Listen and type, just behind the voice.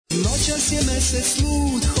Noćas je mesec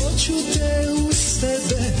lud, hoću te uz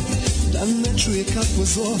sebe, da ne čuje kako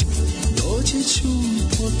zlo, doći ću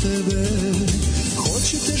po tebe.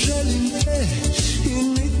 Hoću te, želim te i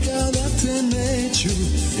nikada te neću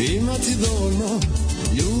imati dovoljno,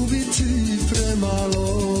 ljubiti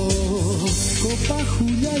premalo. Ko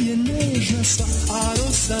pahulja je nežna sva, a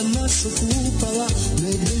rosa nas okupala,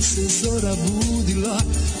 negde se zora budila,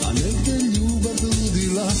 a negde ljubav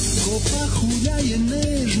bludila. Ko pahulja je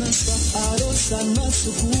nežna sva, a rosa nas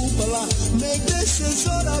okupala, negde se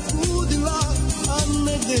zora budila, a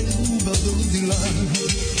negde ljubav bludila.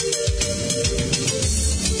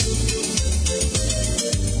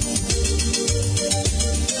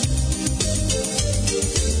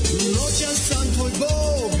 Noćas sam tvoj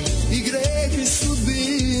Bog i greh i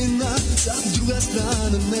sudbina, sad druga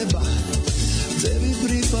strana neba tebi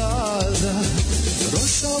pripada.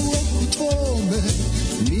 Rosa u oku tvome,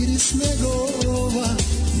 miris snegova,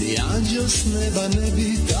 ni anđel s neba ne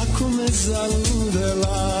bi tako me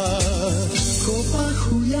zaludela. Ko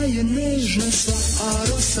pahulja je nežna sva, a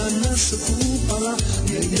rosa nas okupala,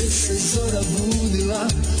 negdje se zora budila,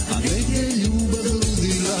 a negdje ljubav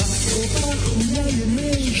ludila. Ko pahulja je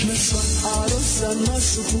nežna sva, a rosa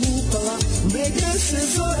nas okupala, negdje se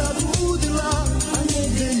zora budila, a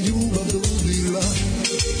negdje ljubav ludila.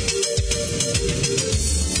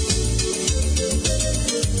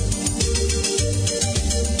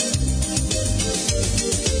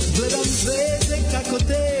 Gledam zvezde kako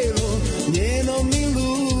telo njeno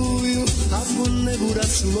miluju, a po nebu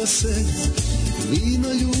rasulo se vino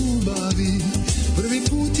ljubavi. Prvi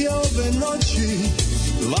put je ove noći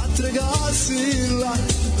vatre gasila,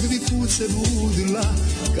 prvi put se budila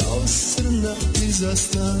kao srna iza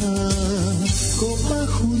sna. Ko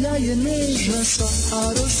pahulja je nežna sva,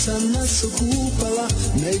 a rosa nas okupala,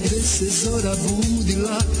 negde se zora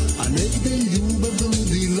budila, a negde ljubav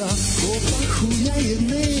bludila. Ko pahulja je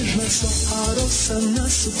nežna sva, a rosa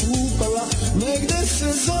nas okupala, negde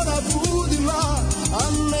se zora budila,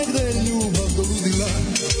 a negde ljubav bludila.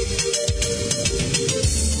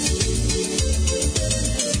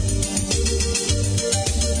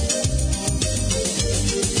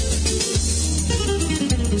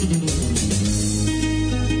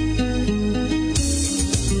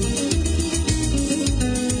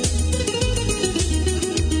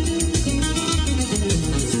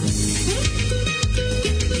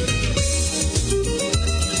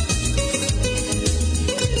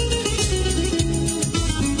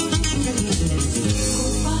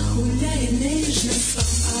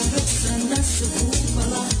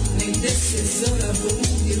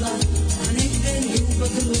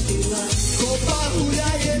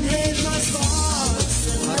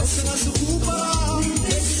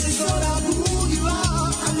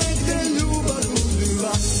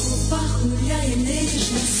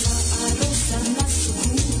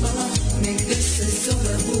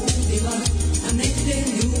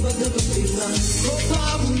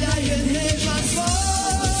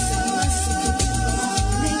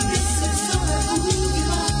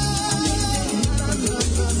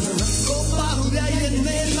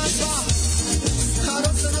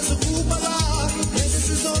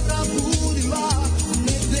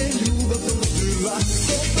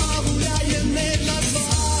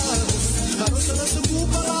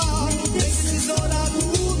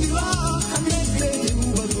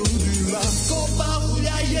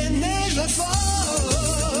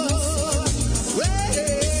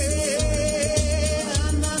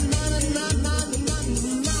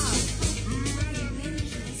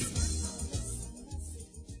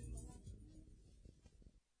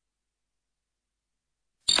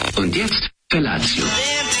 Und jetzt Felatio.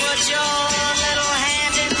 Then put your little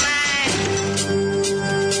hand in mine.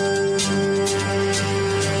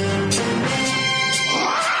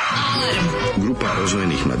 Grupa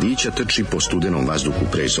rozvojenih mladića trči po studenom vazduhu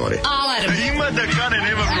pre zore. Alarm! Ima da kane,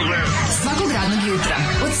 nema problema. Svakog radnog jutra,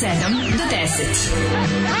 od 7 do 10.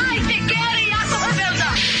 Hajde, Geri, jako se velda!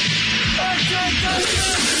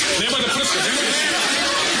 Nema da prska, nema da prska.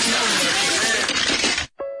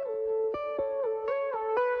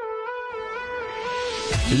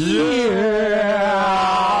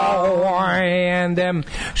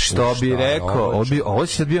 Što bi rekao, ovo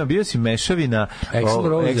si sad bio si mešavina Axl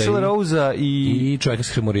Rose i čovjeka s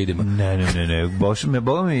hemoroidima. Ne,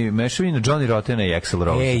 boga mi mešavina Johnny Rottena i Axl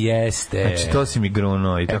Rose. Jeste. Znači, to si mi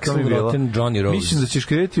gruno i tako mi bilo. Johnny Rose. Mislim da ćeš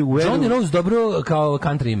krenuti u Johnny Rose dobro kao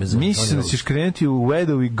country ime. Mislim da ćeš krenuti u Where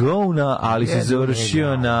Do We Go ali si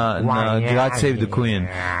završio na God Save the Queen,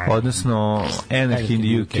 odnosno Anarchy in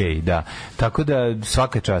the UK, da. Tako da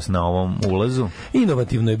svaka čast na ovom ulazu.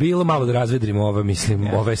 Inovativno je bilo, malo da razvedrimo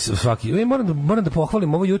ove svaki. Moram da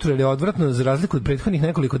pohvalim ovo jutro, jer je odvratno za razliku od prethodnih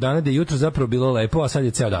nekoliko dana, da je jutro zapravo bilo lepo, a sad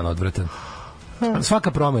je ceo dan odvratan.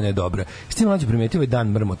 Svaka promena je dobra. S tim Mlađe primetio ovaj dan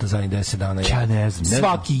mrmota zadnjih 10 dana. Ja ne znam.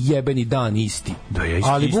 Svaki jebeni dan isti. Da, ja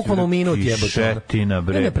ali bukvalno u minut jebote.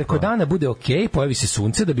 Ne, preko dana bude okej, pojavi se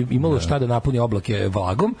sunce da bi imalo šta da napuni oblake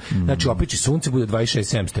vlagom. Znači opiči sunce, bude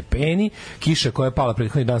 26-7 stepeni, kiša koja je pala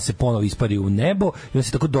prethodni dan se ponovo ispari u nebo i onda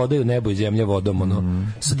se tako dodaju nebo i zemlja vodom,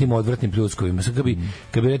 sa tim odvratnim pljuskovima.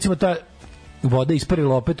 Kad bi recimo ta voda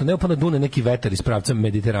isparila opet, ne opana dune neki vetar iz pravca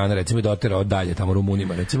Mediterana, recimo i doterao dalje tamo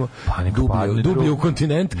Rumunima, recimo, dublje u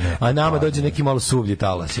kontinent, a nama dođe neki malo suvlji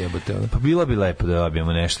talas, jebote. Pa bilo bi lepo da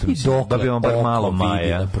dobijemo nešto, dobijemo bar malo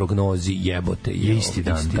maja. Na prognozi jebote, je isti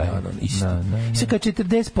dan. I sve kad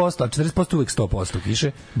 40%, a 40% uvek 100%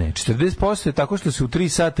 kiše? Ne, 40% je tako što se u 3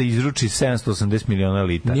 sata izruči 780 miliona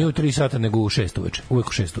litara. Nije u 3 sata, nego u 6 uveče. Uvek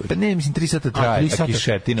u 6 uveče. Pa ne, mislim 3 sata traje, a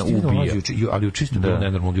kišetina ubija. Ali u čisto bilo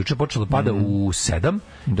nenormalno. Juče počelo pada u 7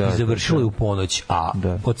 i završilo je u ponoć, a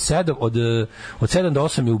od 7 do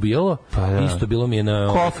 8 je ubijalo, isto bilo mi je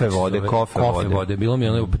na kofe vode, bilo mi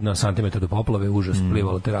je na santimetar do poplave, užas,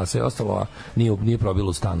 plivalo terasa i ostalo, a nije probilo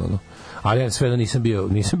u stanu, ali ja sve da nisam bio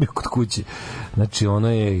kod kuće. Znači ono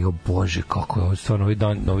je, bože, kako je stvarno ovaj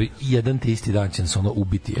dan, jedan te isti dan će se ono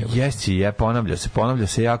ubiti. Jesi, ponavlja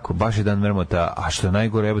se jako, baš je dan mrmota, a što je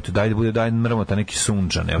najgore, evo tu da bude dan mrmota, neki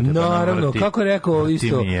sunčan. Naravno, kako je rekao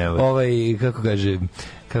isto, kako kaže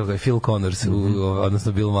Phil Connors,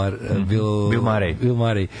 odnosno Bill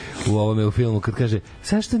Murray u ovome u filmu, kad kaže,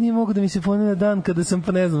 zašto nije mogo da mi se ponavlja dan kada sam,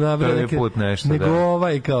 pa ne znam, nabrao neke, nego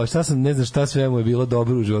kao, ne znam šta sve mu je bilo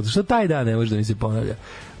dobro u životu, što taj dan ne može da mi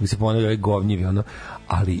se ponavlja, ovaj govnjivi,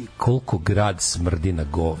 ali koliko grad smrdi na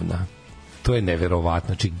govna. To je neverovatno.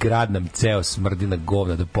 Znači, grad nam ceo smrdi na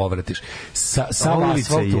govna da povratiš. Sa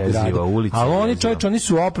asfaltu grada. A oni, čovječ, oni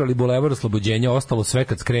su oprali Bulevar Oslobođenja, ostalo sve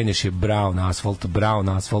kad skreneš je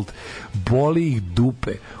brown asfalt. Boli ih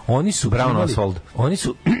dupe. Oni su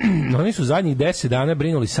zadnjih 10 dana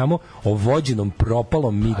brinuli samo o vođenom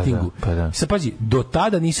propalom mitingu. Sad pazi, do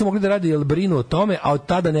tada nisu mogli da rade jer brinu o tome, a od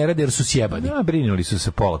tada ne rade jer su sjebani. Brinuli su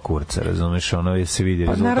se pola kurca, razumeš, ono je se vidi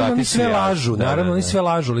rezultati. Naravno, oni sve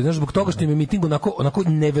lažu, ali znaš, zbog toga što im je miting onako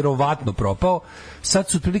neverovatno propao, sad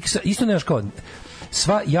su otprilike, isto nemaš kao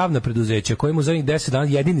sva javna preduzeća kojima u zadnjih 10 dana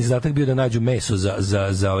jedini zadatak bio da nađu meso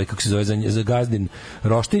za ovaj, kako se zove, za gazdin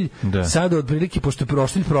roštilj, sad otprilike, pošto je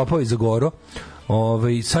roštilj propao i zagoro,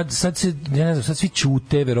 sad se, ja ne znam, sad svi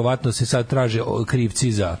ćute, verovatno se sad traže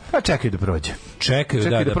krivci za... Pa čekaju da prođe. Čekaju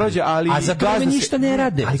da prođe, ali... A za to ništa ne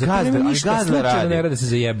rade. Gazda radi. Ne rade se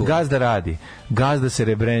za jebu. Gazda radi. Gazda se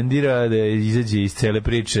rebrendira, da izađe iz cele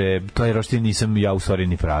priče. To je roštilj nisam ja u stvari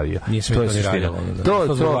ni pravio. Nisam to ni radio.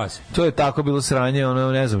 To je tako bilo sranje,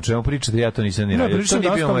 ne znam čemu pričate, ja to nisam ni radio. To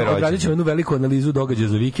nije bio moj rođendan. Radit ćemo jednu veliku analizu događaja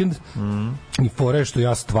za vikend i fore što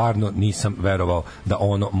ja stvarno nisam verovao da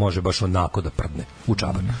ono može baš onako da prdne u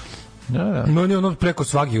Čabar. No, preko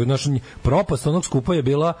svakih, propast onog skupa je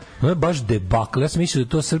bila, je baš debakl. Ja sam mislio da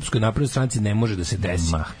to Srpskoj naprednoj stranci ne može da se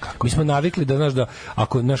desi. Mi smo navikli da, znaš, da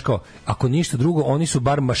ako ništa drugo, oni su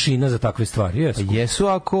bar mašina za takve stvari. Jesu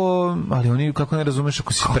ali oni, kako ne razumeš,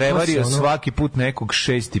 ako si prevario svaki put nekog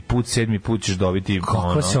 6. put, 7. put ćeš dobiti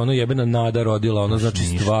kakva se jebena nada rodila,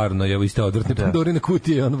 znači stvarno, evo iste odvrtne Pandorine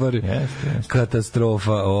kutije,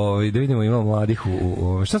 katastrofa. Da vidimo, imamo mladih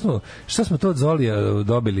šta smo to od Zolija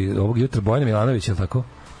dobili ovog jutra, Bojana Milanović, je li tako?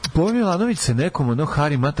 Bojan Milanović sa nekom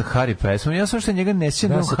Hari Mata Hari pesmom. Ja sam što njega ne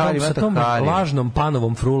sjećam Hari Mata Hari. Sa tom lažnom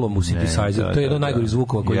panovom frulom u synthesizer. To je jedno najgori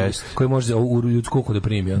zvukova koji može u ljudsku uhu da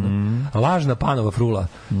primi. Lažna panova frula.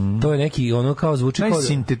 To je neki, kao zvuči kao...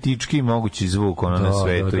 Najsintetički mogući zvuk na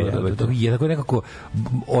svetu. Je tako nekako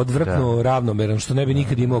odvratno ravnomeran, što ne bi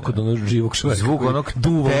nikad imao kod onog živog čoveka. Zvuk onog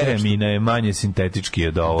teremina je manje sintetički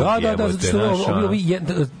od ovog. Da, zato što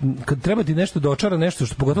kad treba ti nešto dočara, nešto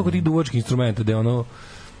što pogotovo kod tih duvačkih instrumenta, da je ono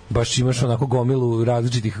baš imaš onako gomilu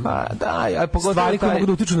različitih stvari koje mogu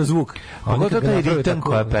da utiču na zvuk. Pogotovo taj ritam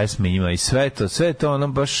koja pesma ima i sve to ono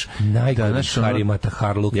baš... Najgori Harimata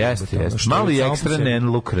Harluk. Jeste. Malo i ekstra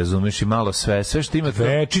nenluk, razumeš, i malo sve što ima...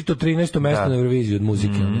 Večito 13. mesto na Euroviziji od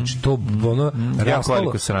muzike. Znači to ono... Jako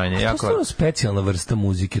veliko sranje. To je specijalna vrsta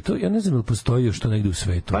muzike. To ja ne znam ili postoji još to negde u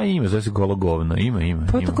svetu. Pa ima, zove se gologovno. Ima.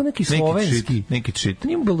 Pa je tako neki slovenski... Neki čit.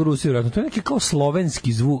 Nije u Belorusiji, vjerojatno. To je neki kao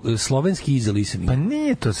slovenski zvuk, slovenski easy listening. Pa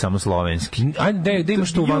nije to samo slovenski. Ajde, da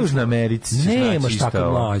imaš tu u Južnoj Americi. Nemaš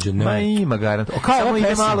tako Mlađo, ne. Ma ima garant. Samo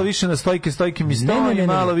ide malo više na stojke mi stoji,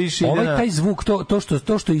 malo više ide na... Taj zvuk,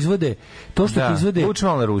 to što izvode... To što ti izvode... Uči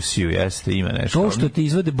malo na Rusiju, jeste, ima nešto. To što ti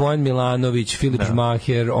izvode Bojan Milanović, Filip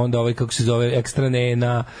Žmaher, onda kako se zove, Ekstra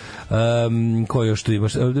Nena, ko još tu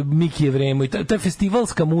imaš, Miki Jevremo, i ta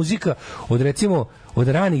festivalska muzika od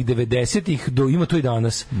ranih 90-ih do ima to i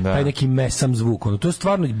danas, taj neki mesam zvuk, to je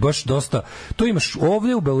stvarno baš dosta, to imaš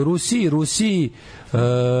ovdje u Belorusiji, Rusiji,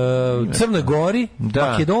 Crnoj Gori,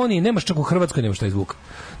 Makedoniji, nemaš čak u Hrvatskoj, nemaš taj zvuk.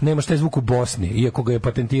 Nemaš taj zvuk u Bosni, iako ga je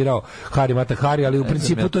patentirao Hari Mata Hari, ali u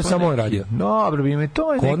principu to je samo on radio. Dobro, bi me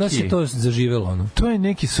to je neki... Kod nas je to zaživelo, To je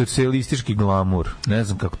neki socijalistički glamur. Ne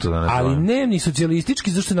znam kako to da nazovem. Ali ne ni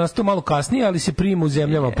socijalistički, zašto je nastao malo kasnije, ali se prima u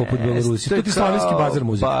zemljama poput Belorusije. To je ti slavenski bazar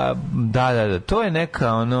muzika. Pa, da, to je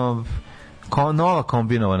neka kao nova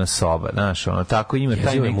kombinovana soba, znaš, tako ima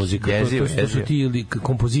taj neki muzika. To su ti ili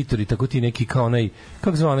kompozitori, tako ti neki kao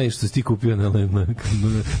kako zva onaj što si ti kupio na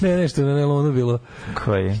nešto na nelonu bilo.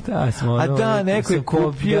 Koji? Šta smo, neko je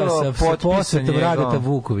kupio potpisan njegov. Radeta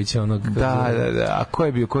Vukovića, Da, a ko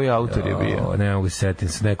je bio, koji autor je bio? Ne mogu se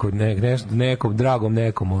setiti se, nekom dragom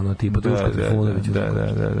nekom, tipa Duško Trifunović.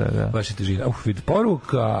 Da. Baš je težina. Vid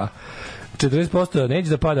poruka, 40% neće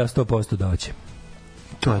da pada, 100% da će.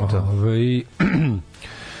 To je to.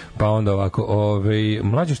 Pa onda ovako,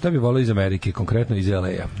 Mlađo, šta bi volio iz Amerike, konkretno iz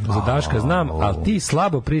LA-a? Za Daška znam, ali ti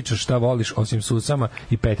slabo pričaš šta voliš osim susama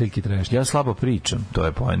i peteljki trešnje. Ja slabo pričam, to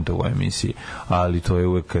je poenta u ovoj emisiji, ali to je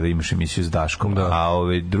uvek kada imaš emisiju s Daškom. A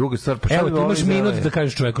druga stvar, pa šta bi volio? Evo, ti imaš minut da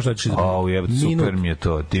kažeš čoveku šta ćeš izgledati. Super mi je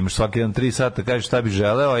to. Ti imaš svaki dan 3 sata, kažeš šta bi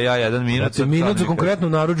želeo, a ja 1 minut. Minut za konkretnu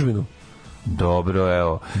narudžbinu. Dobro,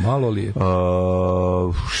 evo. Malo li je?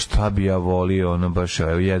 Šta bi ja volio, baš,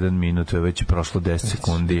 evo, 1 minut, već je prošlo 10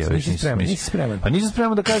 sekundi. Nisi spreman. Pa nisam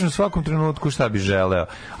spreman da kažem u svakom trenutku šta bi želeo.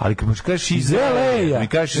 Ali kad mi kažeš iz LA-a, mi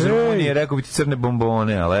kažeš iz Rumunije, rekao bi ti crne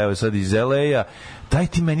bombone, ali evo sad iz LA-a, daj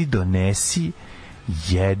ti meni donesi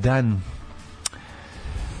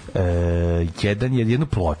jednu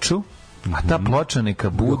ploču, a ta ploča neka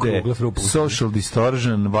bude Social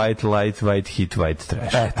Distortion, White Light, White Hit, White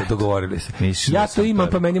Trash. Eto, dogovorili se. Ja to imam,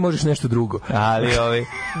 pa meni možeš nešto drugo. Ali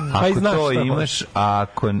ako to imaš,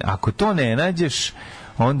 ako to ne nađeš,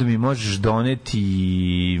 onda mi možeš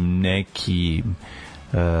doneti neki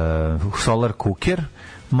solar cooker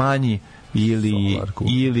manji,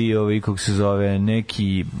 ili kako se zove,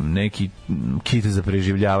 neki kit za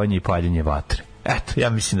preživljavanje i paljenje vatre. Eto, ja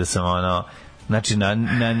mislim da sam znači na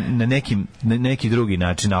neki drugi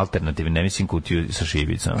način alternativni, ne mislim kutiju sa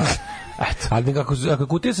šibicama. Eto. Ali ako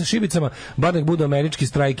kutija sa šibicama, bar nek bude američki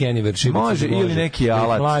Strike Anywhere šibica. Može, ili neki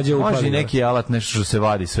alat, može i neki alat, nešto što se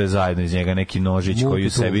vadi sve zajedno iz njega, neki nožić koji u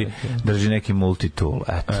sebi drži neki multitool.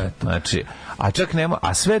 Eto. Znači, a čak nema,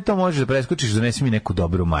 a sve to možeš da preskočiš, donesi mi neku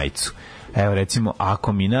dobru majicu. Evo, recimo,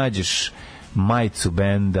 ako mi nađeš majicu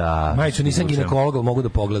benda... Majicu, nisam ginekolog, ali mogu da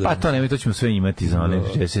pogledam. Pa to nemoj, to ćemo sve imati za one.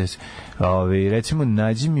 Recimo,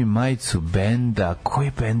 nađi mi majicu benda,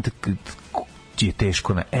 koji bend je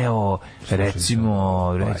teško na... Evo,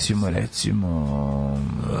 recimo...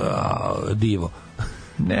 Divo.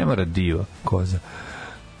 Ne mora Divo. Koza.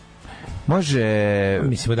 Može...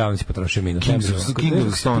 Mislim, davno si potrošio minut. Kings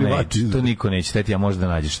of Stone Age, to niko neće teti, ja možda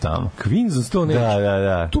nađeš tamo. Queens of Stone Age?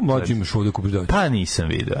 Da. Tu mlađi imaš ovdje kupiš da. Pa nisam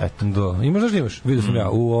vidio, eto. Da, imaš da imaš? Vidio sam ja,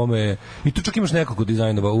 u ovome... I tu čak imaš nekoliko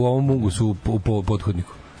dizajnova, u ovom Mungusu u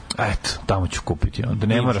podhodniku. Eto, tamo ću kupiti onda.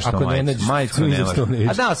 Ne moraš to majicu. Ne moraš.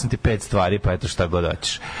 A dao sam ti 5 stvari, pa eto šta god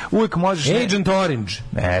hoćeš. Uvijek možeš... Agent Orange.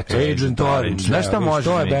 Eto, Agent Orange. Znaš šta možeš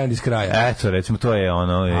mi? To je band iz kraja. Eto, recimo, to je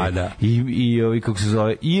ono... I ovi, kako se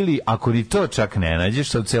zove, ili ako ni to čak ne nađeš,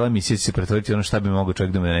 sad cijela emisija će se pretvoriti ono šta bi mogao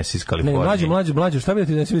čovjek da me donese iz Kalifornije. Mlađo, šta bi da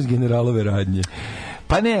ti donesem iz Generalove radnje?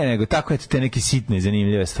 Pa ne, nego tako eto te neke sitne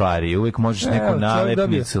zanimljive stvari. Uvijek možeš neku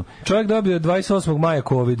nalepnicu. Čovjek dobio 28. maja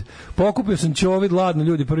COVID. Pokupio sam ćovid ladno,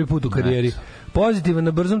 ljudi, prvi put u karijeri. Popozitivan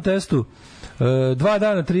na brzom testu. 2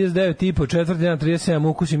 dana 39,5, 4. dan 37,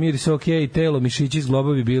 ukus i miris ok, telo, mišići,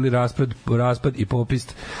 zglobovi bili raspad i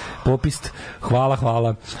popist.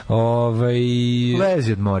 Hvala.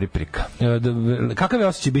 Lezi od Moriprika. Kakav je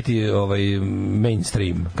osjećaj biti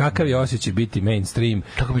mainstream? Kakav je osjećaj biti mainstream?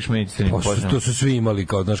 Kako biš mainstream? To su svi imali,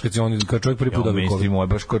 kao čovjek prvi put dobio COVID. Mainstream je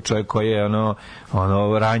baš kao čovjek koji je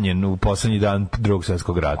ranjen u poslednji dan Drugog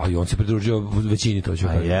svjetskog rata. Ali on se pridružio većini, to ću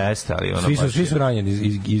kažem. Jeste, ali svi su ranjeni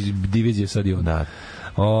iz divizije sad i on. Da.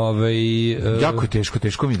 Jako je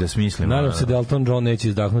teško mi da smislim. Nadam se da Elton John neće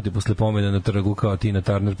izdahnuti posle pomena na trgu kao Tina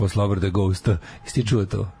Turner posle obrade Ghosta. Jesi ti čuo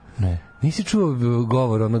to? Ne. Nisi čuo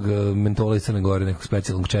govor onog mentola iz Crne Gore, nekog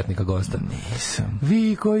specijalnog četnika gosta? Nisam.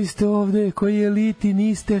 Vi koji ste ovde, koji eliti,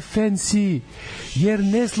 niste fancy, jer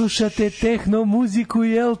ne slušate tehno muziku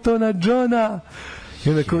i Eltona Johna. I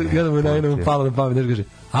onda mu na jednom palo na pamet, kaže,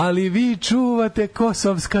 ali vi čuvate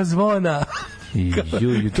kosovska zvona.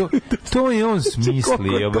 To je on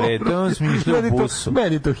smislio, bre, to je on smislio u busu.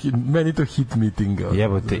 Meni to hit meeting.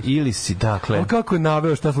 Jebote, ili si, dakle... On kako je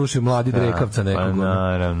naveo šta slušaju mladi Drekavca nekog.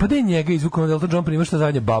 Pa da je njega izvukao od Elton John, prima šta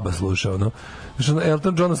zadnje baba slušao, no? Znači,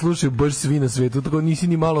 Elton Johna slušaju baš svi na svetu, tako nisi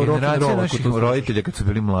ni malo rock and roll. Generacija naših roditelja kad su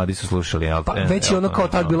bili mladi su slušali Elton. Pa već je ono kao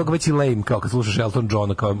tad bilo već i lame, kao kad slušaš Elton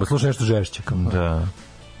Johna, kao slušaš nešto žešće. Da.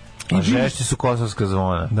 A žešći su kosovska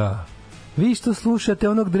zvona. Da. Vi što slušate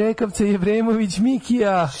onog Drekavca Jevremović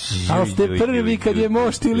Mikija, ali ste prvi kad je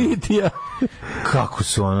mošti litija. Kako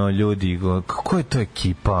su ono ljudi, kako je to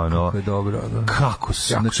ekipa, ono? Kako je dobro, ono? Kako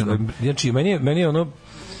su? Znači, meni je ono,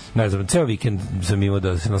 ne znam, ceo vikend sam imao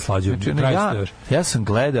da se naslađujem. Znači, ja sam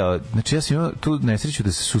gledao, znači ja sam imao tu nesreću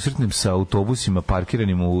da se susretnem sa autobusima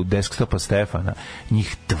parkiranim u desktopa Stefana,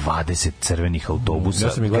 njih 20 crvenih autobusa,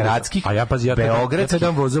 gradskih, beogradskih,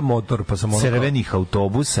 motor, pa sam crvenih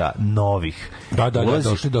autobusa, novih. Da,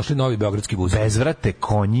 došli novi beogradski busi. Bezvrate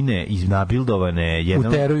konjine i nabildovane.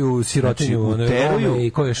 Uteruju sirotinju,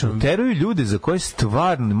 uteruju ljude za koje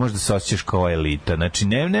stvarno ne možeš da se osjećaš kao elita. Znači,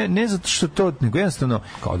 ne zato što to, nego jednostavno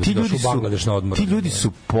ti ljudi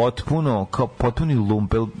su potpuno kao potpuni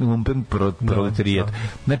lumpen proletarijat.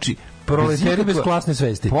 Znači proletari bez klasne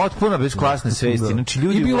svesti. Potpuno bez klasne svesti. Znači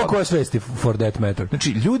ljudi i bilo koje svesti for that matter.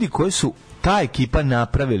 Znači ljudi koji su ta ekipa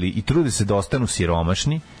napravili i trude se da ostanu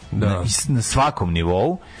siromašni na svakom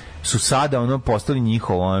nivou su sada ono postali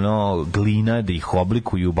njihovo ono glina da ih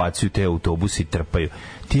oblikuju, ubacuju te autobuse i trpaju.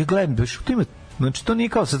 Ti je gledam, to ima. Znači, to nije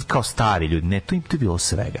kao stari ljudi, ne, to je bilo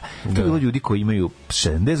svega. To je bilo ljudi koji imaju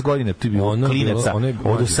 70 godina, to je bilo klinaca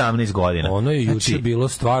od 18 godina. Ono je juče bilo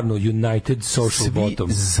stvarno United Social Bottom.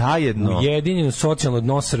 Zajedno. Ujedinjeno socijalno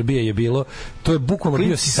dno Srbije je bilo, to je bukvalno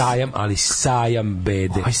bio sajam, ali sajam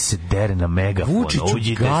bede. Aj se dere na megafon,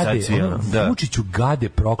 Vučiću gade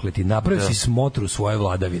prokleti, napravio si smotru svoje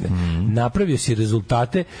vladavine, napravio si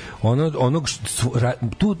rezultate onog,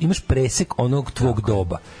 tu imaš presek onog tvog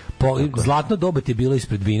doba. Zlatno doba ti je bilo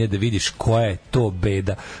ispred vine da vidiš koja je to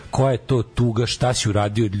beda, koja je to tuga, šta si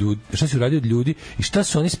uradio od ljudi i šta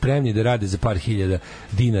su oni spremni da rade za par hiljada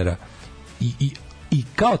dinara. I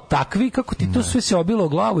kao takvi, kako ti to sve se obilo o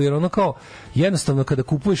glavu, jer ono kao, jednostavno kada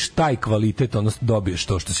kupuješ taj kvalitet, ono dobiješ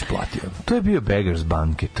to što si platio. To je bio Beggars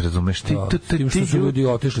Banket, razumeš? Tim što su ljudi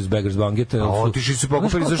otišli iz Beggars Banketa. Otišli su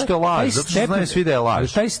pokupili zašto je laž, zato što znaju svi da je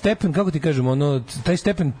laž. Taj stepen, kako ti kažem, taj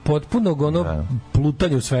stepen potpunog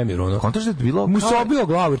plutanja u svemiru. Kontraš da je bilo... Mu se obio o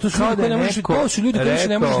glavu, to su ljudi koji se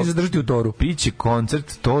ne možeš ni zadržati u toru. Piće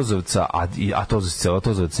koncert Tozovca, a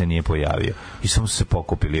Tozovac se nije pojavio. I samo su se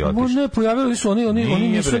pokupili i otišli. Ne, pojavili su oni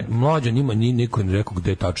nisu, Mlađa, njima niko ne rekao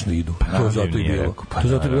gde tačno idu. To je zato i bilo. To je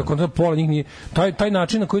zato i bilo. Kontra pola njih nije. Taj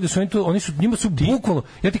način na koji da su oni su, njima su bukvalno,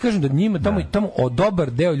 ja ti kažem da njima tamo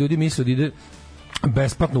dobar deo ljudi misle da ide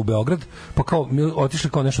besplatno u Beograd, pa kao otišli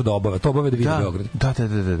kao nešto da obave. To obave da vide Beograd.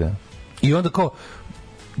 Da. I onda kao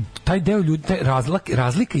taj deo ljudi,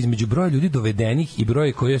 razlika između broja ljudi dovedenih i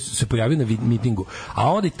broja koji se pojavio na mitingu,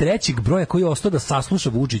 a onda i trećeg broja koji je ostao da sasluša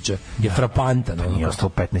Vučića je frapantan. Nije ostao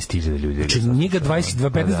 15.000 ljudi. Znači njega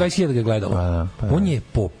 15-20.000 ga gledalo. On je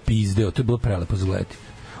popizdeo, to je bilo prelepo za gledati.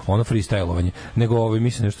 Ono freestylovanje. Nego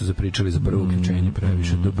mislim nešto zapričali za prvo uključenje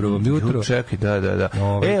previše. Dobro vam jutro. Čekaj, da.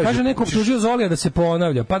 Kaže neko optužio Zolija da se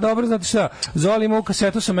ponavlja. Pa dobro, znate šta, Zoli imao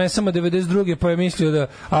kasetu sa mesama 92. pa je mislio da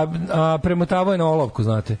a premotavao je na olovku,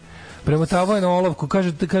 znate. Premotavao je na olovku,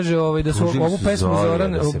 kaže da su ovu pesmu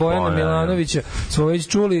Bojana Milanovića smo već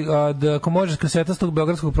čuli, da ako može kaseta s tog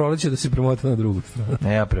beogradskog proleća da se premota na drugu stranu.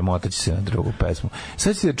 Ne, ja premotaću se na drugu pesmu.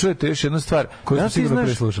 Sad ćete da čujete još jednu stvar koju smo sigurno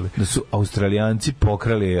preslušali. Da su Australijanci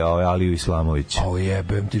pokrali Aliju Islamovića.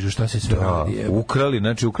 Jebem ti, šta se sve radi?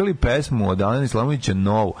 Ukrali pesmu od Alije Islamovića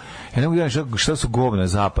novu. Ja ne mogu gledati šta su govna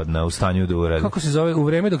zapadna u stanju da uradi. Kako se zove? U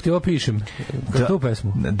vreme dok ti ovo pišem. Tu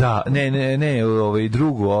pesmu? Da, ne,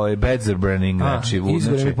 drugu, Beds are burning, znači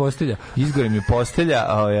izgore mi postelja,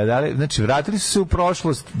 znači vratili su se u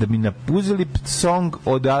prošlost da bi uzeli song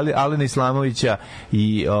od Alena Islamovića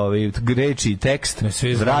i reči i tekst,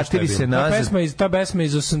 vratili se nazad. Ta pesma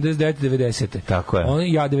iz 89-90. Tako je.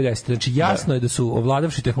 90. Znači jasno je da su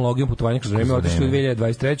ovladavši tehnologijom putovanja kroz vreme otišli u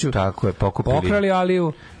 2023. Tako je, pokrali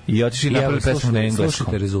Aliju i otišli napravili pesmu na engleskom.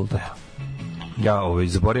 Slušajte rezultat. Ja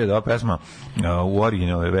zaboravio da ova pesma u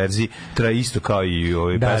originalnoj verziji traje isto kao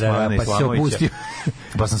i pesma Alena Islamovića.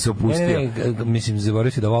 Pa sam se opustio. Ne, mislim,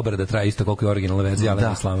 zaboravio si da obrada traje isto koliko je originalna verzija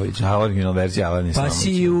Alena Islamovića. Da, originalna verzija Alena Islamovića. Pa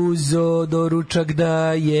si uzo doručak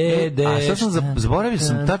da jedeš. A sad sam zaboravio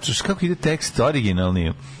sam tačno kako ide tekst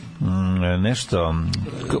originalni. Nešto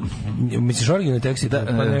misliš originalni tekst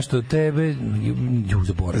pa nešto tebe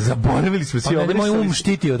zaboravili smo svi moj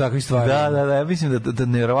štitio takve stvari. Da, ja mislim da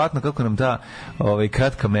nevjerovatno kako nam ta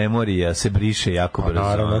kratka memorija se briše jako brzo.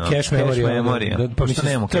 Naravno, cache memorija. Pa što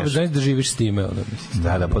nemamo cache. Treba da živiš s time.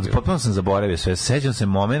 Da, potpuno sam zaboravio sve. Sećam se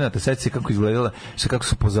momenata, sećam se kako izgledala, kako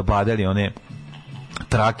su pozabadali one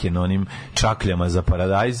trake na onim čakljama za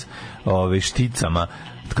paradajz, šticama,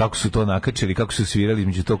 kako su to nakačili, kako su svirali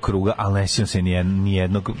između tog kruga, ali ne sjećam se ni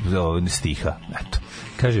jednog stiha. Eto.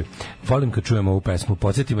 Kaže, volim kad čujem ovu pesmu,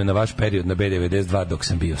 podsjeti me na vaš period na B92 dok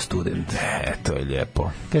sam bio student. To je lijepo.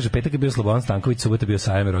 Kaže, petak je bio Slobodan Stanković, subota bio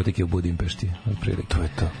sajam erotike u Budimpešti. To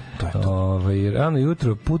je to. Rano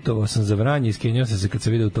jutro putovao sam za Vranje, iskenjao sam se kad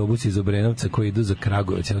sam vidio autobusi iz Obrenovca koji idu za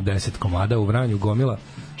Kragujevac, 10 komada u Vranju, gomila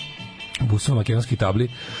busova makedonskih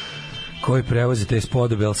tabli koji prevoze te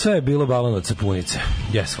spodobe, ali sve je bilo balon od sapunice.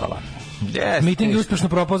 Hvala. Miting je uspešno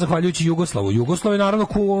propao zahvaljujući Jugoslavu. Jugoslav je naravno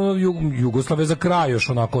Jugoslav je za kraj još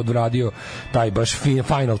onako odradio taj baš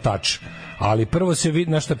final touch. Ali prvo se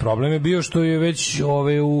vidi, nešto je problem je bio što je već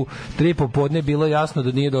u 3 popodne bilo jasno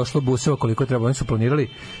da nije došlo buseva koliko treba. Oni su planirali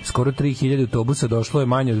skoro 3000 autobusa, došlo je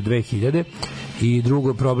manje od 2000 i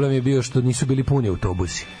drugo problem je bio što nisu bili puni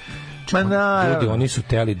autobusi. Ljudi, oni su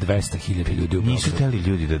teli 200.000 ljudi u Beogradu. Nisu teli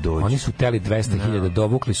ljudi da dođu. Oni su teli 200.000,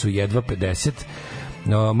 dovukli su jedva 50,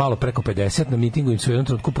 malo preko 50, na mitingu im se u jednom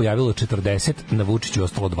trenutku pojavilo 40, na Vučiću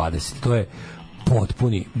ostalo 20. To je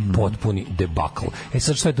potpuni debakl.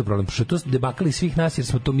 Sad šta je to problem? Što je to debakl iz svih nas jer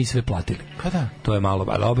smo to mi sve platili. Pa da. To je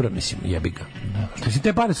malo, dobro, mislim, jebi ga. Mislim,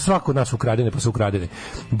 te pare su svako od nas ukradene, pa su ukradene.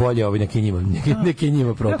 Bolje neke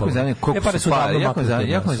njima propalo.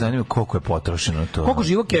 Jako me zanima koliko je potrošeno to. Koliko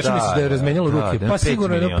živog keša misliš da je razmenjalo ruke? Pa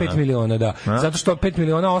sigurno je 5 miliona, da. Zato što 5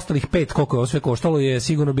 miliona, ostalih 5, koliko je ovo sve koštalo, je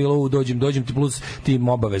sigurno bilo u dođem ti plus tim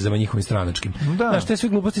obavezama njihovim stranačkim. Znaš, te sve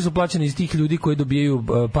gluposti su plaćene iz tih ljudi koji dobijaju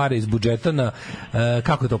pare iz budžeta na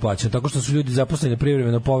kako je to plaćeno? Tako što su ljudi zaposleni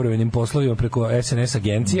privremeno povremenim poslovima preko SNS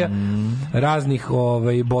agencija, raznih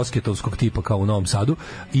bosketovskog tipa kao u Novom Sadu,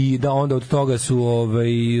 i da onda od toga su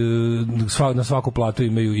na svaku platu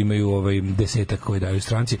imaju desetak koji daju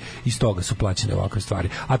stranci, iz toga su plaćene ovakve stvari.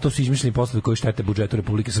 A to su izmišljeni poslovi koji štete budžetu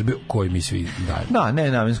Republike Srbije, koji mi svi dajemo. Da,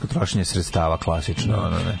 nenamensko trošenje sredstava,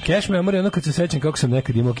 klasično. Cash memory, ono kad se sećam kako sam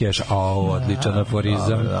nekad imao cash, odličan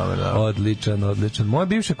aforizam. Odličan. Moje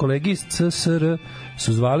bivše kolege iz CSR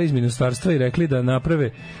su zvali iz ministarstva i rekli da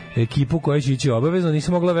naprave ekipu koja će ići obavezno.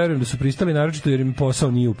 Nisam mogla verujem da su pristali, naročito jer im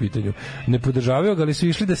posao nije u pitanju. Ne podržavaju ga, ali su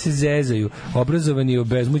išli da se zezaju. Obrazovani i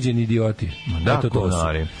obezmuđeni idioti. Da,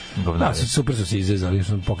 govnari. Da, super su se izezali.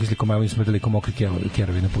 Pokisli ko majmuni, smo ko mokri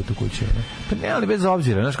kerovi na putu kuće. Pa ne, ali bez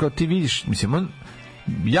obzira. Znaš, kao ti vidiš, mislim,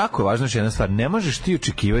 jako je važno još jedna stvar, ne možeš ti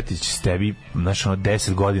očekivati da će s tebi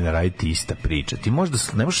 10 godina raditi ista priča. Ti možda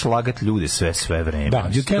ne možeš lagati ljude sve vreme. Da,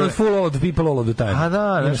 you cannot fool all of the people all of the time. A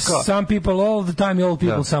da, some people all of the time, all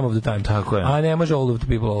people some of the time. Tako je. A ne može all of the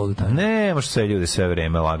people all of the time. Ne možeš sve ljude sve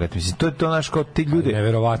vreme lagati. Mislim, to je to naš kao ti ljudi.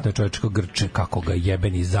 Neverovatno je čovječko grče, kako ga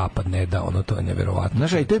jebeni zapad ne da, to je neverovatno.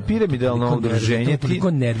 Znaš, i to je piramidalno udruženje. To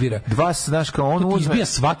toliko nervira. Znaš, kao on uzme. Izbija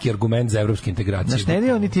svaki argument za evropske integracije. Znaš,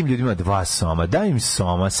 ne oni tim ljudima 2 soma, daj im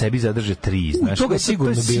soma, sebi zadrže 3, znaš. To je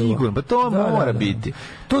sigurno bilo. Sigurno, pa to mora biti.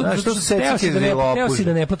 Teo si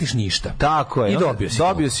da ne platiš ništa. Tako je. I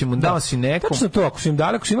dobio si mu, dao si nekom. Tačno to, ako su im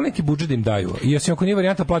dali, ako su imali neki budžet da im daju, i ako nije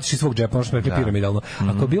varijanta platiš iz svog džepa, ono što je piramidalno.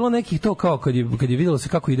 Ako bilo nekih to kao kad je videlo se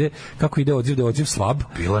kako ide odziv, da je odziv slab.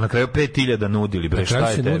 Bilo na kraju 5000 nudili, bre, šta je tebi?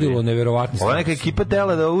 Na kraju se nudilo neverovatno. Ova neka ekipa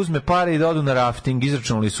tela da uzme pare i da odu na rafting,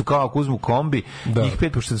 izračunali su kao ako uzmu kombi, njih 5,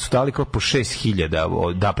 pošto su dali kao po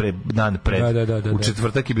 6000 dan pred. U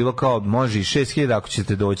četvrtak je bilo kao može i 6000 ako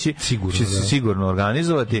ćete doći, će se sigurno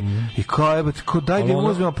organizovati. I kao daj da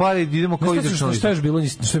uzmemo pare i idemo kao izračunali. Šta je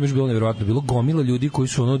bilo neverovatno? Bilo gomila ljudi koji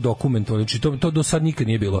su dokumentovali, znači to do sad nikad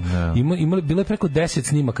nije bilo. Bilo je preko 10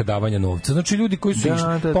 snimaka davanja novca. Znači ljudi koji su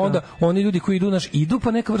išli, pa onda oni ljudi koji idu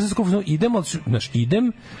pa neka vrsta skoro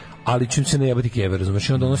idem, ali čim se ne jebati kever, razumeš,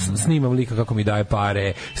 onda ono snimam lika kako mi daje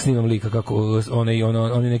pare, snimam lika kako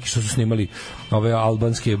oni neki što su snimali ove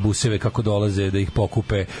albanske buseve kako dolaze da ih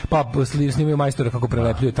pokupe, pa snimaju majstora kako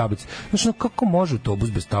prelepljuje tablice. Znači, kako može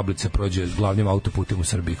autobus bez tablice prođe glavnim autoputem u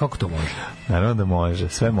Srbiji? Kako to može? Naravno da može,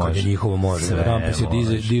 sve može. Njihovo može. Rampe se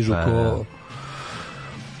dižu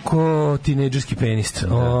ko tinejdžerski penist.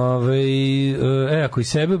 Ako i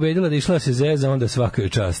sebe ubedila da išla se zeza, onda svaka je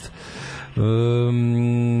čast.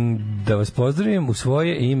 Da vas pozdravim u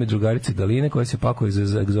svoje ime drugarice Galine koja se pakuje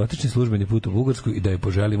za egzotični službeni put u Bugarsku i da joj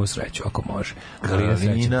poželimo sreću, ako može.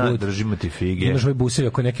 Galina, držimo ti fige. Imaš ovaj busev,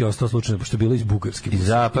 ako je neki ostao slučajno, pošto je bilo iz Bugarske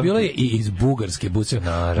busev. Bilo je i iz Bugarske busev.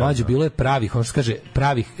 Mlađe, bilo je pravih, on što kaže,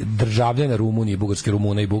 pravih državljana Rumunije, Bugarske,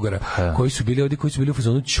 Rumuna i Bugara, koji su bili ovdje, koji su bili u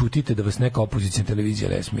fazonu, ćutite da vas neka opozicijna televizija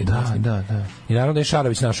ne smije. Da. I naravno da je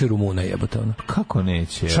Šarović našao i Rumuna, jebote ono. Kako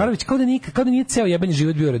neće? Šarović kao da nije ceo jebeni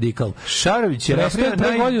život bio radikal. Šarović je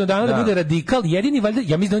pre godinu dana da bude radikal, jedini valjda,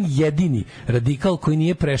 ja mislim da on jedini radikal koji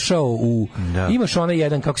nije prešao u imaš onaj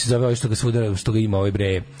jedan, kako se zove ovaj što ga svuda, što ga ima ovaj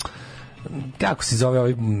bre, kako se zove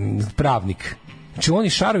ovaj pravnik. Znači oni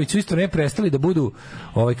Šarović su isto ne prestali da budu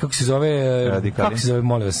ovaj, kako se zove radikali. Kako se zove,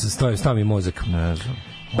 molim vas, stavi mi mozak. Ne znam.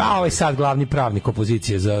 Pa ovaj sad glavni pravnik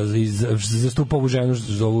opozicije zastupa ovu ženu,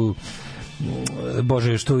 ovu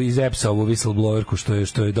Bože, što iz EPS-a ovu whistleblowerku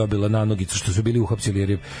što je dobila na nogicu, što su bili uhapsili jer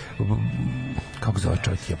je kako zove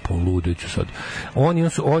čovjek, ja poludeću sad.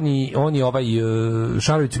 Oni ovaj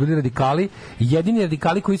Šarović bili radikali, jedini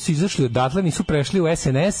radikali koji su izašli odatle nisu prešli u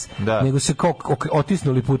SNS, nego se kao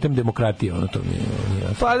otisnuli putem demokratije, ono to nije.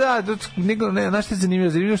 Pa da, znaš što je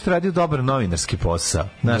zanimljivo što radi dobar novinarski posao.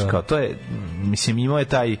 Znaš kao, to je, mislim, imao je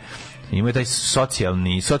taj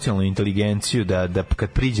socijalnu inteligenciju da kad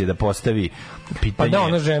priđe da postavi pitanje. Pa da,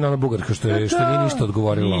 ona žena, ona Bugarka što nije ništa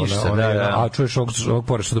odgovorila, a čuješ ovog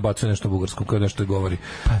pored što dobacuje nešto bugarskom kada nešto govori.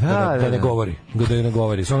 Pa da ne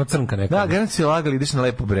govori, ona crnka neka. Da, garant si lagali, ideš na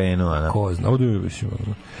Lepo Brenu. Ko zna,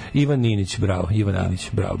 Ivan Ninić, bravo,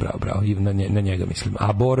 na njega mislim.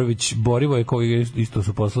 A Borivoje, koji isto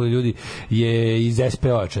su poslali ljudi, je iz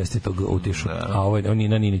SPO čestitog utišao, a on i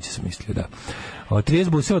na Ninića sam mislio, da. 30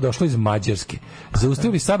 buseva došlo iz Mađarske.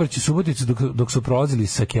 Zaustavili saobraćaj u Subotici dok su prolazili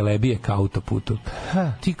sa Kelebije ka autoputu.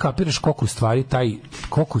 Ti kapiraš koliko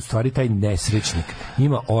u stvari taj nesrećnik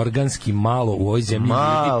ima organski malo u ovoj zemlji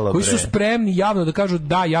ljudi koji su spremni javno da kažu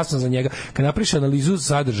da, ja sam za njega. Kad napriš analizu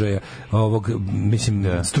sadržaja ovog,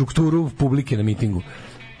 mislim, strukturu publike na mitingu,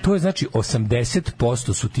 to je znači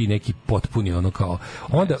 80% su ti neki potpuni ono kao,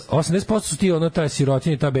 onda 80% su ti ono ta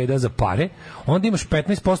sirotinja, ta beda za pare, onda imaš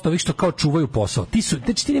 15% ovih što kao čuvaju posao.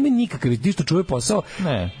 Ti nemaju nikakav, ti što čuvaju posao,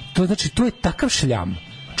 to znači, to je takav šljam.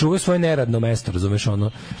 Čuvaju svoje neradno mesto, razumeš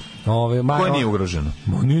ono. Koje nije ugroženo?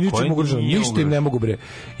 Nije ničim ugroženo, ništa im ne mogu bre.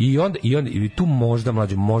 I onda tu možda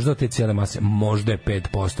mlađe, možda od te cijele mase, možda je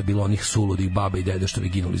 5% bilo onih suludih baba i deda što bi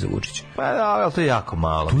ginuli za Vučića. Pa da, ali to je jako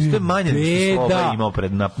malo. To je manje nego što Sloba imao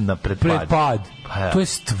pred pad. To je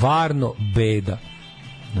stvarno beda.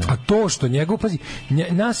 A to što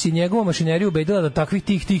nas je njegova mašinerija ubedila da takvih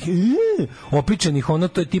tih opičenih, ono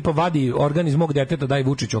to je tipa vadi organ iz mog deteta, daj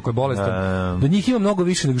Vučiću ako je bolestan, da njih ima mnogo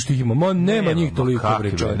više nego što ih ima. Nema njih toliko,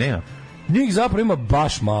 bre čovječe. Njih zapravo ima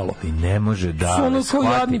baš malo. I ne može da su ono kao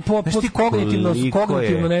jadni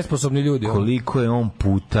kognitivno nesposobni ljudi. Koliko je on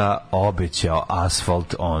puta obećao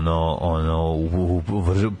asfalt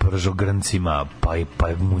u Pržograncima, pa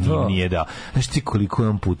mu nije dao. Znaš ti koliko je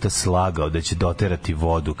on puta slagao da će doterati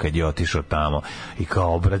vodu kad je otišao tamo i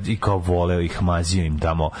kao voleo ih, mazio im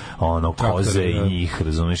tamo koze i njih,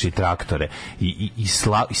 razumiješ, i traktore. I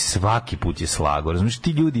svaki put je slagao. Razumiješ,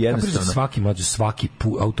 ti ljudi jednostavno... Svaki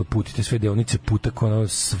autoput i te sve deonice puta koja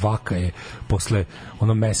svaka je posle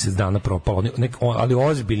mesec dana propala, ali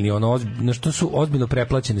ozbiljni, što su ozbiljno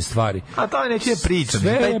preplaćene stvari. A to neće pričam.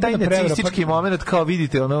 Taj nacistički moment, kao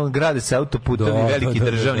vidite, grade se autoputovi, veliki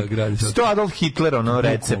državni. To Adolf Hitler,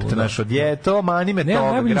 recept naš to mani me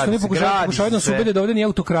to, gradi se. Pokušao jednom se ubede da ovdje nije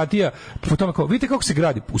autokratija, po tome kao, vidite kako se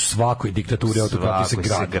gradi? U svakoj diktaturi autokratija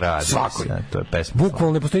se gradi. Svakoj. To je pesma.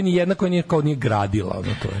 Bukvalno ne postoji ni jedna koja nije gradila.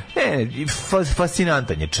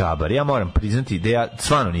 Fascinantan je Čabar. Ja moram priznati da ja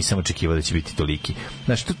stvarno nisam očekivao da će biti toliki.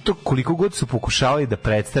 Znači, to koliko god su pokušavali da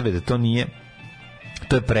predstave da to nije,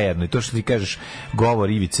 to je prejedno. I to što ti kažeš, govor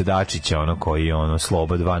Ivice Dačića, koji je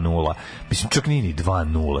Sloba 2:0. Mislim, čak nije ni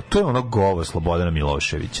 2:0. To je govor Slobodana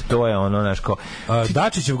Miloševića. To je znaš kao...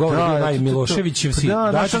 Dačićev govor je bio najmiloševićev si.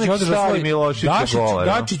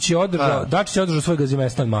 Dačić je održao svoj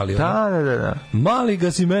Gazimestan mali. Da. Mali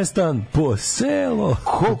Gazimestan po selo.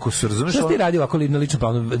 Koliko su, razumeš? Šta ti radi ovako na ličnom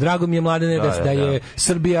planu? Drago mi je, Mladene, da je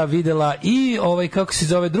Srbija videla i kako se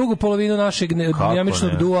zove, drugu polovinu našeg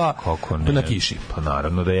dinamičnog dua na kiši. Pa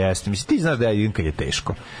naravno da jeste. Mislim, ti znaš da ja idem kad je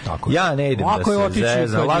teško. Ja ne idem da se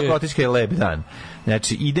zezam. Lako otići kad je lep dan.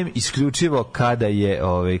 Znači, idem isključivo kada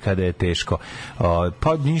je teško.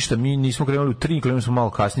 Pa ništa, mi nismo krenuli u 3, krenuli smo malo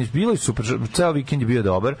kasnije. Bilo je super, ceo vikend je bio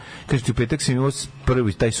dobar. Kažete, u petak sam imao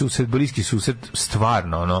prvi, taj susret, bliski susret,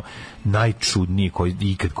 stvarno, najčudniji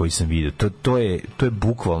ikad koji sam vidio. To je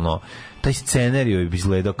bukvalno taj scenario je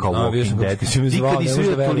izgledao kao Walking Dead. Nikad nisam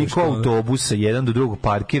vidio toliko autobusa, jedan do drugog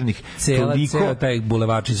parkirnih, toliko taj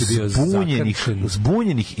bulevarčić je bio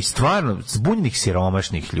zbunjenih i stvarno zbunjenih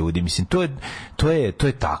siromašnih ljudi. Mislim, to je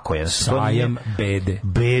tako. Sajam bede.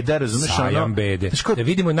 Beda, razumeš? Sajam bede. Da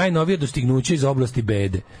vidimo najnovije dostignuće iz oblasti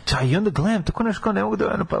bede. I onda gledam, tako nešto ne mogu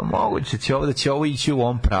da pa moguće da će ovo ići u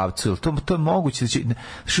ovom pravcu. To je moguće da će...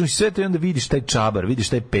 Sve to i onda vidiš taj čabar, vidiš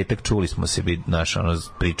taj petak, čuli smo se,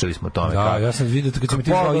 pričali smo o tome. Da, ja sam vidio kad će mi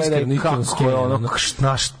ti zvao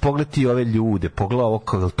iskreno pogledaj ove ljude, pogledaj ovo,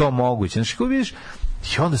 kako je to moguće. Znači, kako vidiš,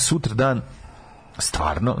 i onda sutra dan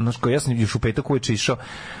stvarno, ja sam još u petak uveče išao,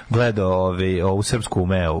 gledao ovu srpsku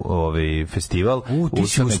umeo festival. Ti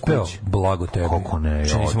si uspeo, blago tebi. Kako ne,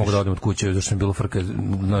 ja nisam mogu da odim od kuće, zašto mi je bilo frka,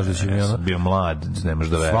 znaš da će mi sam bio mlad, ne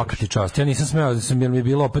možeš da veriš. Svaka ti čast, ja nisam smeo, jer mi je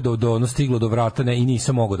bilo opet stiglo do vrata, i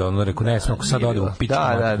nisam mogu da rekao, ne smeo, ako sad odem u piču.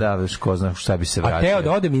 Da, već ko zna šta bi se vratio. A teo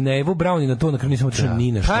da odem i na Evu Brown i na to, na kraju nisam otišao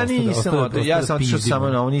ni na što. Pa nisam, ja sam otišao samo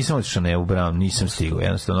na ovo, nisam otišao na Evu Brown, nisam stigao,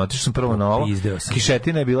 jednostavno, otišao sam prvo na ovo,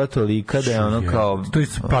 kišetina je bila tolika da je ono kao...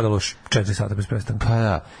 Padalo 4 sata bez prestanka. Pa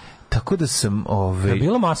da. Tako da sam...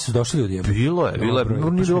 Bilo masa su došli ljudi. Bilo je.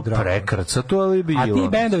 Nije bilo prekraca, to ali bilo. A ti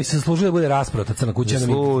bendovi se zaslužili da bude rasprota Crna kuća.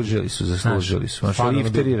 Zaslužili su.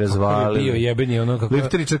 Lifteri razvali. Bio jebeni ono kako...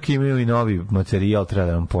 Lifteri čak imaju i novi materijal, treba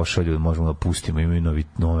da nam pošalju, možemo da pustimo, imaju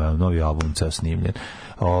novi album ceo snimljen.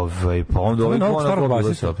 Pa onda ovaj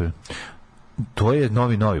konak to je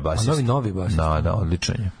novi basist. Novi basist. Da,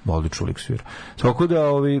 odličan lik svira. Tako da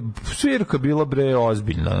svirka bila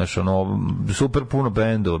ozbiljna, znači super puno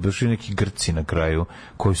bendova, baš i neki Grci na kraju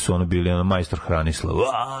koji su bili majstor Hranislav.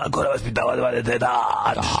 Ko vas pitava 20 da.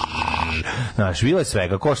 Znaš, bilo je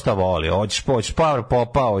svega, ko šta voli. Hoćeš power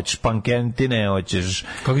popa, hoćeš pankentine, hoćeš...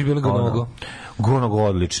 Kako je bilo Gonogo? Gonogo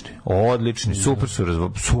odlični,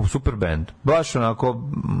 super band. Baš onako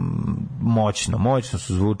moćno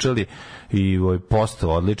su zvučali i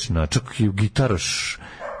postava odlična, čak i gitaraš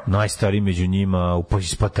najstariji među njima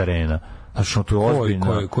iz Patarena. Znači, to je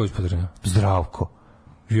ozbiljno. Ko iz Patarena? Zdravko.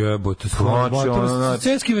 Jebote,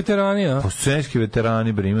 scenski veterani, a? Scenski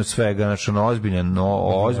veterani, ima svega, znači,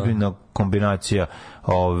 ozbiljna kombinacija,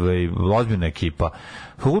 ozbiljna ekipa.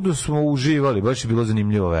 Hudo smo uživali, baš je bilo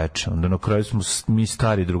zanimljivo veče. Onda na kraju smo mi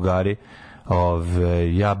stari drugari,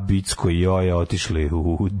 ja, Bicko i Joja otišli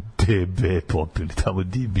u DB, popili tamo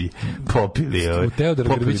DB, popili u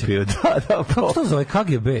Teodora Grbića. Da, kako to zove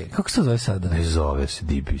KGB? Kako se to zove sada? Ne zove se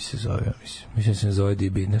DB, se zove, ja mislim. Mislim se ne zove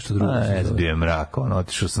DB, nešto drugo se zove. Bio je mrak,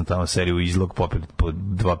 otišao sam tamo seriju Izlog, popili po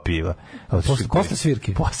 2 piva. Posle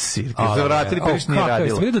svirke? Posle svirke. Zavratili, pa još nije radilo.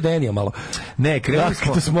 Jeste bili do Denija malo? Ne,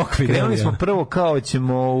 krenuli smo prvo kao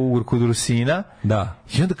ćemo kod Rusina. Da.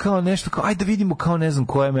 I onda kao nešto, ajde da vidimo kao ne znam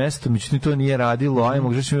koje mesto, međutim to nije radilo, ajmo,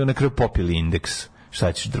 gdje ćemo na kraju popili Indeks.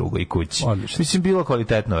 Šta ćeš drugo i kući. Odlično. Mislim, bilo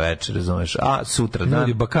kvalitetno večer, razumeš. A sutra dan...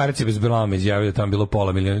 Ljudi, Bakarec je bez Belama izjavio da tam bilo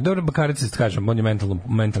pola miliona. Dobro, Bakarec je, kažem, on je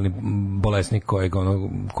mentalni bolesnik kojeg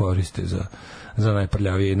koriste za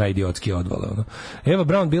najprljavije i najidiotski odvale. Eva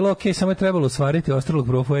Brown bilo okej, samo je trebalo ostvariti ostrelog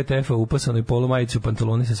profu ETF-a upasano i polu majicu,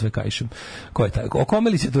 pantaloni sa sve kajšem. Ko je taj? O kome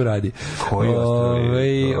li se tu radi? Ko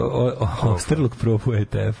je ostrelog profu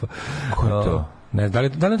ETF-a? Ko je to? Ne,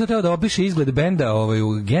 da li to treba da opiše izgled benda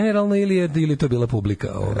generalno ili to bila publika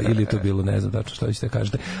ili to bilo, ne znam tačno što ćete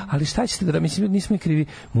kažete, ali šta ćete da mislim, nismo krivi,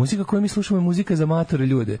 muzika koju mi slušamo je muzika za matore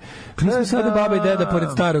ljude, nismo sada baba i deda pored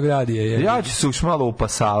starog radija. Ja ću se još malo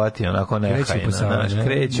upasavati, onako nehajno,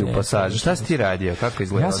 kreću u pasažu. Šta si ti radio, kako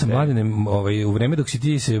izgleda? Ja sam mladen, u vreme dok si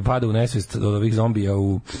ti se pada u nesvest od ovih zombija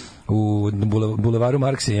u bulevaru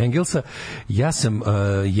Marksa i Engelsa, ja sam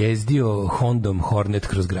jezdio Hondom Hornet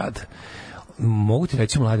kroz grad. Mogu ti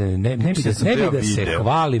reći, Mladene, ne bi da se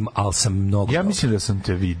hvalim, ali sam mnogo... Ja mislim da sam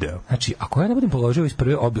te video. Znači, ako ja ne budem položio iz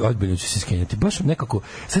prve, odbiljno ću se skenjati. Baš nekako,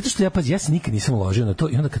 zato što ja se nikad nisam uložio na to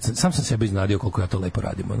i onda kad sam sebe iznadio koliko ja to lepo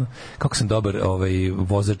radim. Kako sam dobar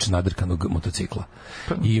vozač nadrkanog motocikla.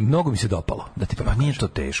 I mnogo mi se dopalo, da ti pravo. Pa nije to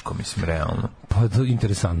teško, mislim, realno. Pa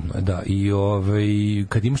interesantno je, da. I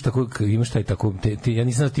kad imaš taj tako, ja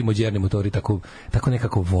nisam da ti mođerni motori tako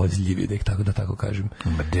nekako vozljivi, da tako kažem.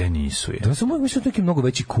 Ma de nisu je. Da sam mislim neki mnogo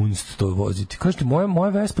veći kunst to voziti. Kažete, moja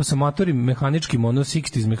Vespa sa motorim mehaničkim,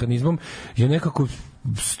 60s mehanizmom je nekako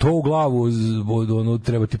 100 u glavu,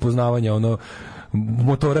 treba ti poznavanja,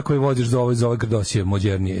 motora koji voziš za ove grdosije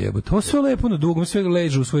modernije, jebote. To sve lepo na dugom, sve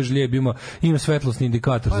leže u svoj žlijeb, ima svetlosni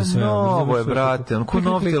indikator za sve. Novo je, brate, on ko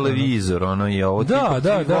nov televizor, ono je ovo. Da.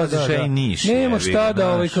 I niš. Nema šta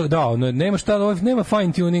da nema šta da nema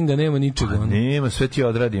fine tuninga, nema ničega. Nema, sve ti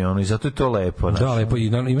odradi ono i zato je to lepo. Da, lepo. I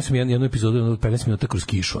ima sam jednu epizodu od 15 minuta kroz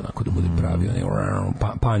kišu, onako da budem pravi,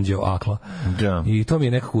 panđeo akla. Da. I to mi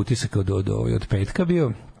je nekako utisak od petka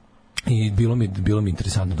bio. I bilo mi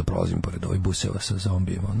interesantno da prolazim pored ovih buseva sa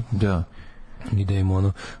zombijima. Da. I da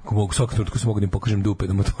im svakog trenutku se mogu da im pokažem dupe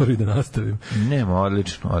da motoru i da nastavim. Nema,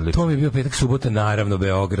 odlično. To mi je bio petak, subota, naravno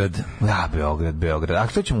Beograd. Da, Beograd. A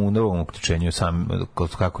što ćemo u novom uključenju sam,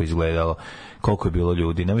 kako izgledalo, koliko je bilo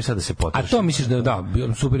ljudi, nemoj sad da se potroši. A to misliš da,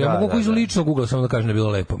 super, ja mogu iz ličnog ugla samo da kažem da je bilo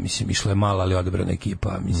lepo, mislim, išla je mala, ali odabrana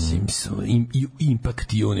ekipa, mislim,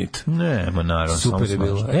 impact unit. Nema, naravno. Super je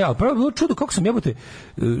bilo. Ali pravo bilo čudo, kako sam jebote,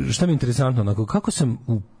 šta mi je interesantno, onako, kako sam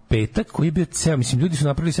u petak koji je bio ceo, mislim, ljudi su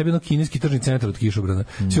napravili sebi kineski tržni centar od kišobrana.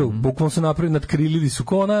 Sve, bukvalno su napravili, nadkrilili su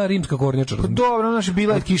kao ona rimska kornjača. Pa dobro, naša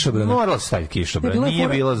bila od kišobrana. Morala se staviti kišobran, nije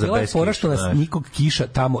bila za bez kiša. Bila je što nas nikog kiša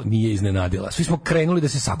tamo nije iznenadila. Svi smo krenuli da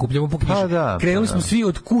se sakupljamo po kiši. Krenuli smo svi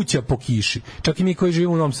od kuća po kiši. Čak i mi koji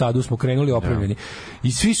živimo u Novom Sadu smo krenuli opremljeni.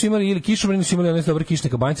 I svi su imali ili kišobrani, su imali one dobre kišne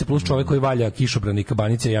kabanice, plus čovek koji valja kišobrani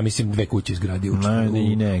kabanice, ja mislim 2 kuće izgradio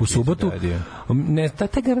u subotu. Ne,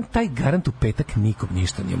 taj garant u petak nikom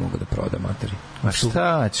ništa nije mogao da proda, materi. Ma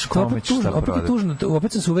šta ćeš, kome ćeš šta prodati?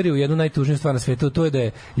 Opet sam se uverio u jednu najtužniju stvar na svetu, to je da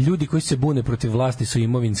je ljudi koji se bune protiv vlasti su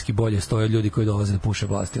imovinski bolje stoje od ljudi koji dolaze da puše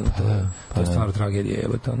vlasti. To je stvarno tragedija.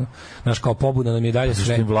 Znaš, kao pobuna nam je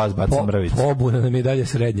dalje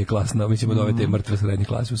srednje klasna, mislim od ove te mrtve srednje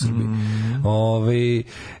klase u Srbiji.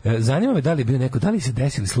 Zanima me da li je bio neko, da li se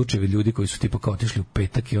desili slučajevi ljudi koji su tipa kao otišli u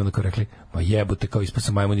petak i onda kao rekli, ma jebote, kao ispao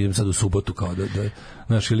sam majmun, idem sad u subotu, kao da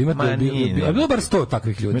znaš, ili imate, je bilo bar 100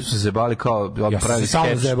 takvih ljudi. Mi smo se zebali kao pravili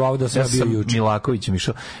skeč. Ja sam Milakovićem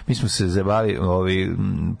išao. Mi smo se zebali,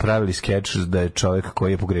 pravili skeč da je čovjek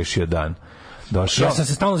koji je pogrešio dan. Došao. Ja sam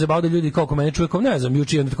se stalno zabavio da ljudi kao mene čuje, kao ne znam,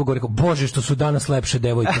 juče onda tako rekao, bože što su danas lepše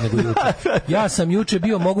devojke nego juče. Ja sam juče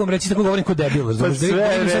bio, mogu vam reći tako govorim ko debil, znači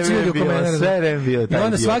sve vreme bio. I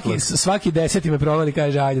onda svaki 10 me provali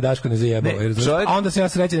kaže ajde Daško ne zajebao, a onda sam ja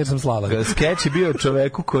srećan jer sam slavan. Skeč je bio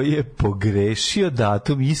čoveku koji je pogrešio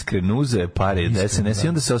datum, iskreno uzeo pare od SNS i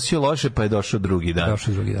onda se osjećao loše pa je došao drugi dan.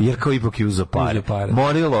 Jer kao ipak je uzeo pare.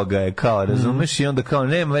 Morilo ga je kao, razumeš, i onda kao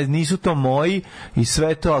nema, nisu to moji i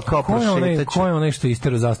sve to kao prošetač. Ko je onaj što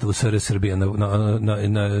isterao zastavu SR Srbije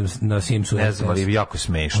na Simsu? Ne znam, ali je jako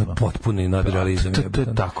smešno. Potpuni nadrealizam. To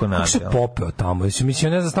je tako nadrealizam. Kako se popeo tamo?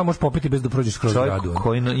 Mislim, ne znam, tamo možeš popiti bez da prođeš kroz gradu.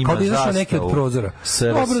 Koji ima kao da izašao neki od prozora.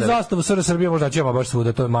 Dobro, zastavu SR Srbije možda ćemo baš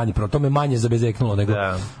svuda, to je manji problem. To me manje zabezeknulo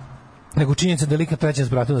nego činjenica da lika trećan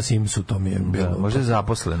spratio na Simsu, to mi je bilo. Možda je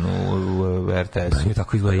zaposlen u RTS-u. Mi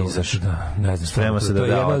tako izgleda izašao. Ne znam, sprema se da to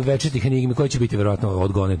je jedna od večitih enigmi koji će biti verovatno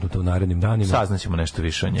odgonetnuto u narednim danima. Saznaćemo nešto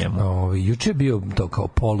više o njemu. Juče je bio to kao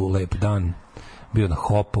polulep dan. Bio na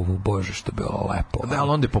Hopovu, bože što je bilo lepo. Da, ali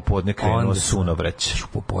onda je popodne krenuo sunovreć.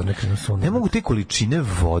 Ne mogu te količine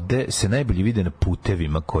vode se najbolje vide na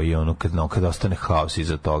putevima koji kad ostane haos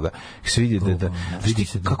iza toga. Se vidi vidi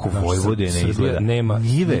kako Vojvodina izgleda.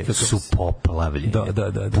 Njive su poplavljene.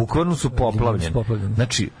 Da. Bukvalno su poplavljene.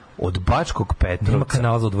 Znači, od Bačkog Petrovca. Ima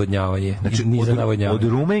kanal za odvodnjavanje, znači, ni za navodnjavanje.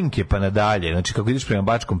 Od Rumenke pa nadalje, znači kako ideš prema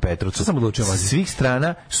Bačkom Petrovcu, svih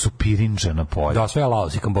strana su pirinčana polja. Da, sve je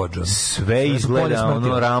Laos i Kambodža. Sve izgleda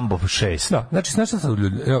ono Rambo 6. Da, znači, znaš šta sad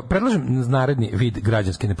ljudi? Predlažem naredni vid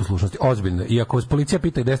građanske neposlušnosti, ozbiljno. I ako vas policija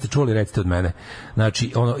pita gde ste čuli, recite od mene.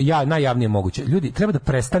 Znači, najjavnije moguće. Ljudi, treba da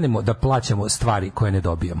prestanemo da plaćamo stvari koje ne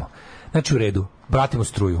dobijamo. Znači, u redu, platimo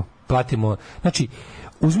struju, znači,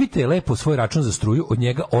 uzmite lepo svoj račun za struju, od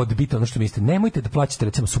njega odbite ono što mislite. Nemojte da plaćate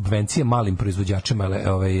recimo subvencije malim proizvođačima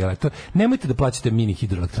nemojte da plaćate mini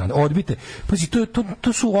hidroelektrane. Odbite. Pazi, to je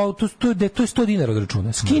 100 dinara od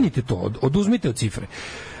računa. Skinite to, oduzmite od cifre.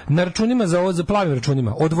 Na računima za plavim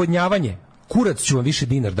računima, odvodnjavanje, kurac ću vam više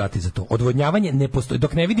dinar dati za to. Odvodnjavanje ne postoji.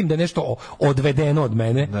 Dok ne vidim da je nešto odvedeno od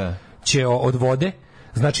mene, će od vode,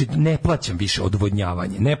 znači ne plaćam više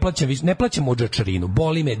odvodnjavanje. Ne plaćam odžačarinu.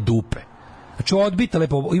 Boli me dupe. Znači, odbite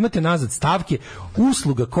lepo, imate nazad stavke,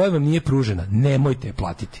 usluga koja vam nije pružena, nemojte je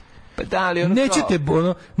platiti. Pa da, ali nećete,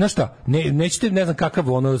 znaš šta, nećete, ne znam kakav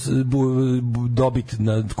dobit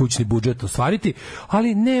na kućni budžet ostvariti,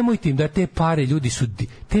 ali nemojte im da te pare, ljudi su,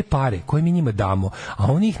 te pare koje mi njima damo,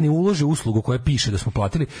 a oni ih ne ulože uslugu koja piše da smo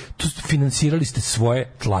platili, to finansirali ste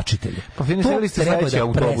svoje tlačitelje. Pa finansirali ste sledeći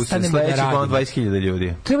autobus, sledeći 20.000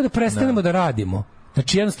 ljudi. Treba da prestanemo da radimo.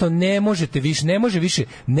 Znači jednostavno ne može više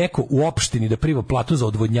neko u opštini da priva platu za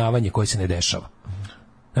odvodnjavanje koje se ne dešava.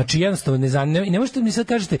 Znači jednostavno ne možete mi sad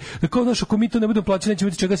kažete da kao naš ako mi to ne budemo plaćati nećemo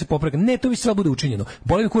imati čega se popraviti. Ne, to bi sve bude učinjeno.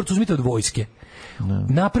 Boli me kurac, uzmite od vojske.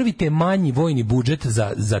 Napravite manji vojni budžet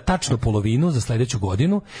za tačno polovinu za sledeću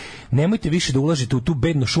godinu. Nemojte više da ulažete u tu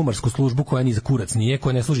bednu šumarsku službu koja ni za kurac nije,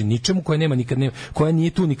 koja ne služi ničemu, koja nema koja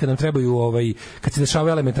nije tu ni kad nam trebaju kad se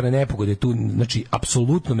dešavaju elementarne nepogode, tu znači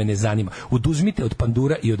apsolutno me ne zanima. Oduzmite od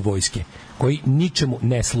pandura i od vojske koji ničemu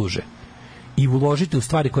ne služe. I uložite u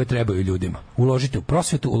stvari koje trebaju ljudima. Uložite u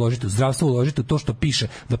prosvetu, uložite u zdravstvo, uložite u to što piše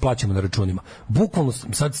da plaćamo na računima. Bukvalno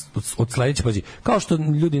sad od sledeće, pazi, kao što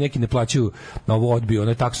ljudi neki ne plaćaju na ovo odbio,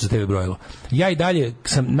 ono je taksu za TV brojilo. Ja i dalje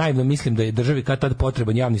naivno mislim da je državi kad tad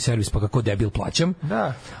potreban javni servis, pa kako debil plaćam.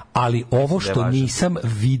 Da. Ali ovo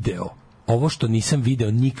što nisam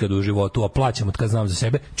video nikad u životu, a plaćam od kad znam za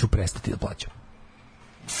sebe, ću prestati da plaćam.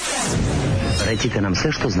 Recite nam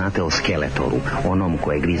sve što znate o Skeletoru, onom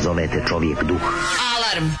kojeg vi zovete čovjek duh.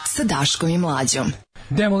 Alarm sa Daškom i Mlađom.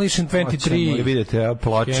 Demolition 23. Vidite,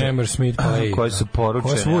 ploče koje su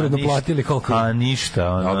poručene. Koje su uredno platili koliko? A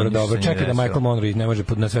ništa. Dobro. Čekaj da Michael Monroe ne može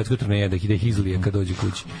na svetskoj turneji da ih izlije kad dođe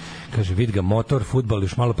kući. Kaže, vid ga, motor, fudbal,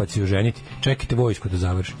 još malo pa će se oženiti. Čekajte vojsku da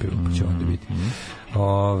završi, pa će onda biti.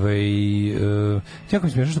 Jako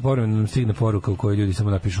mi smiješno što povremeno nam stigne poruka u kojoj ljudi samo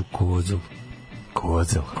napišu kozel.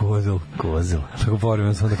 Kozel. Tako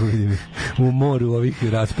povremeno sam tako vidim u moru ovih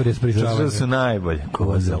raspričavanja. Zato su najbolje.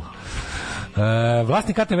 Kozel.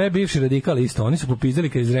 Vlasnik ATV bivši radikal isto. Oni su popizdali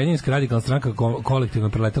kad je Zrenjaninska radikalna stranka kolektivno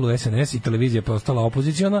preletela u SNS i televizija postala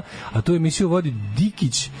opoziciona, a tu emisiju vodi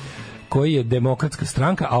Dikić koji je demokratska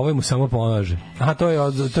stranka, a ovaj mu samo pomaže. Aha, to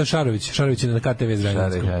je Šarović. Šarović je na KTV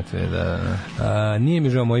Zrenjanskom. Da. Nije mi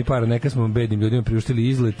žao moji para, neka smo bednim ljudima priuštili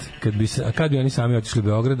izlet, kad bi oni sami otišli u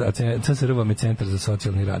Beograd, a CSR vam je centar za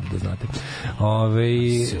socijalni rad, da znate.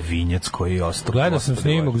 Svinjac koji je ostao. Gledao sam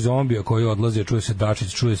snimak zombija koji odlazi, čuje se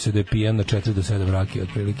Dačić, čuje se da je pijan na 4 do 7 rakije,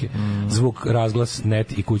 otprilike. Zvuk, razglas,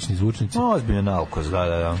 net i kućni zvučnici. Ozbiljno naukos,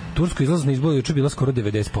 da. Tursko izlaz na izbor juče bila skoro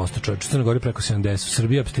 90%, čovječ, Crna Gora preko 70%,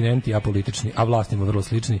 Srbija apstinenti, politični, a vlastima vrlo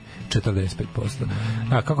slični, 45%.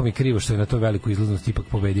 A kako mi krivo što je na to veliku izlaznost ipak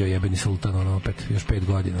pobedio jebeni sultan, opet, još 5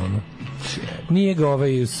 godina, Nije ga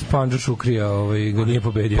Pandžo Šukrija, ga nije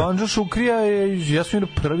pobedio. Pandžo Šukrija je, ja sam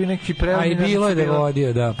prvi neki prevodni. A i bilo je da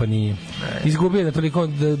vodio, da, pa nije. Izgubio je na toliko,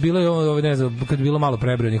 bilo je, ne znam, kad je bilo malo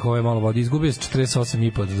prebrojenih, malo vodi, izgubio je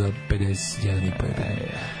 48,5 za 51,5.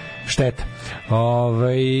 Šteta.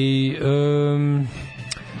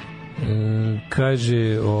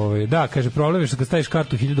 Kaže problem je što kad staviš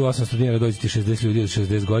kartu 1800 dinara dođe ti 60 ljudi od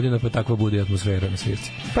 60 godina, pa takva bude atmosfera na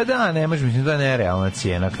svirci. Pa da, ne možeš, mislim da je nerealna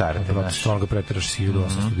cijena karte. Stvarno ga pretiraš s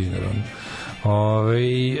 1800 dinara.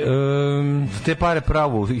 Te pare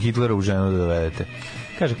pravu Hitlera u ženu da dovedete.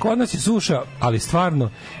 Kaže, kod nas je suša, ali stvarno,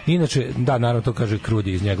 inače, da, naravno to kaže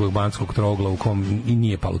Krudi iz njegovog banskog trougla u kom i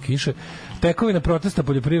nije palo kiše, tekovina protesta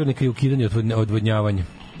poljoprivrednika i ukidanje odvodnjavanja.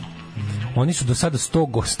 Oni su do sada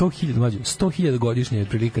 100.000 godišnje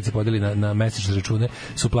otprilike kad se podeli na mesečne račune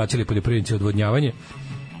su plaćali poljoprivrednici odvodnjavanje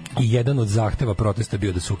i jedan od zahteva protesta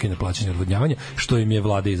bio da se ukine plaćanje odvodnjavanja, što im je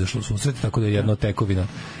vlada izašla u susret, tako da je jedna od tekovina,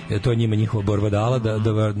 to je njima njihova borba dala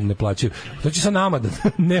da ne plaćaju. To će sa nama,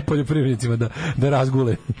 ne poljoprivrednicima, da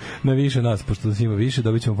razgule na više nas, pošto nas ima više,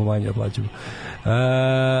 dobit ćemo pomanje da plaćamo.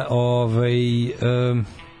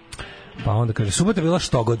 Pa onda kaže, subota bila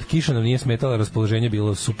štogod, kiša nam nije smetala, raspoloženje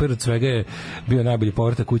bilo super, od svega je bio najbolji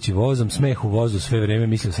povratak kući vozom, smeh u vozu sve vreme,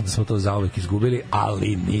 mislio sam da smo to zauvek izgubili,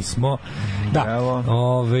 ali nismo. Da,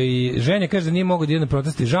 ženja kaže da nije mogo da ide na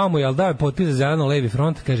protesti, žao mu je, ali dao je potpis za zeleno-levi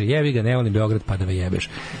front, kaže, jebi ga, ne volim Beograd, pa da me jebeš.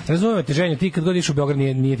 Razumete, ženja, ti kad god iš u Beograd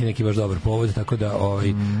nije ti neki baš dobar povod, tako da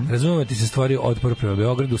razumete se stvari otpor prema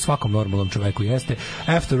Beogradu, svakom normalnom čoveku jeste.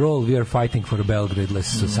 After all, we are fighting for a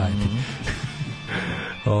Belgrade-less society.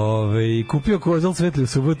 Kupio kozel svetli u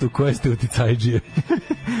subotu, koje ste uticajđije?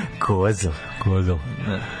 Kozel.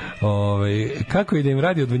 Kako i da im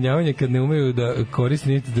radi odvodnjavanje kad ne umeju da koriste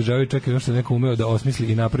niti državaju, čekaju što neko umeo da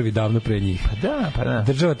osmisli i napravi davno pre njih. Pa da.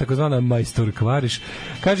 Država takozvana majstor kvariš.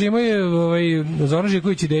 Kaže, imaju Zoran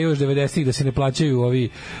Živković ideju još 90-ih da se ne plaćaju ovi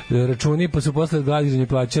računi, pa su posle građani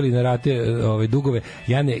plaćali na rate dugove.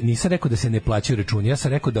 Ja nisam rekao da se ne plaćaju računi, ja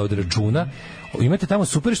sam rekao da od računa imate tamo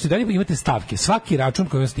super što i dalje imate stavke. Svaki račun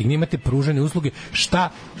koji vam stigne imate pružene usluge,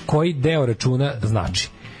 koji deo računa znači.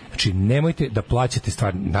 Znači, nemojte da plaćate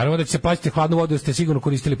stvari. Naravno da ćete plaćati hladnu vodu, da ste sigurno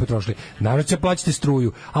koristili i potrošili. Naravno da ćete plaćati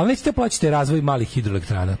struju, ali nećete da plaćate razvoj malih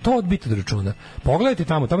hidroelektrana. To odbite od računa. Pogledajte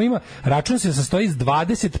tamo ima, račun se sastoji iz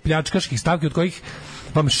 20 pljačkaških stavki, od kojih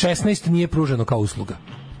vam 16 nije pruženo kao usluga.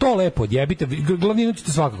 To lepo odjebite, glavninu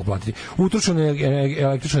ćete svakako platiti. Utrošenu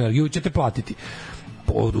električnu energiju ćete platiti.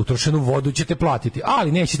 utrošenu vodu ćete platiti,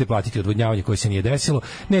 ali nećete platiti odvodnjavanje koje se nije desilo,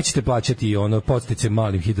 nećete plaćati podsticaje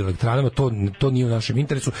malim hidroelektranama, to nije u našem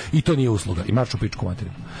interesu i to nije usluga. I marš u pičku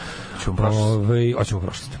materiju. Hoćemo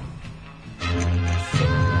prošlost.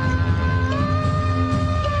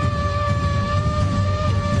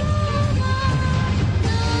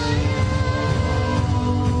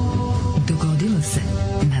 Dogodilo se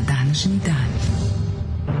na današnji dan.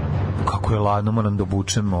 Kako je ladno, moram da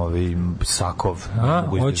obučem sakov.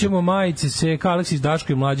 Hoćemo majice Seka, Aleksis,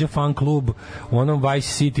 Daško i Mladja fan klub u onom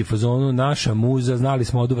Vice City fazonu, naša muza, znali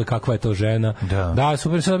smo od uvek kakva je to žena. Da,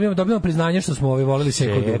 super, sad dobijamo priznanje što smo voleli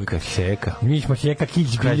Seku od uvek. Seka. Mi smo Heka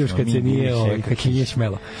Kić Biljuš kad se nije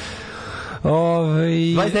smela.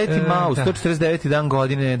 29. maj, 149. dan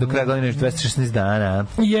godine, do kraja godine još 216 dana.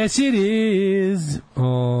 Yes, it is.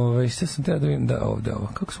 Šta sam treba da vidim? Da, ovde ovo.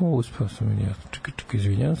 Kako sam ovo uspeo? Čekaj,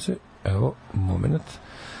 izvinjam se. Evo, moment.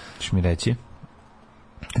 Češ mi reći?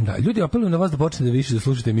 Da, ljudi, apelujem na vas da počnete da više da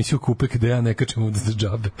slušate emisiju Kupek, da ja ne kačem ovde za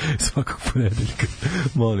džabe svakog ponedeljka.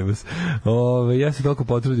 Molim vas. Ja se toliko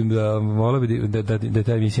potrudim da volio bi da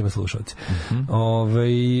ta emisija ima slušalce.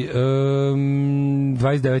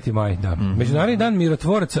 29. maj, da. Međunarodni dan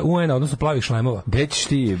mirotvoraca UN-a, odnosno plavih šlemova. Gde ćeš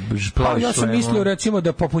ti plavih šlemova? Ja sam mislio, recimo,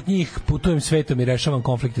 da poput njih putujem svetom i rešavam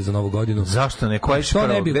konflikte za Novu godinu. Zašto ne? Koji ćeš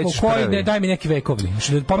prvo? Gde ćeš prvi? Daj mi neki vekovni.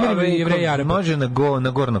 Da pomerim Jevreji i Arabe. Može na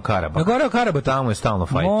Gorno Karabah. Na Gorno Karabah. Tamo je stalno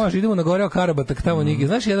fajt. Može, idemo na Goreo Karabatak, tamo nigdje.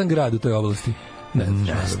 Znaš jedan grad u toj oblasti? Ne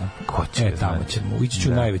znam. Ko će? Tamo ćemo. Ići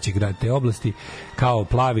ću najveći grad te oblasti, kao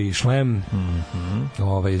plavi šlem.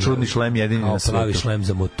 Čudni šlem jedini na svijetu. Plavi šlem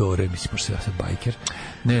za motore, mislim, pošto ja sam bajker.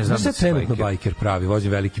 Ne znam da si trenutno bajker pravi,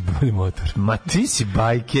 vozim veliki motor. Ma ti si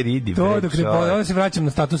bajker, idi bre. Onda se vraćam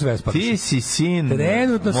na status Vespa. Ti si sin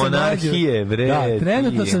monarhije, bre. Da,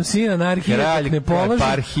 trenutno sam sin anarhije, kralj ne položi,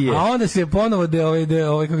 a onda se ponovo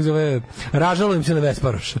kako zove, ražalujem se na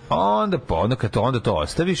Vesparoš. Onda to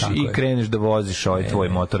ostaviš i kreneš da voziš ovaj tvoj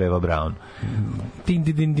motor Eva Braun.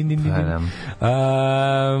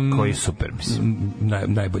 Koji super, mislim.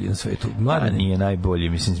 Najbolji na svetu. Nije najbolji,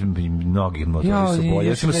 mislim, mnogi motori su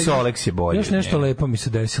bolji. Solex je bolji. Još nešto lepo mi se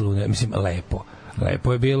desilo, mislim, lepo.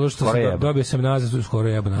 Lepo je bilo što sam dobio sam nazad, skoro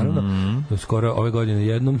jebo, naravno. Skoro ove godine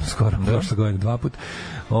jednom, skoro prošle godine 2 puta.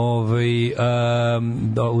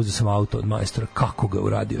 Uzeo sam auto od majstora, kako ga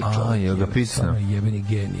uradio čovjek. Je ga pisano? Jebeni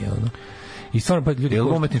genije, ono. I stvarno, pa ljudi,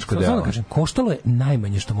 koštalo je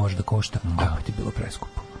najmanje što može da košta, a opet je bilo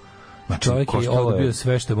preskupo. Čovjek je odbio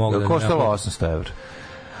sve što je moglo da ne napravi. Koštalo 800 €.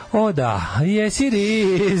 O da, yes it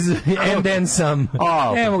is, and then some.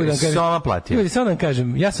 Mogu da vam kažem, sama platio. Ljudi, samo da vam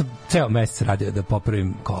kažem, ja sam ceo mesec radio da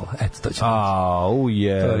popravim kola. Eto, to ću. To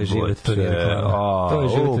je život, to nije reklama. To je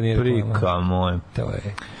život, to nije reklama. Prika moj. To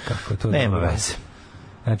je, kako to... Nema veze.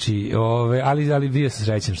 Znači, ali bio sam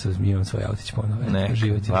srećan što imam svoj autić ponovo.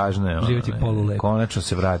 Važno je. Živjeti polulepo. Konačno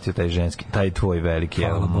se vratio taj tvoj veliki,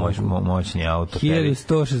 moćni auto.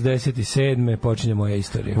 1167. počinje moja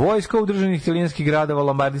istorija. Vojska udruženih italijanskih gradova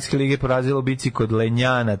Lombardijske lige porazila u bici kod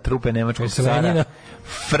Lenjana, trupe nemačkog cara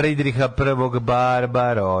Friedricha I.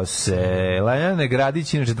 Barbarose. Lenjan je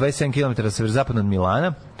gradić, inače 27 km severozapadno od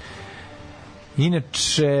Milana.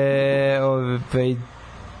 Inače,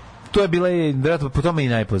 to je bila vjerojatno po tome i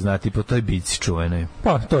najpoznatiji, po toj bici čuvenoj.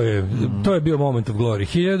 Pa, to je bio moment of glory.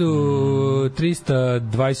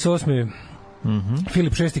 1328.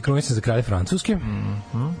 Filip VI krunisan za kralja Francuske,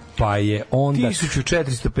 pa je onda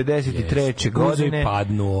 1453. godine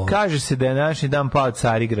kaže se da je današnji dan pao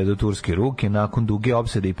Carigrad u turske ruke nakon duge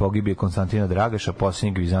opsade i pogibije Konstantina Dragaša,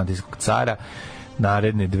 posljednjeg vizantijskog cara.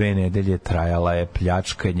 Naredne 2 nedelje trajala je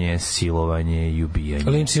pljačkanje, silovanje i ubijanje.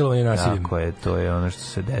 Linč, silovanje, nasilje. Tako je, to je ono što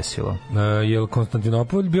se desilo. Je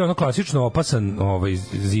Konstantinopolj bio ono klasično opasan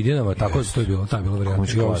zidinama, tako da to je bilo, ta je bilo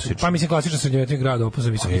varijanta. Pa mislim klasično srednjovetni grad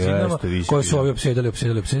opasan visokim zidinama, koje su ovi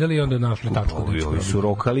opsedali i onda našli tačku. Ovi su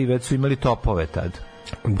rokali, već su imali topove tad.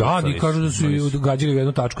 Da, i kažu da su gađali u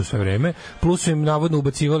jednu tačku sve vreme, plus su im navodno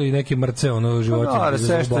ubacivali neke mrce životinje.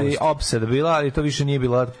 Sve što je opseda bila, ali to više nije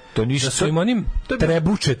bila, to ništa. Da su im onim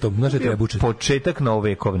trebučetom, znaš je trebučet? Početak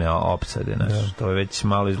novovekovne opsade, znaš, to je već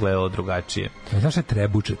malo izgledalo drugačije. Znaš je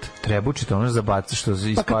trebučet? Trebučet, ono zabaca što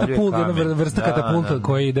se ispaljuje kamen. Jedna vrsta katapulta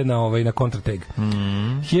koja ide na kontrateg.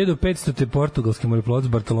 1500. portugalski moreplovac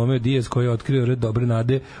Bartolomeo Diaz, koji je otkrio red Dobre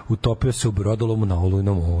nade, utopio se u brodolomu na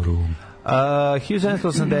Olujnom moru.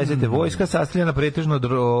 1780. vojska sastavljena pretežno od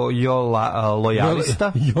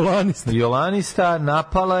Jolanista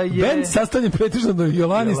napala je... Band sastavljen pretežno od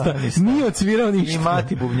Jolanista nije odsvirao ništa. I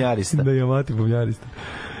Mati bubnjarista. Da, i Mati bubnjarista.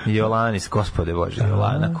 Jolanis, gospode Bože,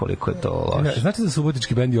 Jolana, koliko je to loše. Znate za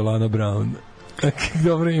subotički band Jolana Brown?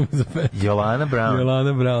 Dobro ime za pesmu. Jolana Brown.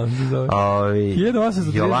 Jolana Brown.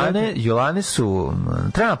 1839. Jolane su...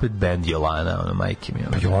 Treba napred band Jolana, ono, majke mi.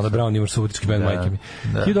 Pa Jolana Brown imaš subotički band, majke mi.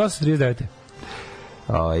 1839.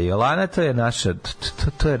 Jolana, to je naša,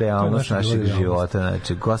 to je realnost našeg života,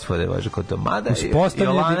 znači, gospode Bože, kod to mada,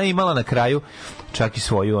 Jolana imala na kraju čak i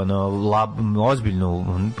svoju,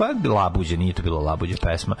 ozbiljnu, pa labuđe, nije to bilo labuđe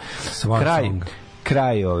pesma,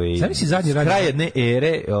 kraj jedne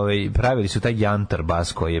ere, pravili su taj jantar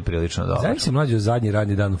bas koji je prilično dobar. Znači se Mlađo zadnji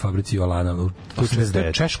radni dan u fabrici Jolana, u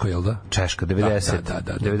Češko, jel da? Češka, 90. Da,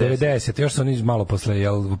 90. Još su oni malo posle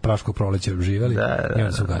Praškog proleća živeli i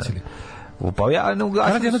onda su ugasili.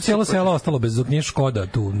 Radi jedno cijelo selo ostalo bez, dok nije Škoda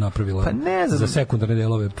tu napravila za sekundarne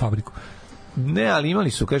delove fabriku. Ne, ali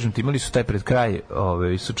imali su, kažem ti, imali su taj pred kraj,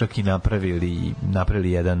 su čak i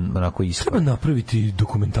napravili jedan onako iskor. Treba napraviti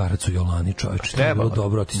dokumentarac o Jolani, čovječ. To je bilo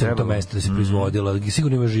dobro, ti se to mesto da se proizvodila.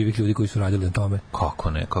 Sigurno ima živih ljudi koji su radili na tome.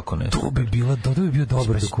 Kako ne. To bi bio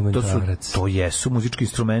dobar dokumentarac. To jesu muzički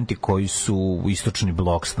instrumenti koji su istočni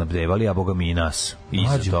blok snabdevali, a boga mi i nas.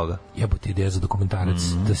 Iza toga. Jebote ideja za dokumentarac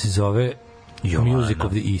da se zove Music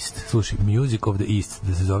of the East. Slušaj, Music of the East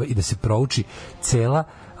da se zove i da se prouči cela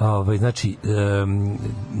znači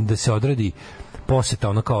da se odradi poseta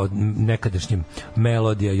ono kao nekadašnjim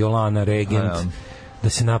Melodija, Jolana, Regent, da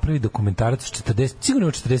se napravi dokumentarac 40, sigurno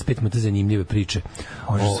 45 minuta zanimljive priče.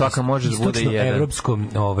 Svaka može da bude jedan. Evropskom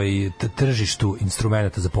tržištu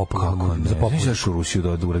instrumenata za popularnu. Znaš u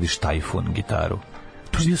Rusiju da uradiš tajfun gitaru?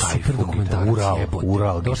 To je super dokumentarac.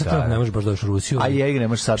 Ural gitara. Ne možeš baš doći u Rusiju. A ja ne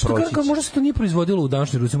možeš sad proći. Možda se to nije proizvodilo u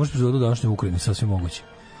današnjoj Rusiji, možda se proizvodilo u današnjoj Ukrajini, sasvim moguće.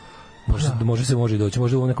 Može doći,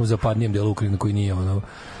 možda u nekom zapadnijem delu Ukrajine koji nije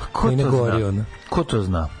koji ne gori ono. Ko to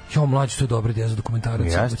zna? Mlađi, to je dobra ideja za dokumentarac.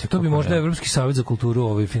 To bi možda Evropski savjet za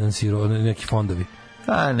kulturu finansirao, neki fondovi.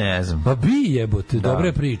 Ne znam. Pa bi jebote,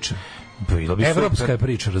 dobra priča. Evropska je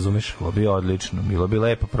priča, razumeš? Bilo bi odlično, bilo bi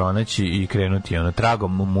lepo pronaći i krenuti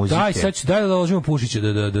tragom muzike. Daj da ložimo Pušića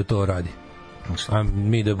da to radi. A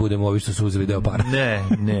mi da budemo ovi što su uzeli deo para.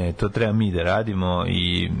 Ne, to treba mi da radimo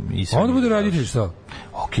i onda bude raditi što?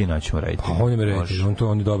 Ok, naćemo raditi. Pa on je rediti,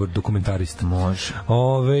 on je dobar dokumentarist. Može.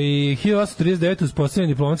 1839. uspostavljen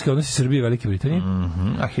diplomatski odnosi Srbije i Velike Britanije.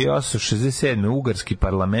 A 1867. Ugarski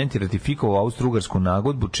parlament je ratifikovao Austro-Ugarsku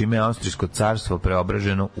nagodbu, čime je Austrijsko carstvo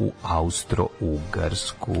preobraženo u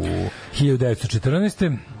Austro-Ugarsku.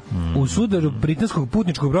 1914. U sudaru britanskog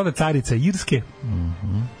putničkog broda Carica Irske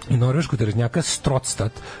i norveškog tereznjaka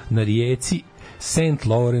Strotstad na rijeci St.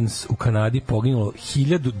 Lawrence u Kanadi poginulo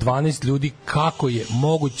 1012 ljudi. Kako je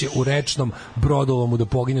moguće u rečnom brodolomu da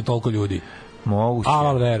pogine toliko ljudi?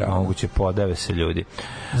 Moguće, podave se ljudi.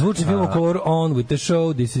 Zvučni film u koloru On with the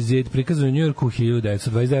Show, This is It, prikazan u Njujorku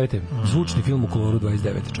 1929. Zvučni film u koloru 29.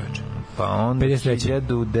 čoveče. Pa onda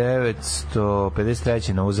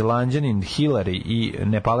 1953. Novozelanđanin Hillary i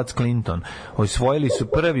Nepalac Clinton osvojili su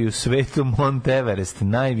prvi u svetu Mount Everest,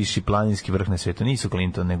 najviši planinski vrh na svetu. Nisu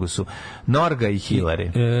Clinton, nego su Norga i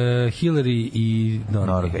Hillary. Hillary i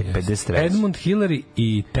Norgay, 53. Edmund Hillary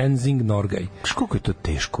i Tenzing Norgay. Koliko je to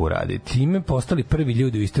teško uraditi? Time postali prvi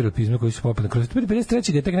ljudi u istoriji alpizma koji su popeli kroz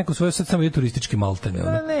 53. je tek neko svoje sad samo ide turistički Maltene.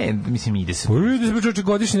 Ne, mislim ide se. Ide se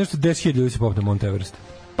godišnje nešto 10.000 ljudi se popne Mount Everest.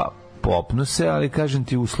 Pa popnu se, ali kažem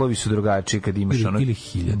ti, uslovi su drugačiji kad imaš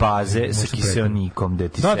baze sa kiseonikom gde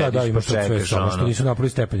ti sediš pa čekaš što nisu napravili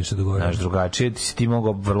stepenište do gore. Znaš, drugačije ti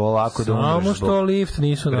mogao vrlo lako da umreš samo što lift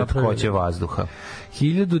nisu napravili. Kratkoće vazduha.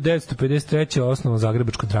 1953. osnovan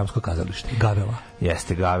Zagrebačko dramsko kazalište. Gavela.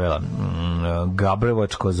 Jeste, Gavela.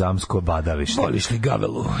 Gabrevačko zamsko badalište. Voliš li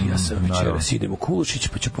Gavelu? Ja sam večeras idem u Kulušić,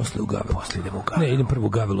 pa ću posle u Gavelu. Ne, idem prvo u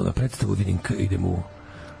Gavelu na predstavu, vidim idem u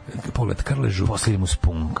Pogled Krležu. Posle idem u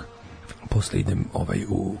Spunk. Posle idem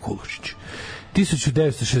u Kulušić.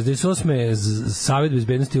 1968. Savet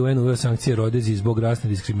bezbednosti UN uveo sankcije Rodeziji zbog rasne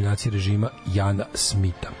diskriminacije režima Jana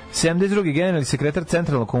Smita. 72. generalni sekretar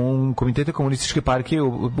Centralnog komiteta komunističke partije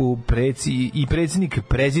i predsjednik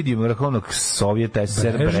prezidijuma Vrhovnog sovjeta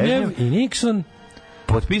SSR Brežnjev i Nixon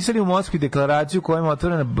potpisali u Moskvi deklaraciju kojom je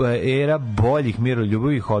otvorena era boljih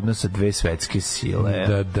miroljubivih odnosa dve svetske sile.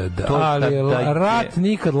 Ali rat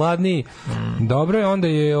nikad ladniji. Dobro je, onda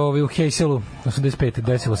je u Heyselu 85.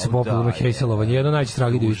 desilo se popularno Heyselovanje, jedno najveće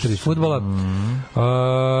tragedije u istoriji fudbala.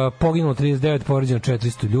 Poginulo 39, povređeno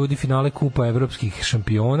 400 ljudi, finale kupa evropskih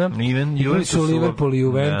šampiona. Igrali su Liverpool i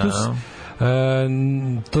Juventus.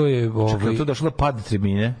 To je čekaj, tu došlo do pada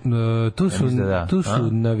tribine. Tu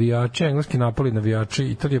su navijači, engleski napali navijači,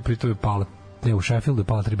 Italija pri tome pala. u Sheffieldu je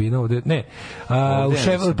pala tribina ovde,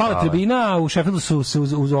 pala tribina, a u Sheffieldu su se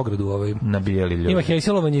uz ogradu nabijali ljudi. Ima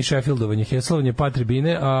Heselovanje i Sheffieldovanje. Heselovanje pala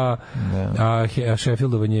tribine, a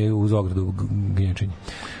Sheffieldovanje uz ogradu gnječenje.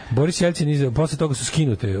 Boris Jelcin posle toga su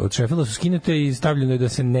skinute, od Sheffielda su skinute i stavljeno je da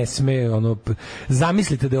se ne sme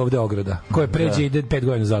zamislite da je ovde ograda koja pređe ide 5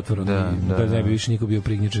 godina zatvora da ne bi više niko bio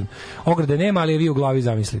prignječen. Ograde nema, ali je vi u glavi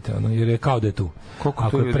zamislite jer je kao da je tu.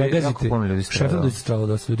 Ako je pregazite Sheffieldu je stradalo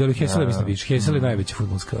dosta ljudi, ali Hesel mislim više. Hesel je najveća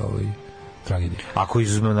fudbalska tragedija. Ako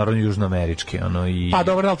izuzmemo naravno južnoamerički, i pa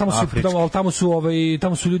dobro, ali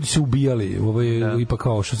tamo su ljudi se ubijali, ipak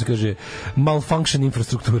kao što se kaže malfunction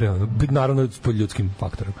infrastrukture, naravno pod ljudskim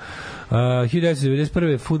faktorom.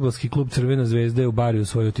 1991. fudbalski klub Crvena zvezda je u Bariju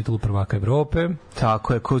osvojio titulu prvaka Evrope.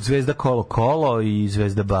 Tako je, kod Zvezda Kolo i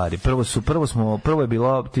Zvezda Bari. Prvo je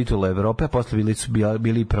bilo titula Evrope, a posle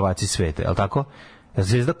bili prvaci sveta, je li tako?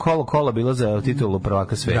 Zvezda Kolo bila za titulu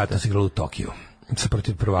prvaka sveta. Da, to se igralo u Tokiju sa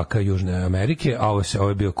protiv prvaka Južne Amerike, a ovo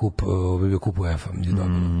je bio kup UEFA.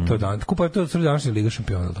 To je današnja Liga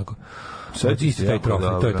šampiona, tako. Isti taj trofej,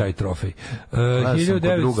 to je taj trofej.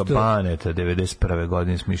 1900 druga Baneta 91.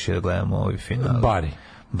 godine smo išli da gledamo ovaj final. Bari,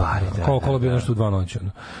 da. Kolo bio nešto u 2 noći.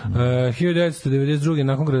 1992.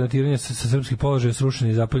 nakon granatiranja sa srpskih položaja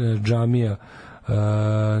srušena i zapaljena džamija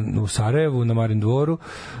u Sarajevu na Marin dvoru.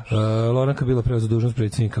 Loranka bila preuzela dužnost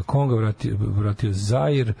predsjednika Konga, vratio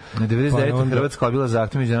Zair. Na 99. Hrvatska odbila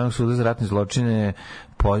zahtev Međunarodnog suda za ratne zločine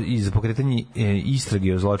i za pokretanje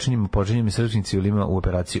istrage o zločinima počinjenim srpskim civilima u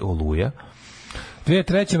operaciji Oluja.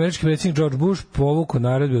 2003. američki predsjednik George Bush povukao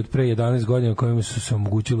naredbe od pre 11 godina kojima su se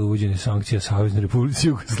omogućile uvođenje sankcija Saveznoj Republici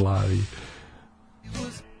Jugoslaviji.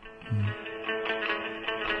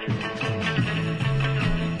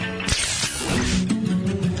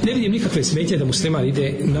 Ne vidim nikakve smetnje da musliman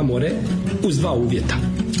ide na more uz 2 uvjeta.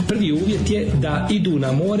 Prvi uvjet je da idu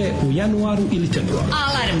na more u januaru ili februaru.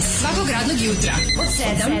 Alarm svakog radnog jutra od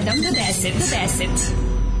 7 do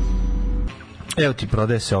 10. Evo ti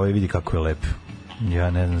prodaje se vidi kako je lep.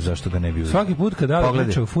 Ja ne znam zašto ga ne bi uzeti. Svaki put kad da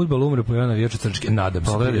priča o fudbalu umre po jedan navijač Crčke. Nadam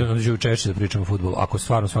se. Da ću češće da pričam o fudbalu. Ako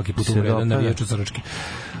stvarno svaki put umre jedan navijač Crčke.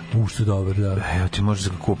 Što dobar, da. Evo ti možeš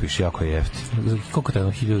da ga kupiš, jako je jeftin. Koliko je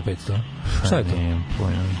to? 1500? Šta je to?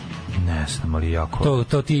 Ne znam, ali jako.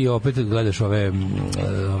 To ti opet gledaš ove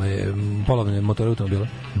polovne motore automobile?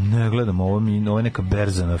 Ne, gledam, ovo je neka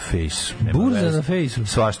berza na fejsu. Burza na fejsu?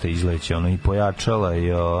 Svašta izleće, i pojačala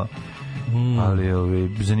i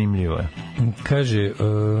ali zanimljivo je. Kaže,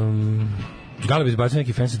 Galeb izbacio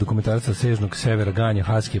neki fancy dokumentarac sa sežnog severa ganja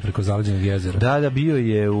Haskije preko zaleđenog jezera. Da, bio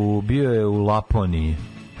je u Laponiji.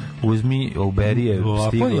 Uzmi, Uberije,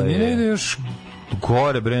 stigla je. Ne ide još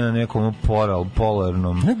gore, bre, na nekom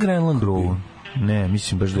polarnom krugu. Ne,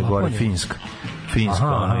 mislim baš da je gore Finska,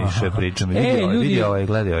 išao pričam. Vidio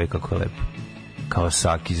gledaj kako je lepo.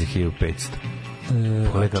 Kawasaki za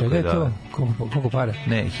 1500. Čega je to? Koliko para?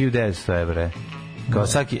 Ne, 1900 evre.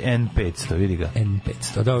 Kawasaki N500, vidi ga.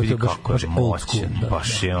 N500, da, vidi kako je moćan,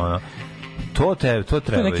 baš je to treba.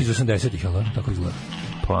 To je neki iz 80-ih, ali tako izgleda.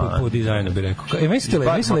 Po dizajnu bi rekao. Kako je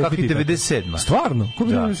 97. Stvarno? Ko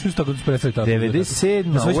bi mislio tako da se predstavi tako?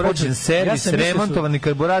 97. Urađen servis, remontovani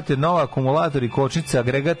karburator, nova akumulator i kočnica,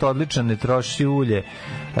 agregat odličan, ne troši ulje.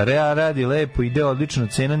 Radi lepo, ide odlično,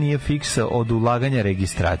 cena nije fiksa od ulaganja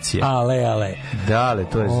registracije. Ale. Dale,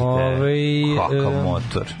 to je za tebe. Kakav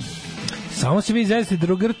motor. Samo se vi izvezite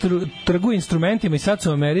drugar trguje instrumentima i sad su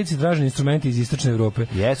u Americi traženi instrumenti iz istočne Evrope.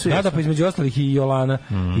 Jesu. Pa između ostalih i Jolana.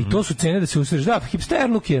 I to su cene da se usreš. Da,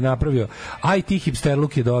 hipsterluk je napravio, a i ti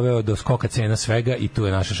hipsterluk je doveo do skoka cena svega i tu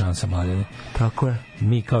je naša šansa, Mladene. Tako je.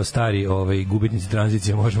 Mi kao stari gubitnici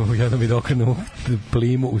tranzicije možemo jednom i da okrenemo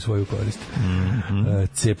plimu u svoju korist.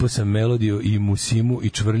 Cepo sam melodiju i musimu i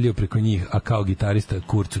čvrljio preko njih, a kao gitarista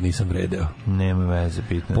kurcu nisam vredeo. Nema veze,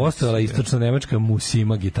 pitno. Postojala istočno-nemačka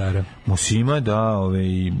musima gitara. Musima, da,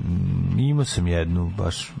 imao sam jednu,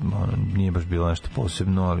 baš, nije baš bilo nešto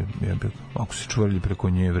posebno, ali ako se čvrlji preko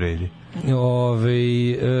nje vredi.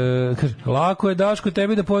 Kaže, lako je Daško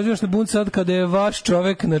tebi da pozivaš na bunt sad kada je vaš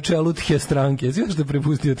čovek na čelu tje stranke. Znaš da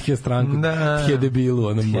prepustio tje stranku? Tje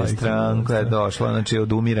debilu. Tje stranka je došla, znači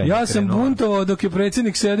od umiranja. Ja sam buntovao dok je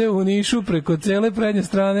predsjednik sedeo u Nišu preko cele prednje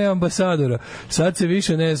strane ambasadora. Sad se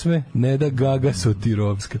više ne sme, ne da Gaga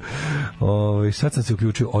Sotirovska. Sad sam se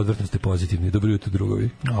uključio, odvrtno ste pozitivni. Dobro jutro, drugovi.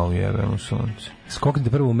 Ali jebemo sunce. Skoknite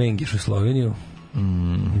prvo u Mengiš u Sloveniju.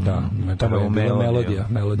 Da, tamo je bila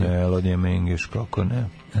Melodija Mengiš, kako ne.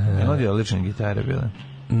 Melodija odlične gitare bile.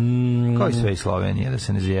 Kao i sve iz Slovenije, da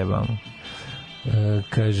se ne zjebamo.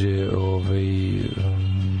 Kaže,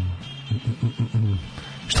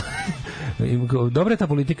 dobra je ta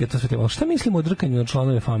politika, to sve tema. Šta mislimo o drkanju na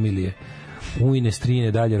članove familije? Ujne,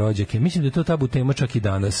 strine, dalje rođake. Mislim da je to tabu tema čak i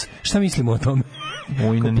danas. Šta mislimo o tome?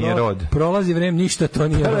 Ujna nije rod. Prolazi vreme, ništa to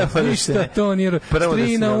nije rod. Ništa to nije rod.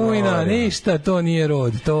 Strina, ujna, ništa to nije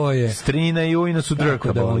rod. To je... Strina i ujna su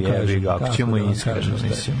drkabali, jebi ga, ako ćemo iskreno,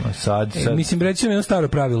 mislim. Sad... Mislim, reći vam jedno staro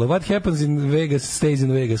pravilo. What happens in Vegas stays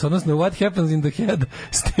in Vegas. Odnosno, what happens in the head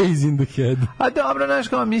stays in the head. A dobro, znaš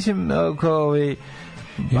kao, mislim, kao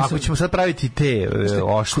ako ćemo sad praviti te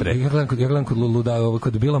oštre. Ja gledam kod Luda,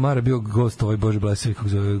 kod Bila Mara bio gost ovaj Bože Blesevi, kako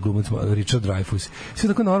zove glumac Richard Dreyfuss. Sve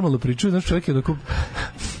tako normalno pričaju, znaš, čovjek je tako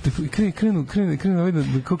krenu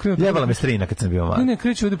jebala me strina kad sam bio mali. Ne,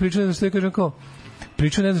 kreću ovdje pričaju, znaš što je kažem kao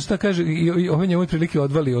priču, ne znam šta kaže, i ovaj njemu prilike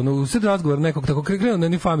odvali, u sred razgovor nekog, tako krenuo na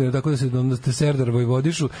jednu familiju, tako da ste Serdar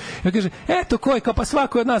Vojvodišu, ja kaže, eto ko je, kao pa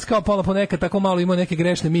svako od nas kao pola ponekad tako malo ima neke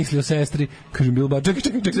grešne misli o sestri, kažem Bilba,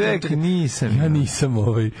 čekaj, nisam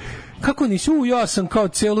kako nisi, ja sam kao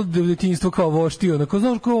celo detinjstvo kao voštio, onako,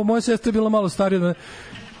 znaš, kao moja sestra je bila malo starija,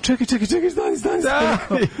 čekaj, stani.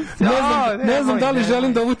 Ne znam da li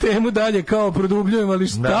želim da ovu temu dalje kao produbljujem, ali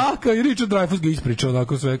šta, kao i Richard Dreyfuss ga ispričao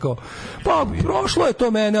onako sve kao, pa prošlo je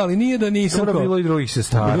to mene, ali nije da nisam kao. Dobro bilo i drugih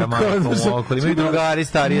sestara, malo imaju drugari,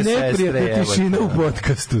 starije sestre. Neprijatna tišina u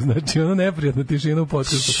podcastu, znači neprijatna tišina u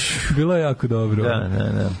podcastu. Bilo je jako dobro. Da.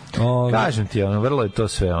 Kažem ti, vrlo je to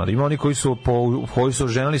sve. Ima oni koji su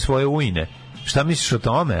oženili svoje ujne. Šta misliš o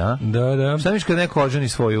tome, a? Da. Šta misliš kad neko oženi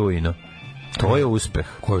svoju ujnu? To je uspeh.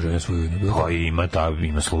 Ko je ženio svoju ujnu?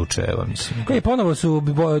 Ima slučajeva, mislim. Ponovo su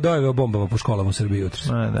dojave o bombama po školama u Srbiji jutros.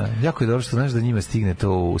 Da. Jako je dobro što znaš da njima stigne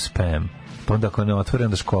to u spam. Pa onda ako ne otvore,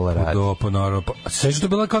 onda škola radi. Pa naravno. Sve što je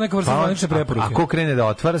bila kao neka vrsta zvanične preporuke. Ako krene da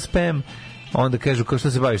otvara spam, onda kažu, kao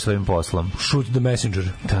što se baviš svojim poslom? Shoot the messenger.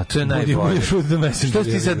 Da, to je najbolje. Shoot the messenger. Što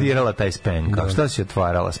si ti sad dirala taj spam? Kao, što si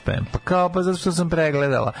otvarala spam? Pa kao, pa zato što sam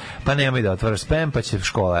pregledala. Pa nemoj da otvaraš spam, pa će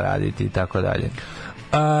škola raditi i tako dalje.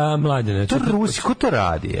 Mladjane. To Rusi, ko to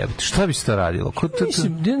radi? Šta bi se to radilo?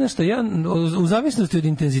 Mislim, nešto, u zavisnosti od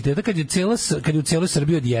intenziteta, kad je u cijeloj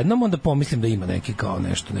Srbiji odjednom, onda pomislim da ima neki kao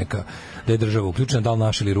nešto, da je država uključena, da li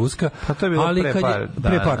naša ili ruska. Pa to je bilo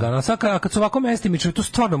pre par dana. A kad su ovako mestimično, to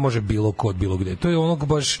stvarno može bilo kod bilo gde. To je onog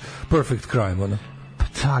baš perfect crime, ono.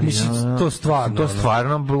 Mislim, to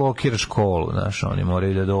stvarno blokira školu, znaš, oni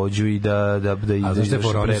moraju da dođu i da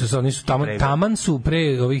oni su taman su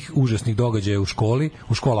pre ovih užasnih događaja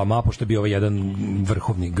u školama, pošto je bio ovaj jedan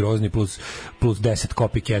vrhovni grozni plus 10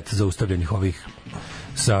 copycat zaustavljenih ovih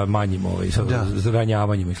sa manjim sa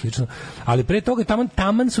ranjavanjima i slično. Ali pre toga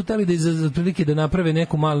taman su teli da otprilike da naprave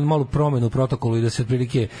neku malu promenu u protokolu i da se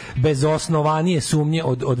otprilike bez osnovanije sumnje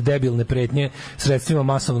od debilne pretnje sredstvima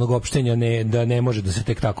masovnog opštenja da ne može da se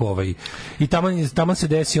tek tako i taman se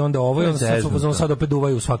desi onda ovo i onda se sad opet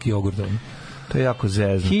duvaju u svaki jogurt. To je jako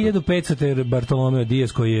zeznuto. 1500. Bartolomeo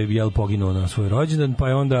Diaz koji je poginuo na svoj rođendan, pa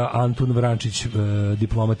je onda Antun Vrančić,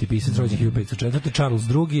 diplomat i pisac, rođen 1504. Charles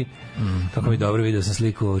II. Kako mi dobro vidio sam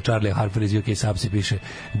sliku Charlie Harper iz UK Subs i piše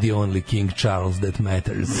The only King Charles that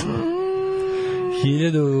matters.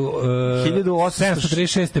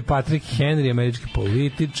 1836. Patrick Henry, američki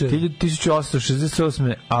političar.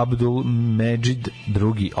 1868. Abdul Medžid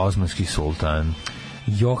II. Osmanski sultan.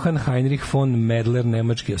 Johann Heinrich von Medler,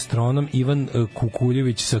 nemački astronom. Ivan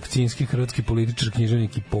Kukuljević, sakcinski hrvatski političar,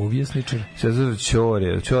 književnik i povjesničar. Cezar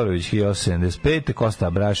Ćorović 1875. Kosta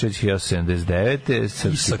Abrašević 1879.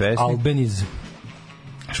 Srpski pesnik. Albeniz,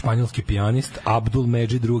 španjolski pijanist. Abdul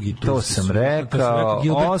Medžid II. To sam rekao.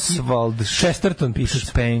 Oswald Chesterton, pisac.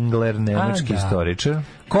 Spengler, nemački istoričar.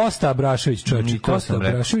 Kosta Abrašević, Kosta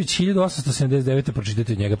Abrašević, 1879.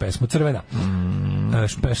 pročitajte od njega pesmu Crvena.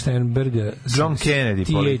 Sternberga, John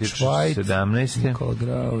Kennedy, političar, 17. Nikola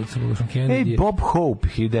Grauc, Kennedy. Bob Hope,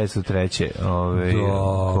 1903.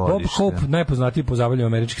 Bob Hope, najpoznatiji po zabavljanju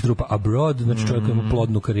američkih trupa Abroad, znači čovjek ima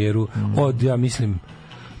plodnu karijeru od, ja mislim,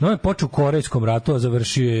 on je počeo u Korejskom ratu, a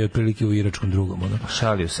završio je otprilike u Iračkom drugom.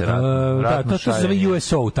 Šalio se rat. To se zove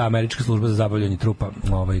USO, ta američka služba za zabavljanje trupa,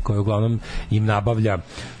 koja uglavnom im nabavlja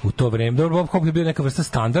u to vreme. Dobro, Bob Hope je bio neka vrsta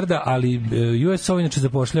standarda, ali USO inače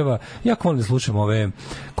zapošljava, jako volim da slušam ove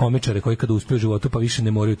komičare koji kada uspiju u životu pa više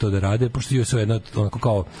ne moraju to da rade, pošto USO je jedno onako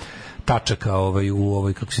kao tačaka u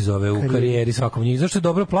ovoj kako se zove u karijeri svakom njih. Zašto je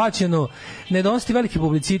dobro plaćeno? Ne donosi veliki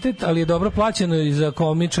publicitet, ali je dobro plaćeno i za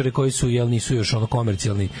komičare koji su nisu još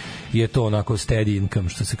komercijalni. Je to onako steady income,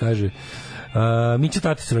 što se kaže. Mića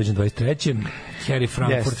Tatis rođen 23. Harry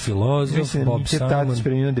Frankfurt, filozof. Bob Mića Tatis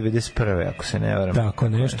preminuo 91. ako se ne varam. Tako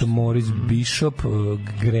nešto. Morris Bishop,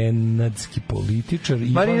 grenadski političar.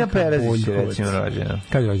 Marina Perazić je recimo rođena.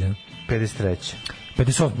 Kad je rođena? 53.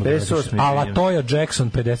 58. A Latoya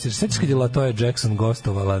Jackson 50. Sveći kad je Latoya Jackson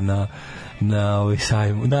gostovala na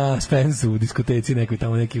sajmu, na Spensu u diskoteci nekoj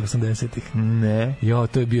tamo nekih 80-ih. Ne. Jo,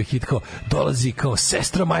 to je bio hit kao, dolazi kao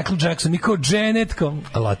sestra Michael Jackson i kao Janet, kao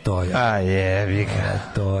Latoya. A je,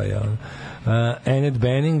 Latoya. Annette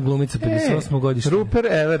Bening, glumica 58. godište. Rupert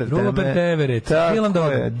Everett. Dylan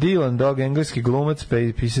Dog. Dylan Dog, engleski glumac,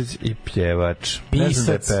 pisac i pjevač. Pisac. Ne znam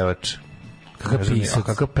da je pevač.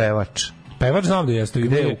 Kakav pevač? Pevač znam da jeste.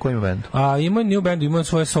 Gde, u kojim bendu? A ima new band, ima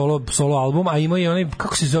svoje solo album, a ima i onaj,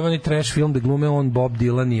 kako se zove onaj trash film da glume on Bob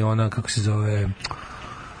Dylan i ona, kako se zove...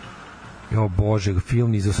 Jo bože,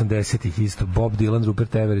 film iz 80-ih isto. Bob Dylan,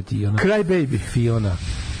 Rupert Everett i ona... Cry Baby. Fiona.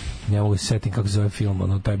 Ne mogu se setim kako se zove film,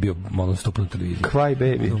 ono, taj bio malo stupan na televiziji. Cry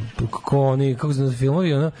Baby. Kako se zove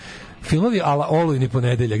filmovi, ono... Filmovi ala Olujni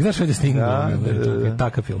ponedeljak. Znaš ovdje Sting?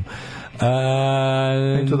 Takav film.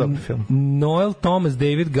 To dobar film. Noel Thomas,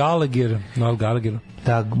 David Gallagher. Noel Gallagher.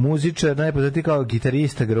 Da, muzičar, najpoznatiji kao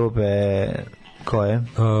gitarista grupe... Ko je?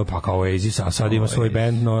 Pa kao Oasis, a sad ima svoj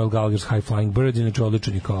band Noel Gallagher's High Flying Birds, inače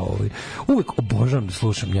odličan i kao ovaj. Uvek obožavam da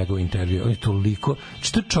slušam njegov intervju, on je toliko,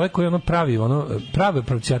 to je čovjek koji pravi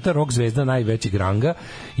pravcijata rock zvezda najvećeg ranga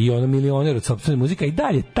i ono milioner od sopstvene muzika i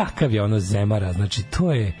dalje takav je ono zemara, znači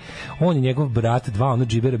to je, on i njegov brat, dva ono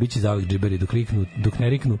džibera, bit će zauvijek džiberi dok ne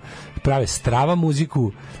riknu, prave strava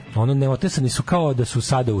muziku, ono neotesani su kao da su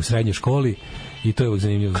sada u srednjoj školi. I to je uvijek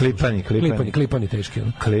zanimljivo. Klipani teški.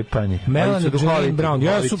 Klipani. Melanie Jane Brown.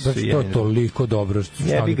 Ja super, to je toliko dobro.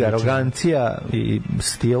 Jebi ga, arogancija i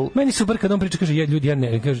stil. Meni super kad on priča, kaže, ljudi,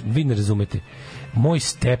 vi ne razumete. Moj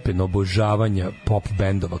stepen obožavanja pop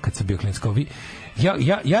bendova kad sam bio klinac, kao vi,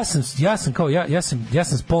 ja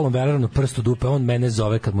sam s Paulom Verlarom prst u dupe, on mene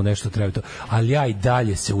zove kad mu nešto treba to, ali ja i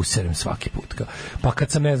dalje se userem svaki put kao. Pa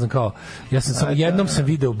kad sam ne znam kao, ja sam samo jednom sam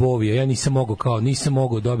video Bovija, ja nisam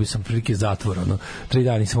mogao, dobio sam prilike zatvora, 3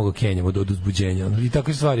 dana nisam mogao kenjam od uzbuđenja, i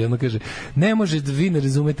takve stvari, ono kaže, ne može da vi ne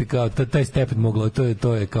razumete kao taj stepen moglo,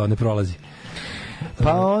 to je kao ne prolazi.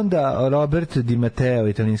 Pa onda Robert Di Matteo,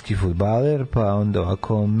 italijanski fudbaler, pa onda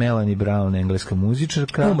ovako Melanie Brown, engleska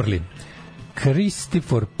muzičarka. Umrli.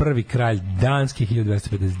 Kristifor, prvi kralj Danski,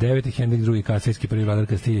 1259. Henrik II. Kasajski, prvi vladar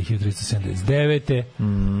Kastilje, 1379.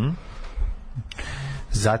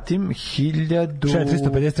 Zatim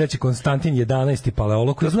 1453. Konstantin 11.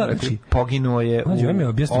 paleolog, koji znači poginuo je u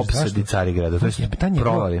opsadi Carigrada. To je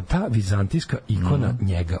provali. Ta vizantijska ikona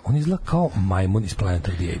njega, on izgleda kao majmun iz Planet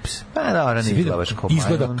of the Apes. Pa da, on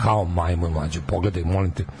izgleda kao majmun, mlađo. Pogledaj,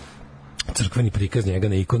 molim te, crkveni prikaz njega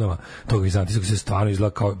na ikonama tog vizantijskog se stvarno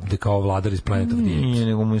izgleda kao vladar iz Planet of the Apes. Nije,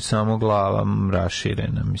 nego mu je samo glava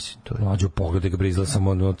raširena, mislim. To je. Mlađo, pogledaj ga, izgleda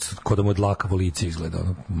samo kod da mu je dlakavo lice izgleda,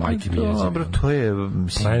 majke mi je. Dobro, to je...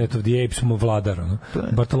 Planet of the Apes mu vladar,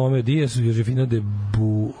 Bartolomeo Diaz, Josefina de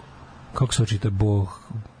kako se očita?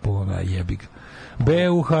 Jebig.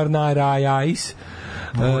 Beuharnarajais.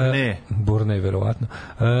 Burne, verovatno.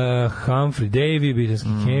 Humphrey Davy, britanski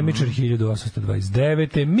hemičar,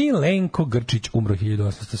 1829. Milenko Grčić, umro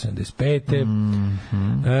 1875.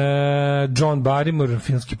 John Barrymore,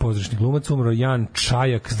 filmski pozorišni glumac, umro. Jan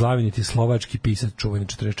Čajak, slaveniti slovački pisac, čuveni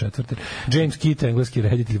 44. James Keaton, engleski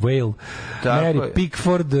reditelj, Whale. Mary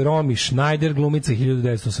Pickford, Romy Schneider, glumica,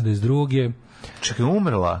 1982. Čekaj,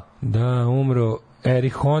 umrla? Da, umro.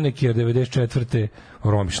 Erich Honecker, 94.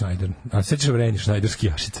 Romy Schneider. A sećaš Vreni Schneiderski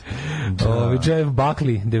jašice. Jeff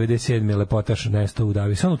Buckley, 97. lepotaš, nestao u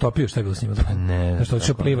Davi. Sam utopio, šta je bilo s njima? Ne. Znaš,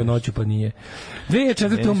 otišao pliva noću, pa nije.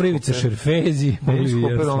 2004. umre Ivica Šerfezi. Dennis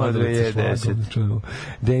Hopper umre 2010.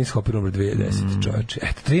 Dennis Hopper umre 2010, čovječe.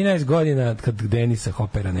 Eto, 13 godina kad Denisa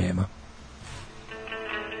Hoppera nema.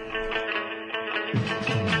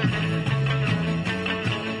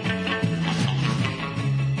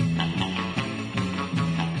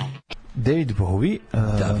 David Bowie.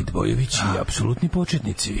 David Bojović i apsolutni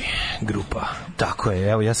početnici grupa. Tako je,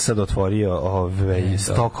 evo ja sam sad otvorio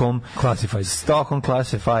Stockholm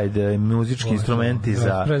Classified muzički instrumenti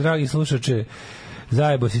za... Dragi slušače,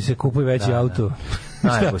 zajebo si se, kupuj veći auto.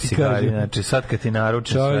 Najbo si gari, znači sad kad ti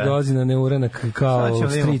naruče sve... Čovjek dolazi na neuranak kao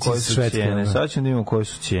strici iz Švedske. Sad ćemo da imamo koje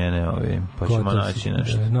su cijene, pa ćemo naći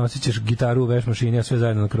nešto. Nosit ćeš gitaru u veš mašini, a sve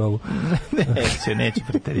zajedno na krovu. Neće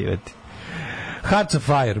preterivati. Hearts of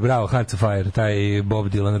Fire, bravo, Hearts of Fire, taj Bob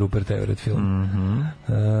Dylan, Rupert Everett film.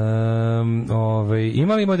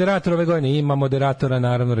 Ima li moderator ove godine? Ima moderatora,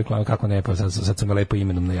 naravno, reklama, kako ne, pa sad su me lepo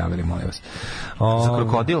imenom najavili, molim vas. Za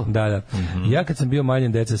krokodil? Da. Ja kad sam bio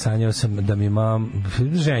maljen deca, sanjao sam da mi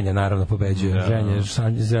ženja, naravno, pobeđuje. Ženja,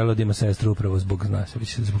 želeo da ima sestru upravo zbog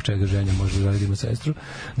čega ženja može da ima sestru,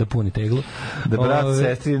 da puni teglu. Da brat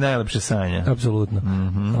sestri najlepše sanja. Apsolutno.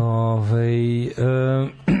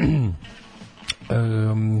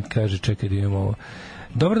 Kaže, čekaj da imamo ovo.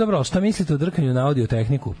 Dobro, šta mislite o drkanju na audio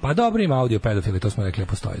tehniku? Pa dobro, ima audio pedofili, to smo rekli,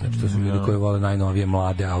 postoji. Znači, to su ljudi koji vole najnovije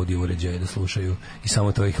mlade audio uređaje da slušaju i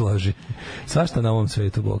samo to ih loži. Svašta na ovom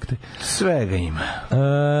svetu, bog te. Svega ima.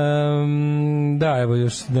 Da, evo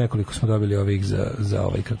još nekoliko smo dobili ovih za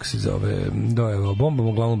ovaj, kako se zove, dojeva o bombama,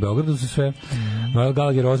 uglavnom u Beogradu su sve. Noel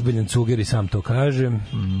Gallagher ozbiljan cuger i sam to kaže.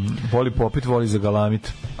 Voli popit, voli za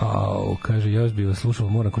galamit. Kaže, ja bi vas slušao,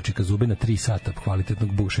 moram kočika zube na 3 sata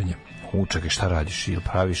kvalitetnog bušenja. Čekaj, šta radiš? Ili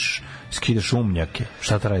praviš, skidaš umnjake?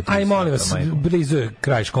 Šta te radite? Aj, molim vas, blizu je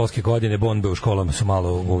kraj školske godine, bombe u školama su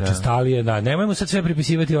malo učestalije. Da, nemojmo sad sve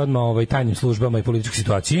pripisivati odmah tajnim službama i političkoj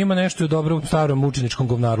situaciji. Ima nešto dobro u starom učeničkom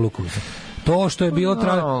govnarluku. To što je bilo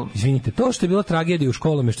to što je bilo tragedija u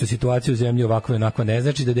školama, što je situacija u zemlji ovakva i onakva, ne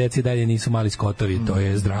znači da deci dalje nisu mali skotovi. To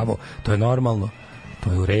je zdravo, to je normalno,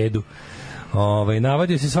 to je u redu.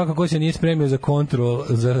 Navadio se svakako se nije spremio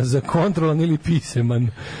za kontrolan ili piseman.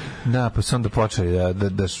 Da, pa su onda počeli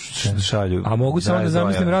da šalju. A mogu samo da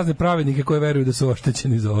zamislim razne pravednike koji veruju da su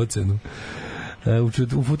oštećeni za ocenu.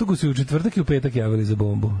 U Futogu su u četvrtak i u petak javili za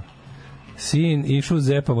bombu. Sin išao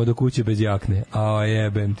zepamo do kuće bez jakne. A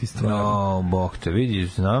jebem ti stvarno. Bog te vidi,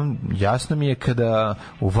 znam, jasno mi je kada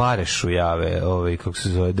u Varešu jave, kako se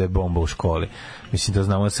zove, da je bomba u školi. Mislim da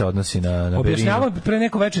znamo da se odnosi na Objašnjavamo pre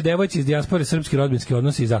neko veče devojci iz dijaspore srpski rodbinski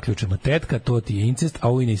odnosi i zaključamo. Tetka, to ti je incest, a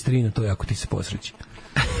ujna i strina, to je ako ti se posreći.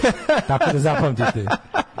 Tako da zapamtite.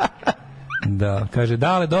 Da, kaže,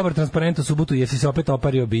 dale, dobar transparent u subotu, jesi se opet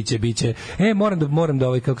opario, biće. Moram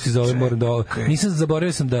da kako se zove, nisam,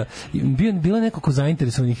 zaboravio sam da, bilo nekoliko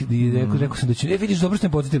zainteresovanih, rekao sam da ću, vidiš, dobro ste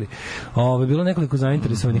me podsjetili, bilo nekoliko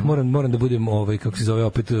zainteresovanih, moram da budem, kako se zove,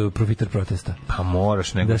 opet profiter protesta. Pa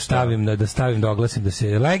moraš nego da stavim, da oglasim da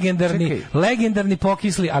se legendarni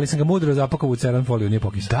pokisli, ali sam ga mudro zapakao u ceran foliju, nije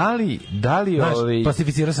pokisli. Da li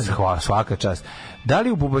plastificirao sam. Svaka čast. Da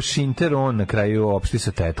li u Bubašinter on na kraju opšti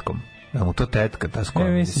sa tetkom? Da mu to tetka, Dasko.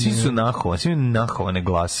 Svi su nahovane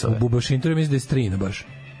glasove. U Bubašintoru mislim da je strina baš.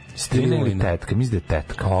 Strina ili tetka? Mislim da je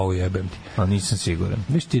tetka. Jebem ti. Ali nisam siguran.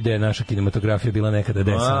 Viš ti da je naša kinematografija bila nekada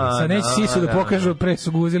desana. Sad neće sisu da pokažu, pre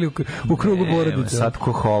su ga uzeli u krugu porodice. Sad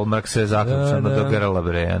ko Hallmark sve zaključano do grla,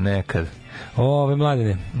 bre, a nekad.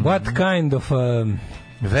 Mladine, what kind of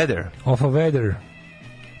weather of a weather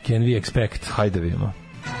can we expect? Hajde vidimo.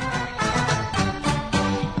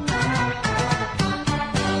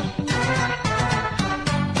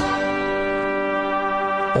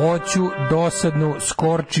 Hoću dosadnu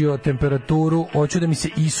skorčio temperaturu, hoću da mi se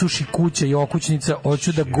isuši kuća i okućnica,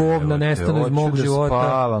 hoću da govna nestanu iz mog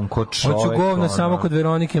života. Hoću govna samo kod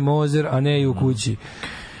Veronike Mozer, a ne i u kući.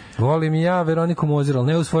 Volim ja Veroniku Mozer, ali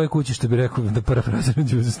ne u svojoj kući, što bi rekao da parafraziramo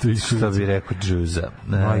Đuza Stojićkovića. Što bi rekao Đuza.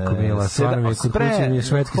 Majko mila, stvarno mi je kod kuće mi je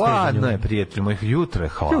švedski stepenju. Hladno je, prijatelj mojih, jutro je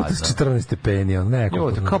hladno. Jutro s 14 stepeni,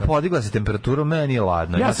 kao podigla se temperaturu, meni je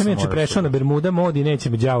ladno. Ja sam inače prešao na Bermuda mod i neće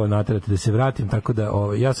me đavo naterati da se vratim, tako da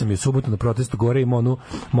ja sam i u subotu na protestu gore imao onu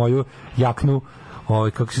moju jaknu,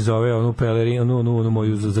 kako se zove, onu pelerinu, onu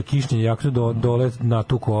moju za kišnjenje jaknu, dole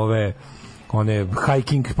natuku one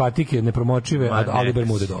hiking patike nepromočive, ali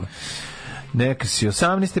Bermude dole. Neka si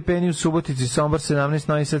 18 stepeni u Subotici, Sombor 17,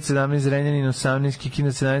 Novi Sad 17, Zrenjanin 18,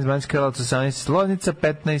 Kikinda 17, Banjska Karlovac 18, Loznica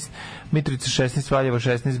 15, Mitrovica 16, Valjevo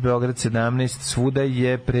 16, Beograd 17, svuda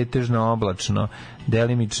je pretežno oblačno,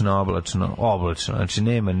 delimično oblačno, znači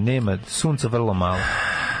nema sunca vrlo malo.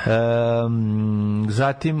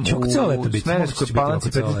 Zatim u Smederevskoj Palanci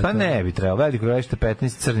 15, pa ne bi trebalo, Veliko Gradište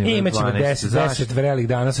 15, Crni vrh 12. Imaćemo 10 vrelih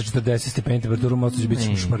dana sa 40 stepeni temperaturom, mosto će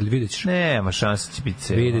biti šmrlj, vidjet ćeš. Nema šanse će biti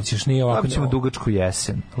celo. Vidjet ćeš, nije ovako. Ćemo dugačku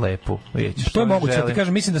jesen, lepu, vidjet ćeš. To je moguće, ja ti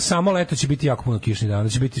kažem, mislim da samo leto će biti jako puno kišnih dana,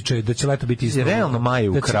 da će leto biti isto. Realno maj je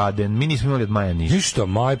ukraden, mi nismo imali od maja ništa. Ništa,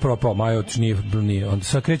 maj propao, maj nije. Onda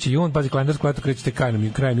sad kreće jun, pazi, kalendarsko leto krećete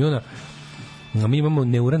krajem juna. Mi imamo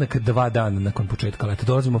neuranak 2 dana nakon početka leta.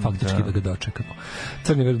 Dolazimo faktički da ga dočekamo.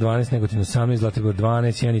 Crni vrh 12, Negotin 18, Zlatibor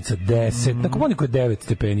 12, Sjenica 10, na Komuniku je 9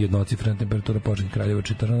 stepeni, jednocifrena temperatura, Požega i Kraljevo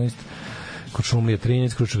 14, Kuršumlija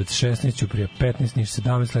 13, Kruševac 16, Ćuprija 15, Niš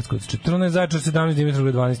 17, Leskovac 14, Zaječar 17,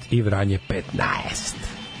 Dimitrovgrad 12 i Vranje 15.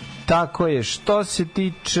 Tako je, što se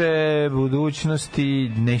tiče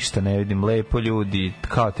budućnosti, ništa ne vidim, lepo ljudi,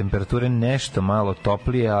 kao temperature nešto malo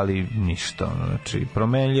toplije, ali ništa, znači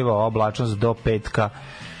promenljiva oblačnost do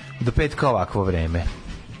petka ovakvo vreme.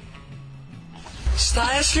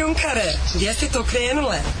 Šta je, šljunkare? Gdje ste to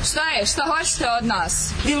krenule? Šta je? Šta hoćete od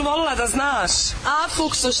nas? Bil volila da znaš? A,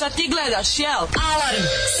 Fuksu, šta ti gledaš, jel? Alarm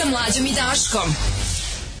sa Mlađom i Daškom.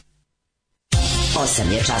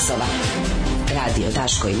 8 je časova. Radio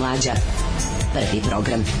Daško i Mlađa. Prvi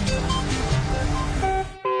program.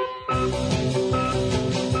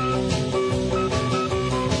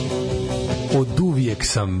 od uvijek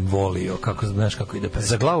sam volio, kako znaš kako ide pesma.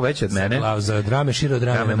 Za glavu veće od mene. Za drame šire od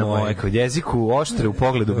rame na moje. Kod jeziku oštre u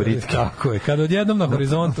pogledu britke. Tako je, kad odjednom na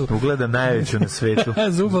horizontu ugledam najveću na svetu.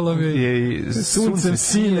 Zubalo mi je suncem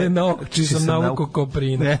sine na oči sam navuko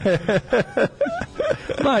koprine.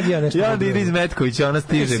 Mladja nešto. Ja Dini iz Metkovića, ona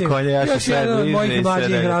stiže konja, ja što sve bliže. Još jedan od mojih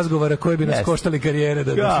mlađih razgovora koji bi nas koštali karijere,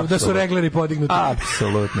 da su regleri podignuti.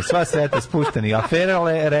 Apsolutno, sva sveta spušteni. Afera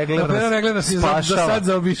regler nas do sad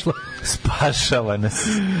zaobišla. Spašava nas.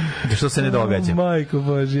 Što se ne događa. Majko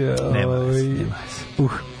Božja. Nema nas.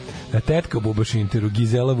 Tetka Bubašinteru,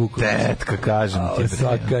 Gizela Vuković. Tetka, kažem ti.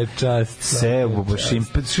 Svaka čast. Sve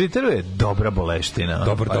Bubašinteru je dobra boleština.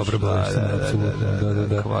 Dobra boleština, apsolutno.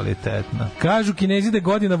 Da. Kvalitetna. Kažu Kinezi da je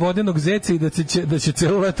godina vodenog zeca i da će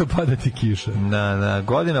celo leto padati kiša. Da,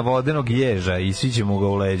 godina vodenog ježa i svi ćemo ga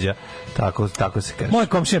u leđa. Tako se kaže. Moj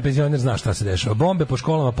komšija penzioner zna šta se dešava. Bombe po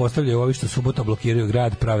školama postavljaju ovi što subotom blokiraju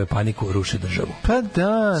grad, prave paniku, ruše državu. Pa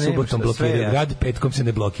da, subotom blokiraju grad, petkom se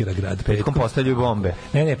ne blokira grad. Petkom postavljaju bombe.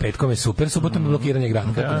 Ne, petkom je super, subotom je blokiranje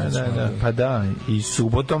grada. Da. Pa da, i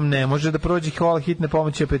subotom ne može da prođe hitne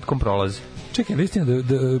pomoći, a petkom prolazi. Čekaj, li istina da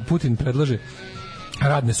Putin predlaže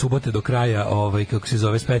radne subote do kraja, kako se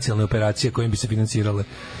zove, specijalne operacije kojim bi se finansirale.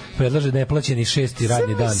 Predlaže neplaćeni 6.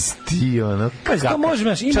 radni dan. To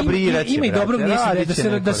može, ima i dobrog,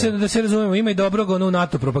 da se razumemo, ima i dobrog u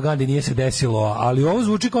NATO propagandi, nije se desilo, ali ovo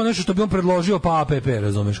zvuči kao nešto što bi on predložio pa APP,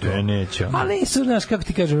 razumeš kao? Neće. Ali nisu, znaš, kako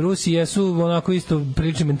ti kažem, Rusi jesu onako isto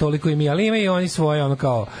prilično toliko i mi, ali imaju i oni svoje,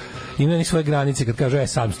 imaju oni svoje granice, kad kažu,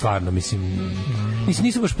 sam stvarno, mislim,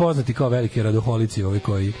 nisu baš poznati kao veliki radoholici ovi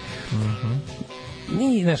koji...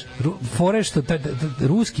 Nije, znaš, fore što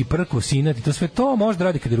ruski prkos, inat i to sve, to može da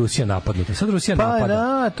radi kada je Rusija napadnuta. Sad Rusija napada. Pa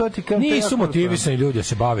da, to ti kao... Nisu motivisani ljudi da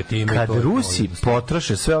se bave time. Kad Rusi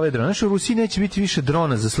potroše sve ove drone, znaš, u Rusiji neće biti više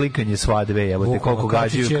drona za slikanje svvadbe, jebote, koliko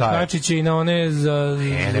gađaju kaj. Kačiće i na one za...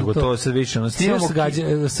 nego to sad više...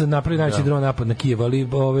 Se napravi najveći dron napad na Kijev, ali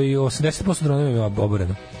 80% dronova je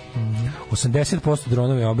oboreno. 80%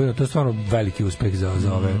 dronova je oboreno, to je stvarno veliki uspeh za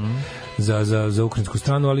ove... Za ukrajinsku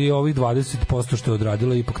stranu, ali ovih 20% što je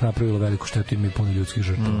odradila ipak napravila veliku štetu, ima i puno ljudskih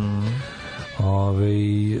žrtava.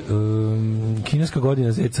 Kineska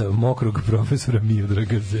godina zeca, mokrog profesora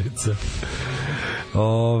Miodraga Zeca.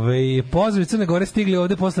 Pozdravi Crne Gore stigli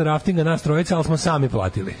ovde posle raftinga nas trojica, ali smo sami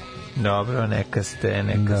platili. Dobro, neka ste.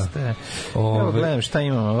 Evo gledam šta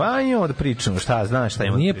imamo. Imamo da pričamo, znaš šta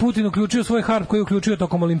imamo. Nije Putin uključio svoj harp koji je uključio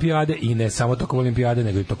tokom olimpijade i ne samo tokom olimpijade,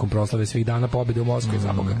 nego i tokom proslave svih dana pobede u Moskvi,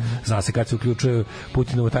 zna se kad se uključuje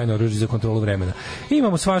Putinovo tajno oružje za kontrolu vremena.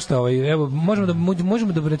 Imamo svašta, evo,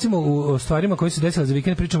 možemo da recimo u stvarima koje se desile za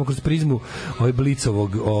vikend pričamo kroz prizmu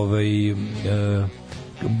Blicovog,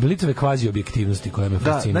 Blicove kvazi objektivnosti koja me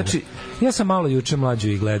fascinira. Znači, ja sam malo juče mlađo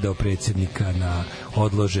i gledao predsjednika na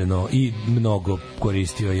odloženo i mnogo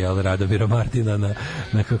koristio Radomira Martina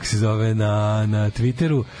na kako se zove na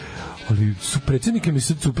Twitteru, ali predsjednik je mi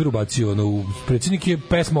sad super ubacio, predsjednik je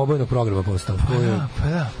pesma obojenog programa postao.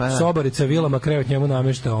 Pa da. Sobarica vilama, krevet njemu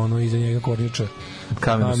namešta, iza njega kornjača.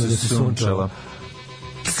 Kamen se sunčala.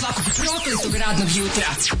 Svakog prokletog radnog jutra.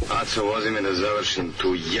 Aco, vozi me da završim tu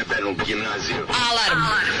jebenu gimnaziju. Alarm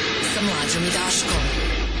sa Mlađom i Daškom.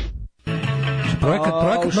 Projekat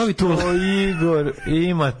Novi Tule. Igor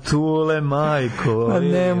ima Tule, majko. Pa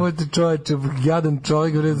nemojte čovječe, jadan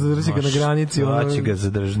čovjek zadrži ga na granici. Neće ga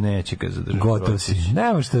zadržati. Gotov si.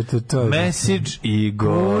 Nemo što je to. Message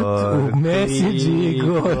Igor. Message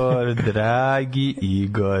Igor. Dragi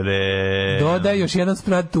Igore. Dodaj još jedan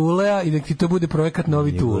sprat Tulea i da ti to bude projekat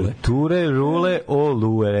Novi Tule. Ture, rule,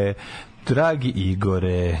 olure. Dragi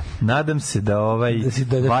Igore, nadam se da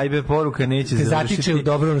Viber poruka neće završiti. Te zatiče u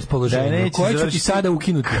dobrom raspoloženju. Koje ću ti sada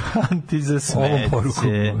ukinuti? Kanti za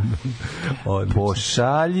smeće.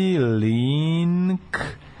 Pošalji link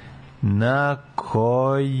na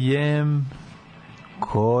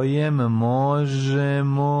kojem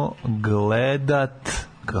možemo gledat,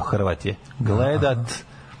 kao Hrvat je,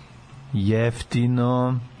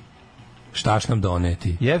 jeftino. Štaš nam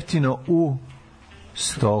doneti? Jeftino u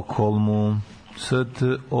Stokholmu.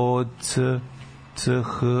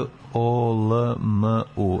 STOCCHOLMU.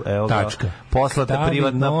 Evo ga. Poslata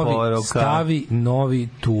privatna poruka. Stavi Novi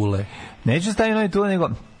Tule. Neću staviti Novi Tule, nego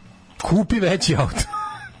kupi veći auto.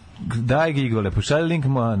 Daj ga, Igole, pošalji link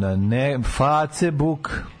na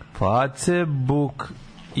Facebook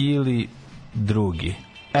ili drugi.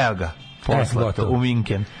 Evo ga, poslato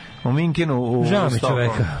u Minkenu u Žao mi Stokholmu.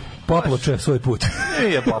 Čoveka. Popločeo svoj put.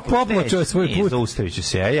 Popločeo svoj put. Zaustavit ću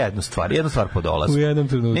se jednu stvar po dolasku. U jednom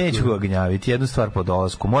trenutku. Neću ga gnjaviti, jednu stvar po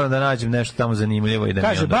dolasku. Moram da nađem nešto tamo zanimljivo i da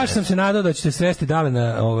kaže, baš sam se nadao da ćete sresti dale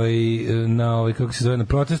na kako se zove, na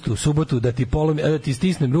protestu u subotu, da ti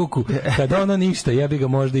stisnem ruku, kad ono ništa, jebi ga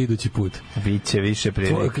možda idući put. Biće više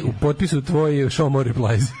prilike. U potpisu tvoj show more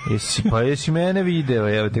replies. Jesi mene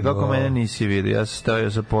video, evo te, kako mene nisi video, ja sam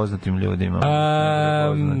stavio sa poznatim ljudima.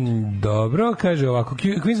 Dobro, kaže ovako,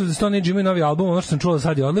 Queens of the Stone Age imaju novi album, ono što sam čuo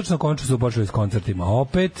sad je odlično, končno su počeli s koncertima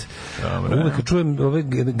opet. Uvijek kad čujem ove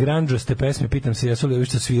grandžaste pesme, pitam se jesu li ovi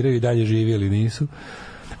što sviraju i dalje živi ili nisu.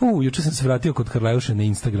 Juče sam se vratio kod Karleuše na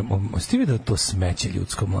Instagram. Ste vidio to smeće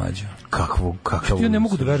ljudsko, Mlađo? Kakav ja ne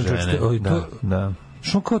mogu da verujem da.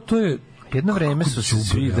 Što kao to je jedno vreme su se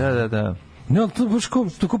svi, da. Ne, ali to baš kao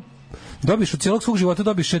dobiš od cijelog svog života,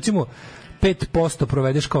 dobiš recimo 5%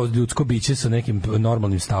 provedeš kao ljudsko biće sa nekim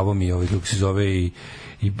normalnim stavom i kako se zove i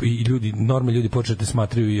ljudi, normalni ljudi počnu te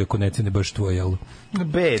smatraju iako ne cene baš tvoje, jel?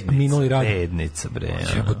 Bednica, bre.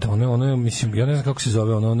 Ono, mislim, ja ne znam kako se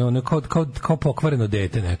zove, ono kao pokvareno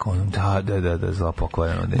dete neko, ono. Da, zla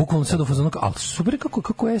pokvareno dete. Bukvalno sad u fazonu, ali super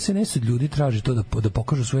kako SNS od ljudi traži to da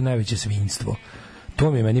pokažu svoje najveće svinjstvo.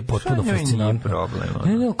 To mi je meni potpuno fascinantno.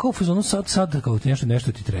 Ne, kao u fazonu sad kao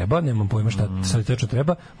nešto ti treba, nemam pojma šta sad tečno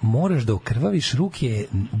treba, moraš da okrvaviš ruke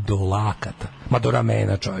do lakata. Ma do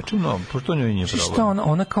ramena, čoveče. No, pošto njoj nije problem.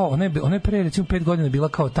 Šta ona je pre recimo 5 godina bila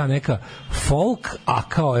kao ta neka folk, a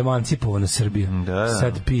kao emancipovana Srbija.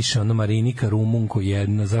 Sad piše Marinika Rumunko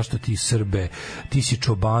jedna, zašto ti Srbe, ti si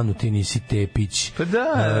Čobanu, ti nisi Tepić. Pa da.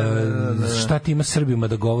 Šta ti ima Srbima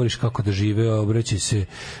da govoriš kako da žive, obraćaj se,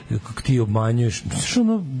 kako ti obmanjuješ. Što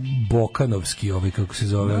ono bokanovski kako se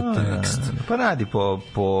zove tekst. Pa radi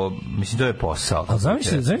po mislim to je posao. A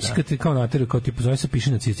zamisli kad ti kao nateraju, kao ti pozove se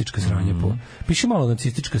piše nacistička sranja piši malo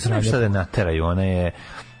nacistička sranja. Šta da nateraju, ona je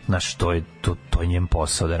to je njen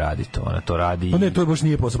posao da radi to. Ona to radi. Pa ne, to baš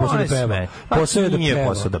nije posao da peva. Posao je da nije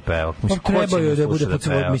posao da peva. Mislim, treba je da bude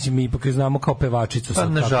posao, mislim, mi ipak znamo kao pevačicu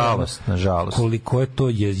sad. Nažalost. Koliko je to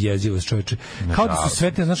jezivost, čoveče. Kao da su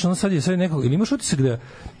sve te, znaš, ono sad je nekog, ili imaš utisak da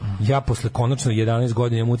ja posle konačno 11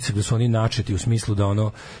 godina imam utisak da su oni načeti u smislu da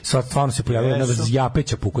ono, sad stvarno se pojavila jedna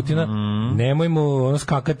japeća pukotina, nemojmo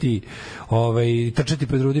skakati, trčati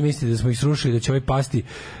pred rudi, misliti da smo ih srušili, da će ovaj pasti,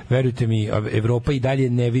 verujte mi, Evropa i dalje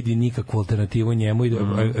ne vidi nikakvu alternativu njemu i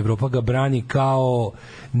Evropa ga brani kao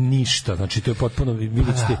ništa, znači to je potpuno,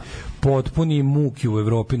 vidjet ćete potpuni muki u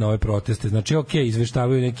Evropi na ove proteste, znači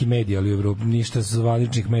izveštavaju neki mediji, ali u Evropi ništa sa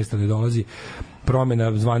zvaničnih mesta ne dolazi,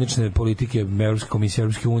 promjena zvanične politike Evropske komisije,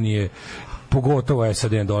 Evropske unije, pogotovo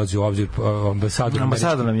SAD dolazi u obzir,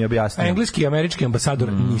 ambasador nam je objasnio. Engleski i američki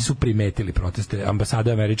ambasador nisu primetili proteste.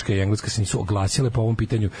 Ambasada američka i engleska se nisu oglasile po ovom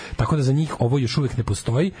pitanju, tako da za njih ovo još uvijek ne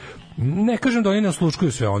postoji. Ne kažem da oni ne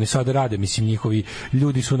osluškuju sve, oni sada rade, mislim, njihovi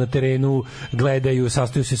ljudi su na terenu, gledaju,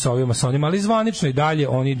 sastaju se sa ovima, sa onima, ali zvanično i dalje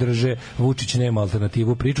oni drže, Vučić nema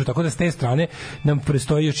alternativu priču, tako da s te strane nam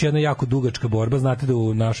prestoji još jedna jako dugačka borba. Znate da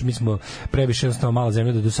mi smo previše jednostavno mala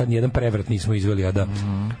zemlja, da do sad nijedan prevrat nismo izveli, a da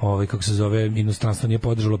kako se zove, inostranstvo nije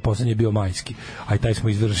podržalo, poslednji je bio majski, a i taj smo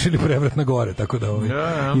izvršili prevrat na gore, tako da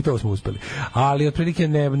i to smo uspeli. Ali otprilike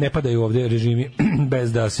ne padaju ovde režimi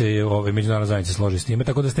bez da se međunarodna zajednica složi s time,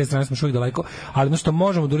 tako da s te strane smo još uvijek daleko, ali ono što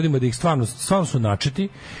možemo da uradimo da ih stvarno su načeti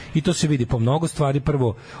i to se vidi po mnogo stvari.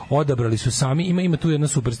 Prvo, odabrali su sami, ima tu jedna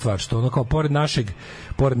super stvar, što ono kao pored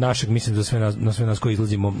našeg, mislim da sve nas koji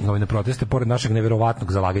izlazimo na proteste, pored našeg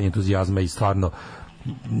neverovatnog zalaganja, entuzijazma i stvarno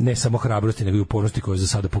ne samo hrabrosti, nego i upornosti koje za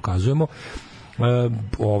sada pokazujemo,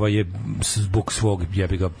 je zbog svog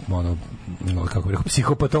jebiga kako bih rekao,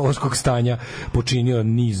 psihopatološkog stanja počinio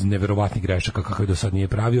niz neverovatnih grešaka kakve do sad nije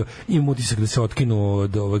pravio. Imam utisak da se otkinuo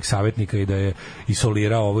od ovog savjetnika i da je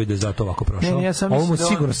isolirao ovo i da je zato ovako prošao. Ovo mu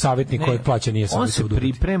sigurno savjetnik kojeg plaća nije sam. On se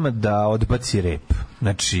priprema da odbaci rep.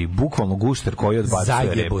 Znači, bukvalno gušter koji odbacuje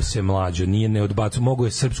rep. Zajebo se, Mlađo, nije ne odbacuje. Mogu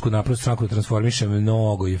je Srpsku naprednu stranku da transformiše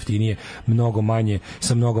mnogo jeftinije, mnogo manje,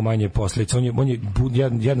 sa mnogo manje posljedica. On je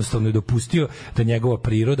jednostavno dopustio da njegova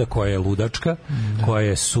priroda, koja je ludačka, koja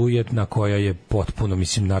je sujetna, koja je potpuno,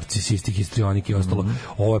 mislim, narcisistik, histrionik i ostalo,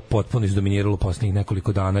 ovo je potpuno izdominiralo posljednjih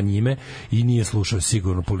nekoliko dana njime i nije slušao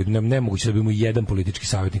sigurno nemoguće da bi mu jedan politički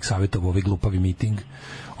savjetnik savjetovao ovaj glupavi miting,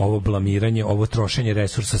 ovo blamiranje, ovo trošenje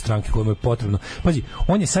resursa stranke kojemu je potrebno. Pazi,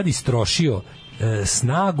 on je sad istrošio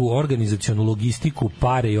snagu, organizacionu logistiku,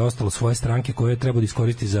 pare i ostalo svoje stranke koje treba da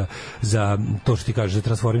iskoristi za to što ti kažeš, za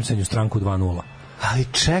transformisanje u stranku 2.0. Ali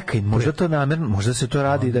čekaj, možda to namerno, možda se to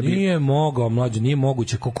radi da bi... Nije mogao, Mlađe, nije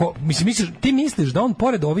moguće. Ti misliš da on,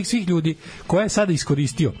 pored ovih svih ljudi koje je sada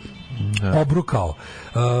iskoristio, obrukao,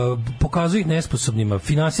 pokazao ih nesposobnima,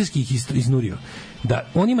 finansijski ih iznurio, da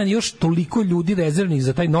on ima još toliko ljudi rezervnih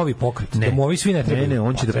za taj novi pokret, da mu ovi svi ne trebaju. Ne,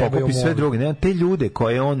 on će da pokupi sve druge. Ne, te ljude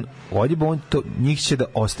koje on njih će da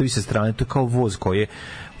ostavi sa strane, to je kao voz koji je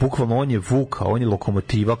bukvalno on je vukao, on je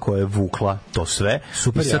lokomotiva koja je vukla to sve.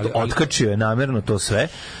 Super, i sad otkačio je namerno to sve.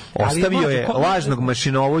 Ostavio je lažnog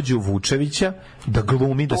mašinovođu Vučevića da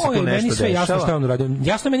glumi da se to nešto dešava. Meni sve jasno šta on uradio.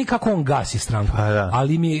 Jasno meni kako on gasi stranku.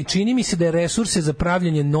 Ali čini mi se da je resurse za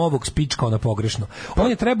pravljanje novog spičkao na pogrešno. On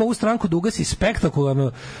je trebao u stranku da ugasi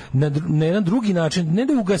spektakularno na jedan drugi način, ne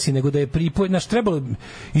da ugasi, nego da je pripoji, trebalo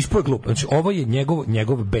ispoje glup. Znači, ovo je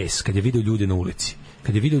njegov bes kad je video ljude na ulici.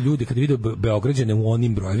 Kad je video ljude, kad je video Beograđane u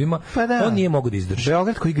onim brojevima, on nije mogao da izdrži.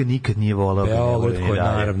 Beograd koji ga nikad nije volao.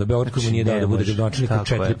 Beograd koji mu nije dao da bude gradonačelnik u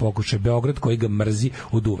 4 pokušaja. Beograd koji ga mrzi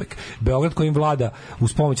od uvek. Beograd kojim vlada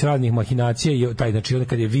uz pomoć radnih mahinacija i taj, znači,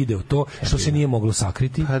 kad je video to što se nije moglo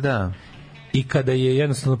sakriti. Pa da. I kada je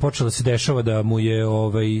jednostavno počelo da se dešava da mu je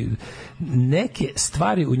neke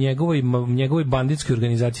stvari u njegovoj banditskoj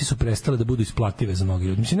organizaciji su prestale da budu isplative za mnogi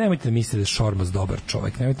ljudi. Mislim, nemojte da mislite da je Šormaz dobar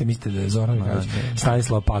čovjek, nemojte mislite da je Zoran Mihajlović,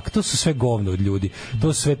 Stanislav Pak, to su sve govna od ljudi,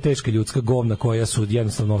 to su sve teška ljudska govna koja su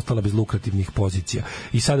jednostavno ostala bez lukrativnih pozicija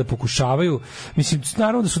i sada pokušavaju, mislim,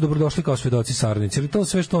 naravno da su dobrodošli kao svedoci saradnici, ali to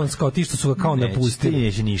sve što on, kao ti što su ga kao napustili. Ti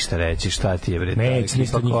neće ništa reći, šta ti je bre? Neće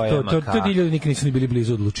ništa, to ti ljudi nikad nisu ni bili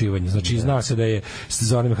blizu odlučivanja, znači zna se da je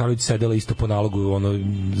Zoran Mihajlović sedela isto po nalogu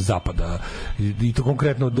zapada i to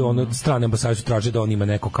konkretno strane ambasade su traže da on ima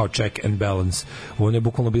neko kao check and balance. On je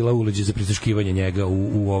bukvalno bila uleđe za prisluškivanje njega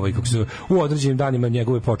u određenim danima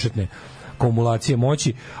njegove početne kumulacije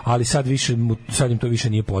moći, ali sad im to više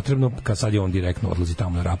nije potrebno, kad sad je on direktno odlazi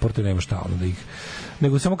tamo na raporte, nema šta da ih...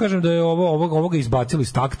 Nego samo kažem da je ovoga izbacilo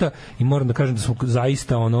iz takta i moram da kažem da smo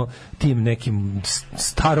zaista tim nekim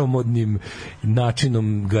staromodnim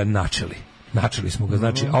načinom ga načeli smo ga,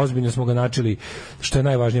 znači, a ozbiljno smo ga načeli, što je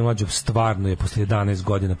najvažnije, Mlađo, stvarno je posle 11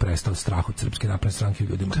 godina prestao strah od Srpske napredne stranke u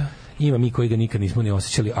ljudima. Ima mi koji ga nikad nismo ni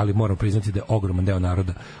osjećali, ali moram priznati da je ogroman deo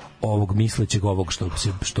naroda ovog mislećeg, ovog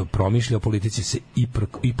što promišlja o politici se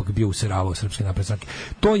ipak bio useravao Srpske napredne stranke.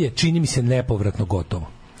 To je, čini mi se, nepovratno gotovo.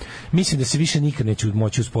 Mislim da se više nikad neće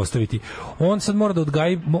moći uspostaviti. On sad mora da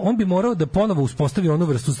odgaji, on bi morao da ponovo uspostavi onu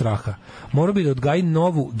vrstu straha. Morao bi da odgaji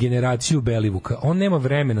novu generaciju Belivuka. On nema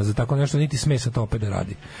vremena za tako nešto, niti sme sa to opet da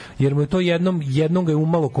radi. Jer mu je to jednom ga je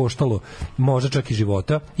umalo koštalo, možda čak i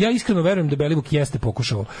života. Ja iskreno verujem da Belivuk jeste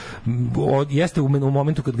pokušao, jeste u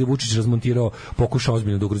momentu kad ga Vučić razmontirao, pokušao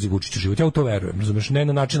ozbiljno da ugrozi Vučiću život. Ja u to verujem, razumeš, ne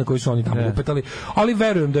na način na koji su oni tamo upetali, ali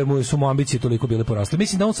verujem da su mu ambicije toliko bile porasle.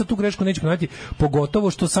 Mislim da on sad tu grešku neće ponavljati,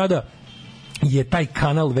 pogotovo što sada je taj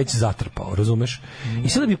kanal već zatrpao, razumeš? I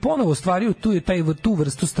sada bi ponovo ostvario tu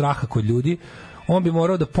vrstu straha kod ljudi. On bi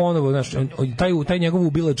morao da ponovo, znaš, taj njegov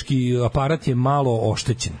ubilački aparat je malo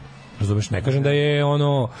oštećen, razumeš? Ne kažem da je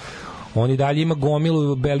on i dalje ima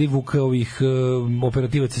gomilu Belivukovih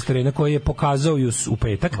operativaca s terena koje je pokazao u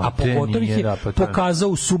petak, a pogotovo ih je pokazao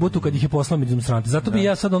u subotu kad ih je poslao među demonstrante. Zato bi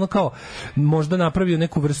ja sad kao možda napravio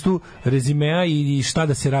neku vrstu rezimea i šta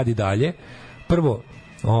da se radi dalje. Prvo,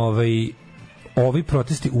 ovi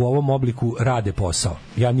protesti u ovom obliku rade posao.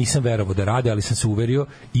 Ja nisam verovao da rade, ali sam se uverio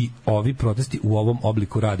i ovi protesti u ovom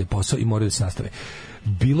obliku rade posao i moraju da se nastave.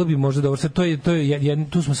 Bilo bi možda dobro,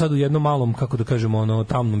 tu smo sad u jednom malom, kako da kažemo,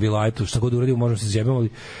 tamnom vilajetu, šta god uradimo možemo se zjebamo,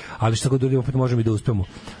 ali šta god uradimo opet možemo i da uspemo.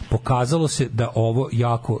 Pokazalo se da ovo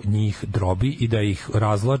jako njih drobi i da ih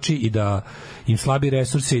razvlači i da im slabi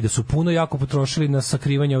resurse i da su puno jako potrošili na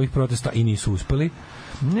sakrivanje ovih protesta i nisu uspeli.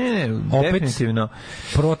 Ne, definitivno.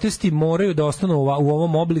 Protesti moraju da ostanu u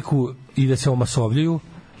ovom obliku i da se omasovljuju,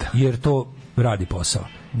 jer to radi posao.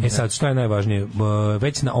 Sad, šta je najvažnije?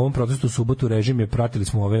 Već na ovom protestu u subotu režim je, pratili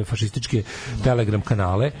smo ove fašističke Telegram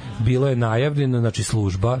kanale, bilo je najavljeno, znači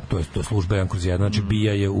služba, to je služba 1/1, znači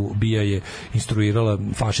BIA je instruirala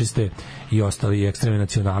fašiste i ostali ekstremne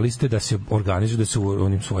nacionaliste da se organizuju, da se u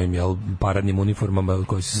onim svojim paradnim uniformama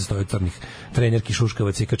koji se sastoje od crnih trenerki,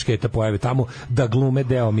 šuškavaca i kačketa pojave tamo, da glume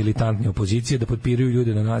deo militantne opozicije, da potpiraju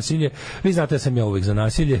ljude na nasilje. Vi znate da sam ja uvijek za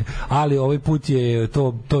nasilje, ali ovaj put je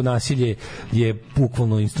to nasilje je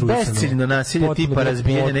bukvalno instruisano. Besciljno nasilje tipa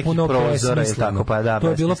razbijanje nekih prozora i tako, pa da. To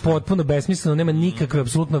je bilo potpuno besmisleno, nema nikakve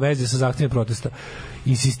apsolutno veze sa zahtjevima protesta.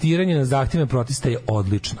 Insistiranje na zahtjevima protesta je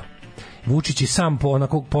odlično. Vučić je sam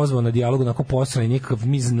onako pozvao na dijalog, onako posran i nikakav,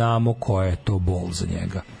 mi znamo koja je to bol za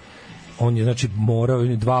njega. On je, znači, morao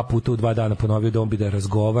 2 puta u 2 dana ponovio da on bi da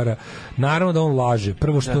razgovara. Naravno da on laže.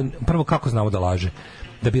 Prvo kako znamo da laže?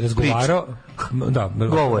 da bi razgovarao,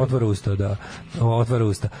 otvara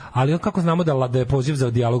usta. Ali on kako znamo da je poziv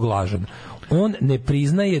za dijalog lažan? On ne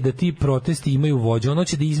priznaje da ti protesti imaju vođe. On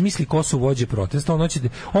hoće da izmisli ko su vođe protesta.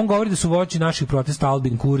 On govori da su vođe naših protesta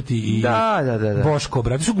Albin Kurti i Boško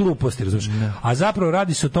Obradović. To su gluposti, razumiješ? A zapravo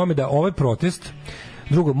radi se o tome da ovaj protest,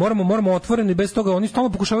 drugo, moramo otvoreno i bez toga, oni stalno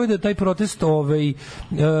pokušavaju da taj protest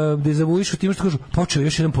dezavuišu tim što kažu, počeo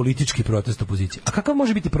još jedan politički protest opozicije. A kakav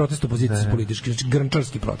može biti protest opozicije s politički? Znači,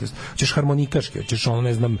 grnčarski protest. Hoćeš harmonikaški, hoćeš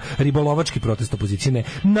ribolovački protest opozicije. Ne,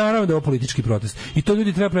 naravno da je ovo politički protest. I to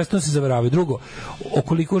ljudi treba prestano se zavaravaju. Drugo,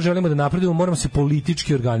 okoliko želimo da napredujemo, moramo se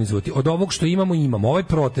politički organizovati. Od ovog što imamo. Ovaj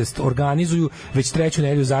protest organizuju već 3.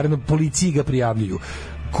 nedelju zaredno, policiji ga prijavljuju.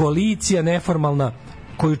 Koalicija neformalna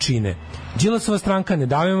koju čine Đilasova stranka, Ne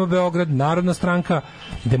davimo Beograd, Narodna stranka,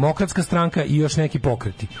 Demokratska stranka i još neki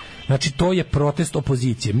pokreti. Znači, to je protest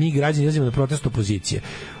opozicije. Mi građani izlazimo na protest opozicije.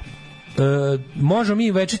 Možemo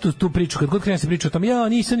mi večitu tu priču, kad god krene se priča o tom,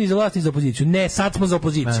 nisam ni za vlast ni za opoziciju. Ne, sad smo za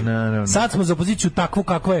opoziciju. Sad smo za opoziciju takvu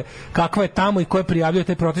kakva je tamo i koja prijavljuje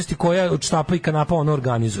taj protest i koja od štapa i kanapa ono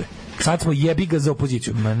organizuje. Sad smo jebi ga za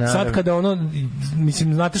opoziciju. Sad kada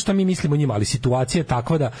znate šta mi mislimo o njima, ali situacija je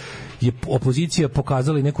takva da je opozicija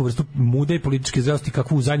pokazala i neku vrstu mude i političke zrelosti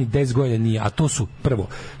kakvu u zadnjih 10 godina nije, a to su prvo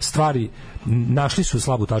stvari, našli su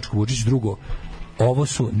slabu tačku Vučić, drugo, ovo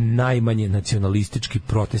su najmanje nacionalistički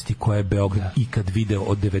protesti koje je Beograd ikad video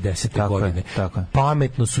od 90. godine.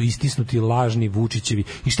 Pametno su istisnuti lažni Vučićevi.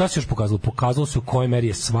 I šta se još pokazalo? Pokazalo se u kojoj meri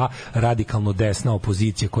je sva radikalno desna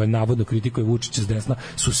opozicija koja navodno kritikuje Vučića s desna,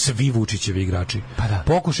 su svi Vučićevi igrači.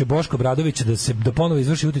 Pokušaj Boška Obradovića da ponovo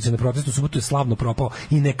izvrši uticaj na protest u subotu je slavno propao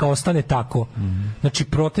i neka ostane tako. Znači,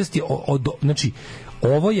 protest je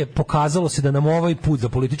ovo je pokazalo se da nam ovaj put za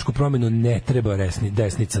političku promjenu ne treba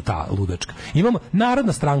desnica ta ludačka.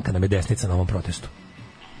 Narodna stranka nam je desnica na ovom protestu.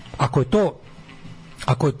 Ako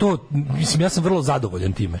je to, mislim, ja sam vrlo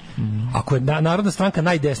zadovoljan time. Ako je Narodna stranka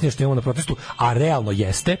najdesnija što imamo na protestu, a realno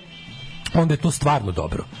jeste, onda je to stvarno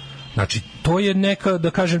dobro. Znači, to je neka,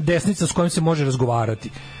 da kažem, desnica s kojom se može razgovarati.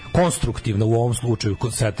 Konstruktivno u ovom slučaju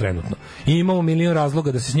sad trenutno. I imamo milion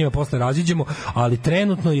razloga da se s njima posle raziđemo, ali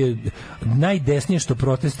trenutno je najdesnije što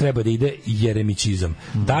protest treba da ide jeremićizam.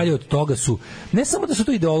 Dalje od toga su, ne samo da su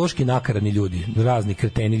to ideološki nakaradni ljudi, razni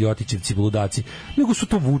kreteni, ljotićevci, bludaci, nego su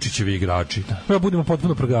to Vučićevi igrači. Da budemo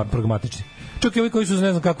potpuno pragmatični. Čak i ovi koji su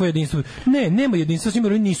ne znam kakvo jedinstvo. Ne, nema jedinstva s njima,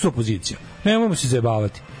 oni nisu opozicija. Nemojmo se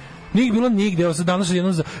zajebavati. Nije bilo nigde, evo sad danas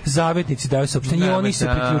jednom zavetnici daju saopštenje i oni se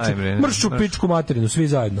priključuju. Mršu pičku materinu, svi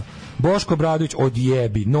zajedno. Boško Obradović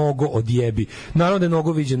odjebi, Nogo odjebi. Naravno da je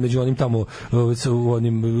Nogo viđen među onim tamo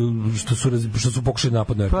onim što su pokušali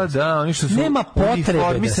napad na Pa da, oni što su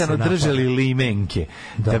uniformisano držali limenke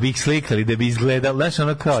da bi ih slikali, da bi izgledali, znaš,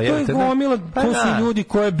 ono kao to je gomila, to su ljudi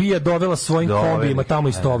koje bija dovela svojim kombijima tamo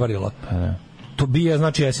istovarila. To bija,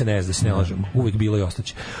 znači SNS, da se ne lažemo. Uvijek bilo i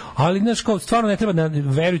ostaće. Ali, znaš, kao, stvarno ne treba,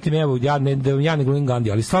 verujte mi, evo, ja ne govorim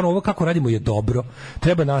Gandhi, ali stvarno ovo kako radimo je dobro.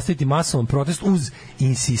 Treba nastaviti masovan protest uz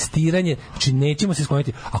insistiranje, znači nećemo se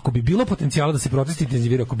skloniti. Ako bi bilo potencijala da se protesti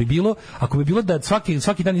intenziviraju, ako bi bilo da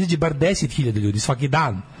svaki dan izađe bar 10.000 ljudi, svaki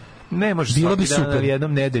dan, ne može bilo bi super. Dan,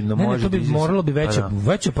 jednom nedeljno može. To bi moralo bi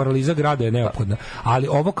veća paraliza grada je neophodna. Ali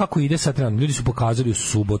ovo kako ide sad trenutno, ljudi su pokazali u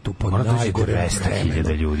subotu po najgore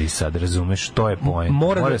 200.000 ljudi sad, razumeš, to je poent.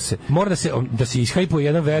 Mora da se ishajpuje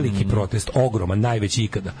jedan veliki protest, ogroman, najveći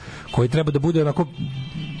ikada, koji treba da bude onako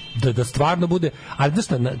da stvarno bude, ali znaš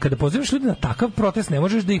šta, kada pozivaš ljude na takav protest, ne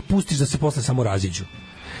možeš da ih pustiš da se posle samo raziđu.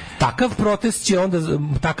 Takav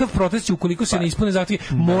protest će ukoliko se ne ispune zahtjevi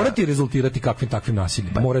morati rezultirati kakvim takvim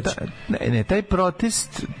nasiljem. Taj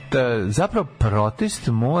protest, zapravo protest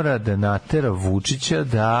mora da natera Vučića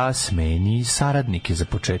da smeni saradnike za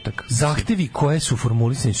početak. Zahtevi koje su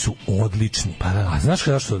formulisani su odlični. A znaš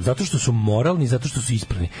zašto? Zato što su moralni, zato što su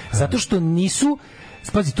ispravni. Zato što nisu.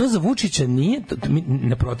 Spazi, to za Vučića nije,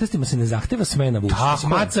 na protestima se ne zahteva smena Vučića.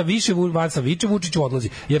 Maca viče, Vučiću odlazi,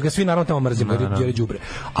 jer ga svi naravno tamo mrzimo, jer je đubre.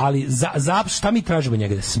 Ali šta mi tražimo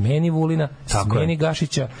njega? Da smeni Vulina, smeni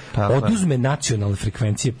Gašića, oduzme nacionalne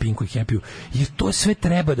frekvencije Pinku i Happy-u, jer to sve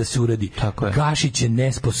treba da se uradi. Gašić je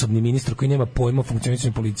nesposobni ministar koji nema pojma o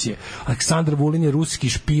funkcionisanju policije. Aleksandar Vulin je ruski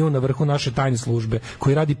špijun na vrhu naše tajne službe,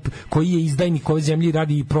 koji je izdajnik ove zemlje i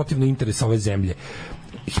radi protivno interesa ove zemlje.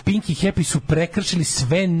 Pink i Happy su prekršili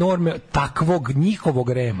sve norme takvog njihovog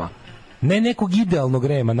rema. Ne nekog idealnog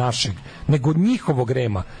rema našeg, nego njihovog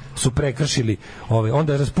rema su prekršili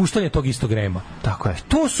onda raspuštanje tog istog rema. Tako je.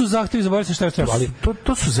 To su zahtevi, zaboravim se šta je trebalo, ali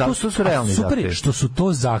to su realni zahtevi. Super, što su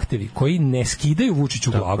to zahtevi koji ne skidaju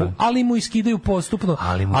Vučiću glavu, ali mu iskidaju postupno,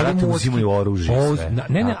 ali mu uzimaju oružje.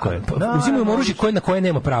 Uzimaju oružje na koje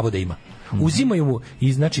nema pravo da ima. Uzimaju mu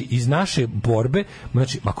iz naše borbe,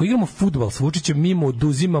 znači ako igramo fudbal s Vučićem, mi mu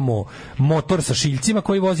oduzimamo motor sa šiljcima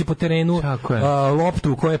koji vozi po terenu,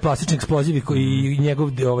 loptu koja je plastični eksploziv i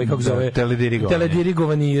njegov kako zove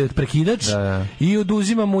teledirigovani prekidač i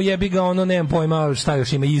oduzimamo jebi ga ono, nemam pojma šta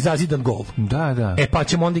još ima, i zazidan gol. Da. Pa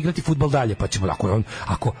ćemo onda igrati fudbal dalje, pa ćemo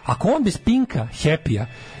ako on bez Pinka, Happy-a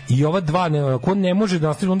i ova dva, ako on ne može da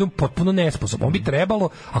nastavi, onda je potpuno nesposoban. On bi trebalo,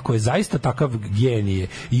 ako je zaista takav genije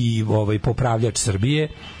i popravljač Srbije,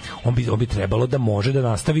 on bi trebalo da može da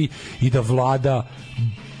nastavi i da vlada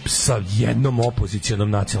sa jednom opozicionom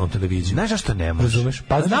nacionalnom televizijom. Znaš zašto ne može? Razumeš?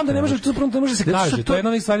 Pa znam da ne može, to ne može se kaže. To je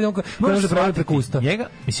jedna od stvari koja može pravi preko usta. Njega,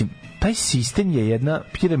 mislim, taj sistem je jedna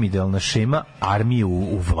piramidalna šema armije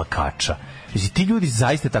uvlakača. Znači, ti ljudi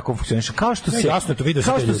zaista tako funkcionišu. Kao što se... Jasno, to vidio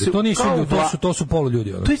se te ljudi. To nisu ljudi, to su polu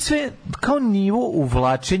ljudi. To je sve kao nivo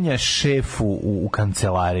uvlačenja šefu u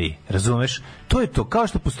kancelariji. Razumeš? To je to. Kao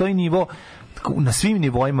što postoji nivo, na svim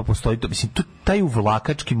nivoima postoji to. Mislim, taj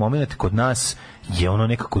uvlakački moment kod nas je ono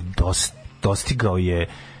nekako dostigao je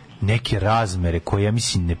neke razmere koje, ja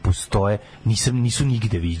mislim, ne postoje, nisu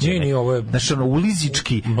nigde viđene. Znači, ono,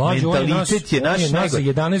 ulizički mentalitet je naš... On je nas za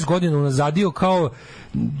 11 godina unazadio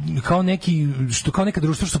kao neka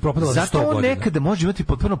društva što su propadala za 100 godina. Zato on nekada može imati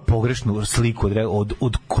potpuno pogrešnu sliku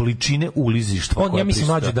od količine ulizištva.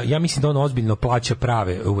 Ja mislim da on ozbiljno plaća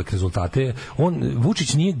prave uvek rezultate.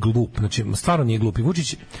 Vučić nije glup, znači stvarno nije glup. I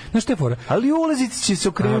Vučić, znaš šta je fora? Ali ulaziti će se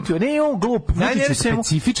okrenuti. Ne, on glup. Vučić je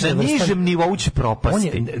specifična na nižem nivou će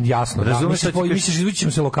propasti. On je, jasno, misliš izvući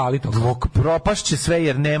ćemo se lokali to. Propašće sve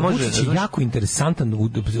jer ne može. Vučić je jako interesantan,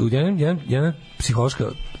 jedna psihološka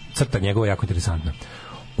crta njegova jako interesantna.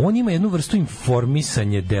 On ima jednu vrstu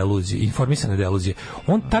informisane deluzije.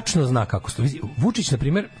 On tačno zna kako se to... Vučić, na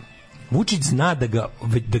primjer, zna da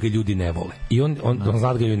ga ljudi ne vole. I on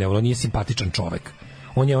zna da ga ljudi ne vole. On nije simpatičan čovek.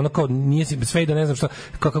 On je ono kao, nije sve i da ne znam šta,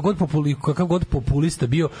 kakav god populista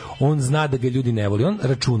bio, on zna da ga ljudi ne voli. On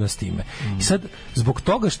računa s time. I sad, zbog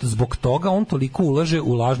toga on toliko ulaže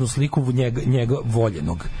u lažnu sliku njega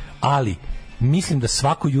voljenog. Ali, mislim da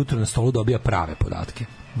svako jutro na stolu dobija prave podatke.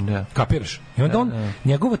 Da. Kapiraš? I onda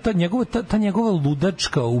ta njegova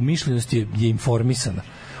ludačka umišljenost je informisana.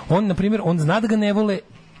 On, na primjer, on zna da ga ne vole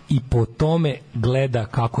i po tome gleda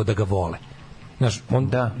kako da ga vole. Znaš,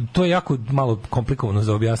 to je jako malo komplikovano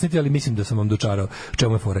za objasniti, ali mislim da sam vam dočarao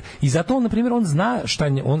čemu je fora. I zato on, na primjer,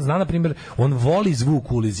 na primjer, on voli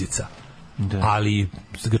zvuk ulizica. Ali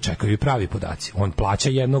ga čekaju i pravi podaci. On plaća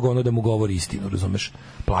jednog da mu govori istinu, razumeš?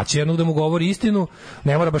 Plaća jednog da mu govori istinu,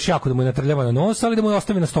 ne mora baš jako da mu je natrljava na nos, ali da mu je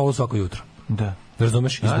ostavi na stolu svako jutro. Da.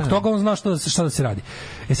 Razumeš? I zbog toga on zna šta da se radi.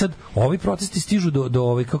 Sad, ovi protesti stižu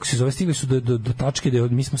do kako se zove, stigli su do tačke da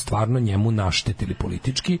mi smo stvarno njemu naštetili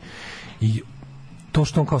politički i to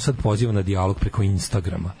što on kao sad poziva na dijalog preko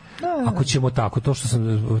Instagrama. Ako ćemo tako, to što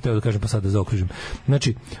sam hteo da kažem pa sad da zaokružim.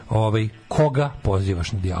 Znači, koga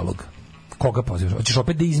pozivaš na dijalog? Koga pozivaš? Hoćeš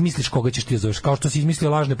opet da izmisliš koga ćeš ti zoveš, kao što si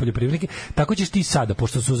izmislio lažne poljoprivrednike, tako ćeš ti sada,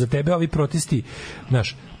 pošto su za tebe ovi protesti,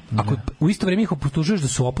 znaš, ako u isto vrijeme ih optužuješ da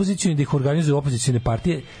su opozicioni, da ih organizuju opozicione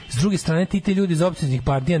partije, s druge strane ti te ljudi iz opozicionih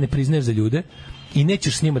partija ne priznaješ za ljude i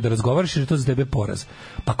nećeš s njima da razgovaraš jer je to za tebe poraz.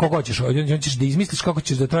 Pa koga hoćeš? Hoćeš da izmisliš kako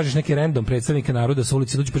ćeš da tražiš neki random predstavnike naroda sa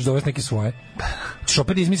ulici, da ćeš dovesti neke svoje. Ćeš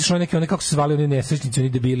opet da izmisliš one kako se zvali oni nesrećnici, oni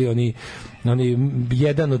debili, oni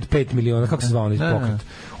jedan od 5 miliona, kako se zvao oni pokret.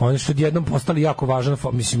 Oni su odjednom postali jako važan,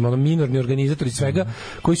 mislim, minorni organizatori svega,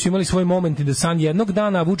 koji su imali svoj moment i da san jednog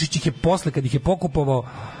dana, a Vučić ih je posle, kad ih je pokupovao,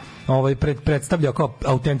 predstavljao kao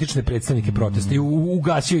autentične predstavnike protesta i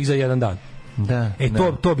ugasio ih za jedan dan. Da,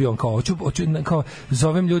 to bi on kao kao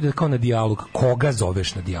zovem ljude kao na dijalog. Koga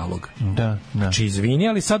zoveš na dijalog? Da. Znači, izvini,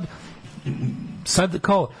 ali sad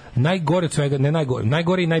kao najgore od svega, ne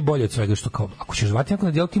najgore i najbolje od svega, što kao ako ćeš zvati neko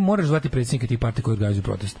na dijalog, ti moraš zvati predsjednika tih partija koji organizuju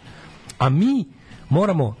protest. A mi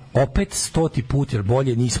moramo opet 100 put, jer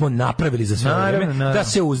bolje nismo napravili za sve vreme, da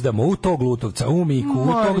se uzdamo u tog Lutovca, u Miku,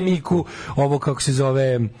 u tog Miku, ovo kako se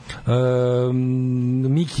zove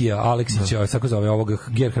Mikija Aleksića, tako zove ovog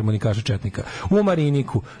gerharmonikaša četnika, u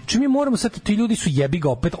Mariniku. Či mi moramo sad, ti ljudi su jebi ga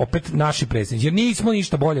opet naši predsjednici, jer nismo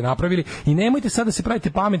ništa bolje napravili i nemojte sad da se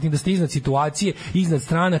pravite pametni da ste iznad situacije, iznad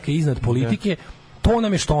stranaka, iznad politike. To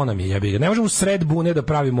nam je što nam je, jebi ga. Ne možemo u sred bune da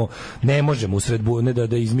pravimo, ne možemo u sred bune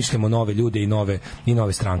da izmišljamo nove ljude i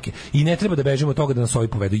nove stranke. I ne treba da bežimo od toga da nas ovi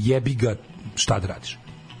povedu. Jebi ga, šta da radiš?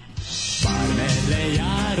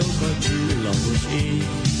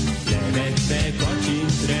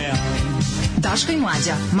 Daško i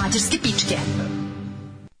Mlađa, mađarske pičke.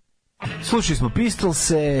 Slušali smo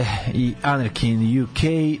Pistolse i Anarchy in the UK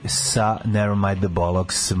sa Nevermind the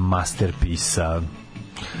Bollocks masterpiece-a.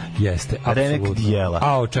 Jeste, remek dijela.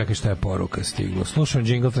 A, čekaj, šta je poruka stiglo. Slušam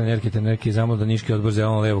džingl trenerke zamol da Niški odbor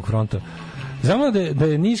Zeleno-levog fronta. Znamo da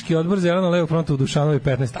je Niški odbor Zeleno-levog fronta u Dušanovi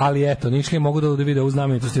 15, ali eto, Niški mogu da vide u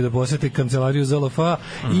znamenitosti da posete kancelariju ZLF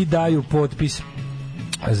i daju potpis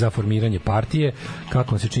za formiranje partije.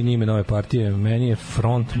 Kako se čini ime nove partije? Meni je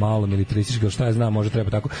front malo militaristički, šta ja znam, može treba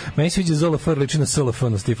tako. Meni se viđe ZLF liči na SLF,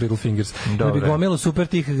 na Stiff Little Fingers. Da bi gomilo super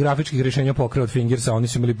tih grafičkih rješenja pokrao od Fingersa, oni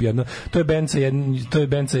su imali jedno, to je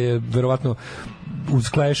Benca je verovatno uz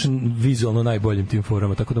Clash vizualno najboljim tim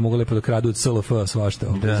forama, tako da mogu lepo da kradu od SLF svašta,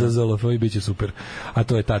 za ZLF i bit će super. A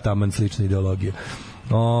to je ta taman slična ideologija.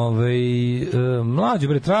 Mlađe,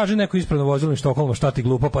 bre, traži neko ispravno vozilo iz Štokholma, šta ti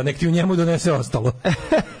glupo, pa nek ti u njemu donese ostalo.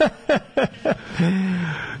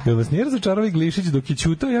 Jel vas nije razočarao i Glišić dok je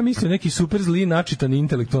ćutao? Ja mislim neki super zli, načitan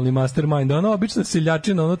intelektualni mastermind. Ona obična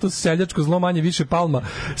seljačina, ono to seljačko zlo manje više Palma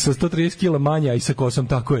sa 130 kila manja i sa kosom,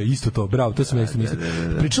 tako je, isto to, bravo, to sam ja isto mislio.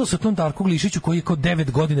 Pričalo se o tom Darku Glišiću koji je kao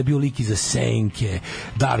 9 godina bio lik iza senke.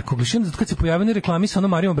 Darko Glišić, kad se pojavio na reklami sa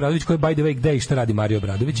onom Marijom Obradović, koji je by the way, gde i šta radi Mario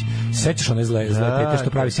Obradović? Sećaš one zle tete što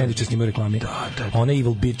pravi sendviče s njima u reklami? Ona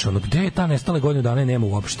evil bitch, ono, gde je ta nestale godinu dana, nema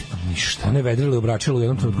uopšte. Ništa. One vedrili, obračilo u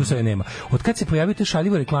jednom trenutku, sada nema. Od kad se pojavio te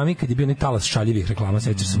šaljive reklame, kad je bio talas šaljivih reklama,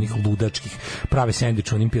 sećaš se onih ludačkih, prave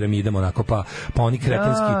sendviče onim piramidama, onako, pa oni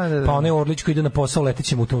kretenski, pa onaj Orlić koji ide na posao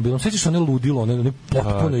letećim automobilom, sećaš one ludilo, one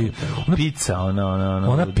potpuno, pizza,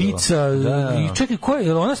 ona pizza, i čekaj, ko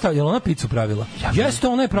je, ona pizzu pravila? Jeste,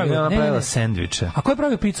 ona je pravila. Ona pravila sendviče. A ko je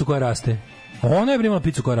pravio pizzu koja raste? Ona je primala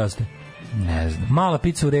pizzu koja raste. Ne znam. Mala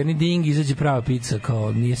pizza u Reni Ding, izađe prava pizza,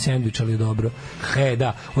 kao nije sendvič, ali je dobro.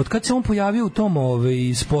 Da, od kad se on pojavio u tom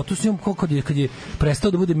spotu s njom, kad je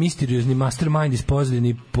prestao da bude misteriozni mastermind iz pozadine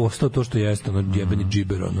i postao to što jeste, ono jebeni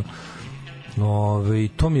džiber, ono.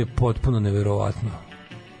 To mi je potpuno neverovatno.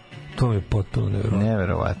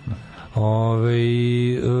 Neverovatno.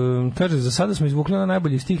 Kaže, za sada smo izvukli na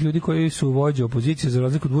najbolji iz tih ljudi koji su vođe opozicije, za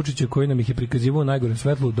razliku od Vučića koji nam ih je prikazivao u najgorem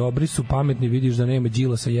svetlu. Dobri su, pametni, vidiš da nema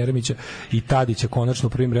Đilasa, Jeremića i Tadića konačno u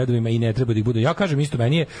prvim redovima i ne treba da ih bude. Ja kažem isto,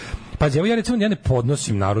 meni je, pazi, evo ja recimo ne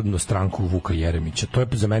podnosim Narodnu stranku Vuka Jeremića, to je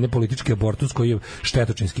za mene politički abortus koji je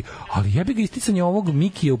štetočinski, ali jebi ga, isticanje ovog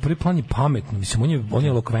Mikija u prvi plan je pametno, mislim, on je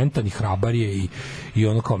elokventan i hrabar je i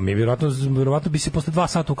ono kao, mi vjerovatno bi se posle 2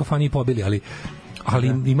 sata u kafani pobili, ali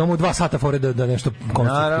imamo 2 sata fore da nešto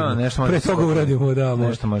konstruktivno pre toga uradimo, da,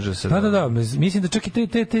 nešto može se da, mislim da čak i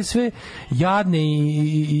te sve jadne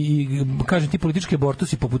i kažem ti politički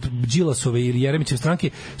abortusi poput Đilasove ili Jeremićeve stranke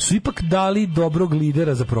su ipak dali dobrog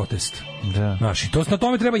lidera za protest, da. Znaš, i to na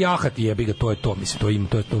tome treba jahati, jebi ga, to je to, mislim,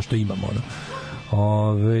 to je to što imamo, ono.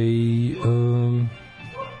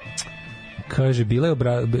 Kaže,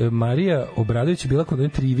 Marija Obradović je bila kod one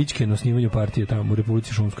Trivićke na osnivanju partije tamo u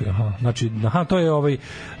Republici Šumskoj. Znači, to je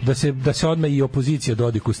da se odmah i opozicija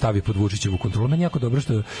Dodiku stavi pod Vučićevu kontrolu. Meni jako dobro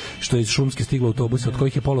što je iz Šumske stiglo autobuse od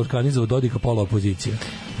kojih je pola organizovao Dodika, pola opozicija.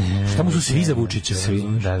 Šta mu su svi za Vučića? Svi,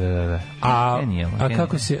 da.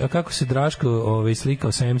 A kako se Draško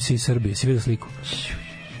slikao sa MC Srbije? Si vidio sliku?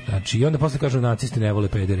 Znači, i onda posle kažu nacisti ne vole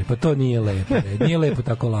pedere. Pa to nije lepo. Nije lepo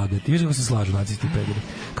tako lagati. Viš kako se slažu nacisti i pederi.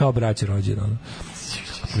 Kao braće rođene. Ono.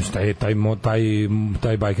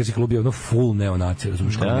 Taj bajkerski klub je ono full neonacija,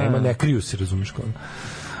 razumiješ? Nema, ne kriju se, razumiješ?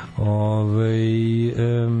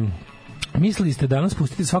 Mislili ste danas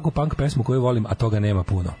pustiti svaku punk pesmu koju volim, a toga nema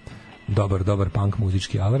puno. Dobar punk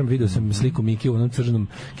muzički alarm. Video sam sliku Miki u onom crnom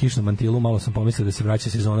kišnom mantilu, malo sam pomislio da se vraća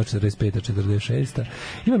sezona 45-46.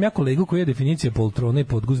 Imam ja kolegu koji je definicija poltrone i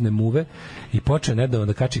podguzne muve i počeo nedavno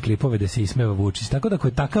da kači klipove da se ismeva Vučić. Tako da ako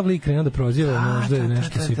je takav lik krenuo da proziva, možda je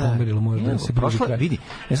nešto se pomerilo, možda da se bliži kraj. Vidi,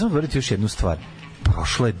 ja sam govoriti još jednu stvar.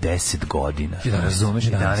 Prošlo je 10 godina. Razumeš,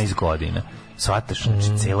 11 godina. Svataš,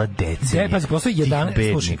 znači, cela decenija. Pazi,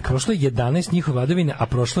 prošlo je 11 njihove vladavine, a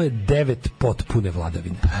prošlo je 9 potpune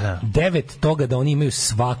vladavine. 9 toga da oni imaju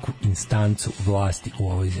svaku instancu vlasti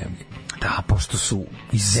u ovoj zemlji. Da, pošto su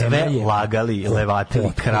sve lagali, levatili,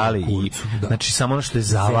 krali i znači samo ono što je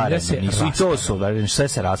zavareno. I to su, sve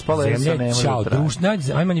se raspalo. Zemlja je čao,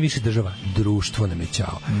 ajmanje više država. Društvo nam je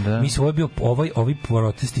čao. Mislim, ovi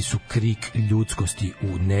protesti su krik ljudskosti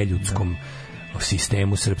u neljudskom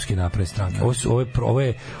sistemu Srpske napredne stranke.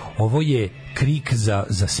 Ovo je krik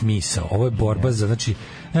za smisao. Ovo je borba za, znači,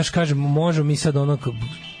 znaš, kažem, možemo mi sad ono,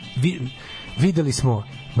 videli smo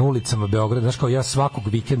na ulicama Beograda, znaš, kao ja svakog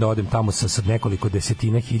vikenda odem tamo sa nekoliko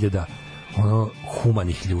desetina hiljada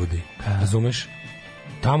humanih ljudi. Razumeš?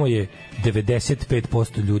 Tamo je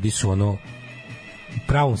 95% ljudi su u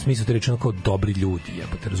pravom smislu te reči kao dobri ljudi,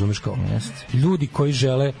 jebote, razumeš, kao ljudi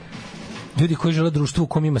koji žele društvo u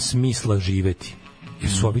kom ima smisla živeti.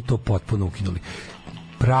 Jer su ovi to potpuno ukinuli.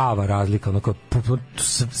 prava razlika, onako,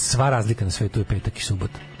 sva razlika na svetu je petak i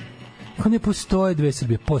subota. Ako ne postoje dve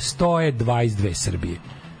Srbije, postoje 22 Srbije.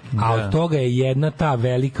 A od toga je jedna ta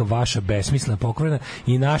velika vaša besmislena pokvarena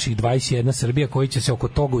i naših 21 Srbija koji će se oko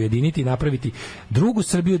toga ujediniti i napraviti drugu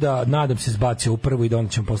Srbiju da, nadam se, zbaci u prvu i da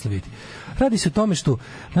onda ćemo posle vidjeti. Radi se o tome što,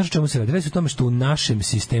 znaš o čemu se radi? Radi se o tome što u našem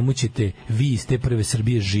sistemu ćete vi iz te prve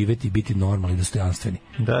Srbije živeti i biti normalni i dostojanstveni.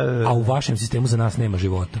 A u vašem sistemu za nas nema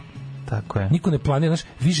života. Tako je. Niko ne planira, znaš,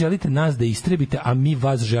 vi želite nas da istrebite, a mi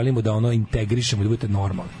vas želimo da ono integrišemo i da budete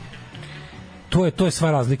normalni. To je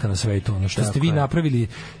sva razlika na svetu, ono što ste vi napravili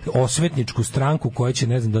osvetničku stranku koja će,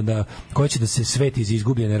 ne znam, koja će da se sveti iz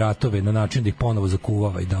izgubljene ratove na način da ih ponovo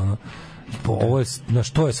zakuvava i da ono ovo je, na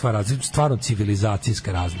što je sva razlika, stvarno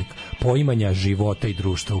civilizacijska razlika poimanja života i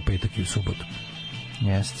društva u petak i u subotu.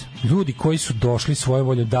 Jeste. Ljudi koji su došli svoje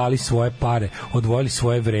voljom, dali svoje pare, odvojili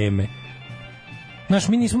svoje vreme. Znaš,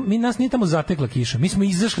 nas nije tamo zatekla kiša, mi smo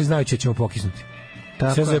izašli znajući da ćemo pokisnuti.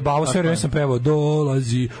 Sve zajebavo, sve vreme sam pevao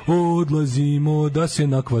dolazi, odlazimo, da se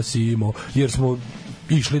nakvasimo, jer smo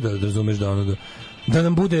išli da razumeš da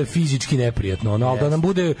nam bude fizički neprijatno, ali da nam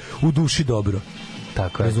bude u duši dobro.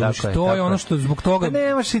 Tako je, tako je. To je ono što zbog toga...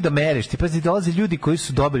 Nemaš i da meriš, ti pazi, dolaze ljudi koji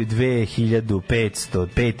su dobri 2500,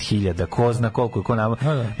 5000, ko zna koliko je ko nama.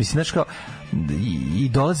 Mislim, znaš kao, i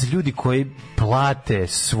dolaze ljudi koji plate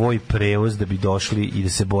svoj prevoz da bi došli i da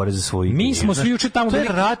se bore za svoju ideju. Mi smo svi juče tamo... To je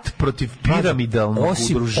rat protiv piramidalnog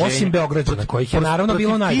udruženja. Osim Beograđana, kojih je naravno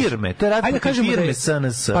bilo najviše. Firme, to je rat protiv firme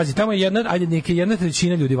SNS. Pazi, tamo je jedna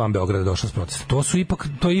trećina ljudi van Beograda došla s protesta.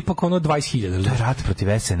 To je ipak ono 20.000. To je rat protiv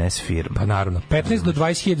SNS firme. Pa naravno. 15 do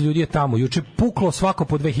 20.000 ljudi je tamo. Juče puklo svako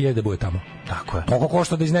po 2.000 da bude tamo. Tako je. Toliko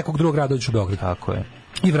košta da iz nekog drugog grada dođeš u Beograd. Tako je.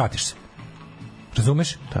 I vratiš se.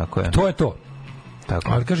 Razumeš? Tako je. To je to.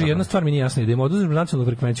 Ali kaže, jedna stvar mi nije jasna, da im oduzmem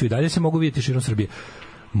nacionalnu frekvenciju i dalje se mogu vidjeti širom Srbije.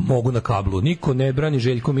 Mogu na kablu. Niko ne brani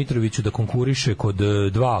Željko Mitroviću da konkuriše kod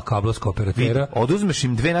dva kablovska operatera. Oduzmeš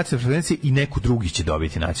im dve nacionalne frekvencije i neko drugi će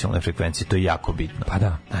dobiti nacionalne frekvencije. To je jako bitno. Pa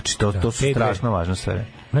da. Znači, to su strašno važne stvari.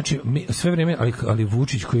 Znači, sve vreme, ali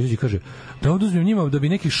Vučić koji izađe kaže, da oduzmem njima da bi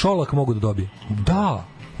neki Šolak mogu da dobije.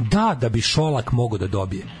 Da bi Šolak mogu da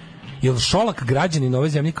dobije. Jel Šolak građanin ove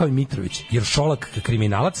zemlje kao i Mitrović? Jel Šolak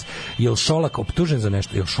kriminalac? Jel Šolak optužen za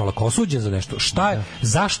nešto? Jel Šolak osuđen za nešto?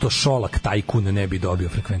 Zašto Šolak tajkun ne bi dobio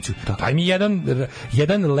frekvenciju? Daj mi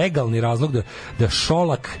jedan legalni razlog da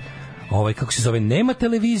Šolak, kako se zove, nema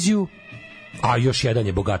televiziju, a još jedan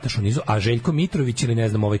je bogataš u nizu, a Željko Mitrović ili ne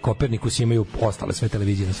znam, Kopernikus imaju ostale sve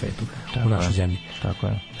televizije na svetu, u našoj zemlji. Tako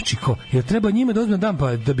je. Znači, jel treba njima da uzme dan,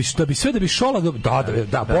 pa da bi Šolak dobio,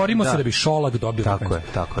 borimo se da bi Šolak dobio. Tako je.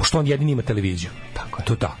 Pošto on jedini ima televiziju. Tako je.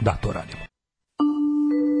 To radimo.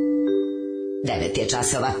 9 je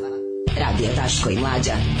časova. Radio Daško i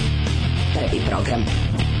Mladja. Prvi program.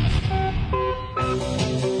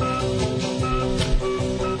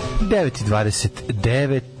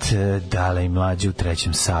 9:29, Dale i Mlađe u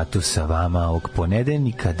trećem satu sa vama ovog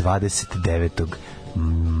ponedeljnika 29.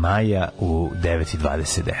 maja u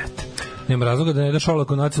 9:29. Nema razloga da ne da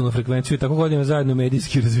Šolak u nacionalnu frekvenciju i tako godina zajedno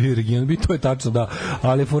medijski razviju region. To je tačno, da.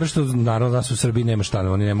 Ali fora što, naravno, nas u Srbiji nema šta,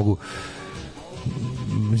 oni ne mogu,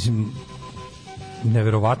 mislim,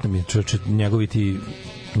 neverovatno mi je, čoveče,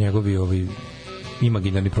 njegovi ovi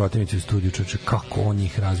imaginarni protivnici u studiju, čoveče, kako on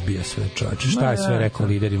ih razbija sve, čoveče, šta je sve rekao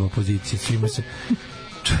liderima opozicije, svima se...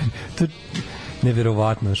 To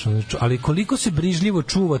neverovatno, ali koliko se brižljivo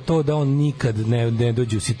čuva to da on nikad ne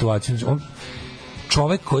dođe u situaciju,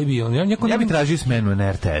 čovek koji bi on... Ja bih tražio smenu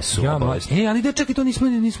na RTS-u. Ali da, čekaj, to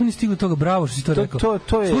nismo ni stigli toga, bravo što si to rekao.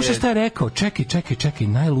 Slušaj šta je rekao, čekaj,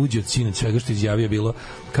 najluđi od sinoć svega što je izjavio bilo,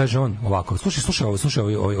 kaže on ovako,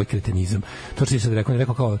 slušaj ovaj kretenizam, to što je sad rekao, on je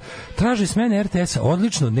rekao kao, traže smene RTS-a,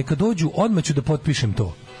 odlično, neka dođu, odmah ću da potpišem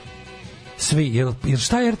to. Svi, jer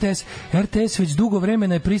šta je RTS? RTS već dugo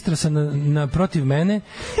vremena je pristrasan protiv mene,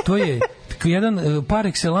 to je jedan par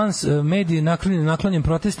excellence medije naklanjen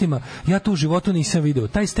protestima, ja to u životu nisam video.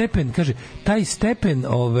 Taj stepen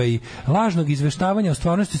lažnog izveštavanja o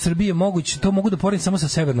stvarnosti Srbije to mogu da poredim samo sa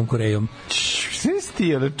Severnom Korejom.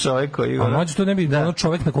 Svi ono čovjek koji... A mlađe to ne bi, ono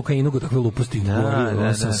čovjek na kokainu takve luposti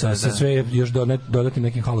sa sve još dodatnim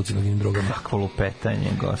nekim halucinognim drogama. Kakvo lupetanje,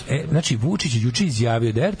 gospod. Znači, Vučić je juče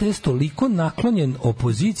izjavio da je RTS toliko naklonjen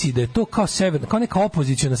opoziciji da je to kao neka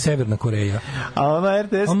opoziciona Severna Koreja. A ona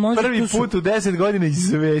RTS prvi put u 10 godina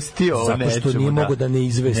izvestio o nečemu. Zato što nije mogo da ne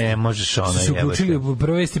izvesti. Ne možeš ona, su uključili,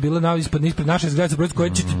 prva vest je bila ispred naše zgrade koje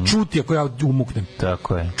ćete čuti ako ja umuknem.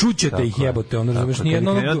 Tako je. Čućete ih, jebote. Ono, razumiješ,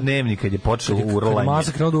 nijedno... Dnevnik kad je počelo urlanje.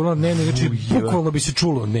 masa krenula da urla na dnevnik, znači bukvalno bi se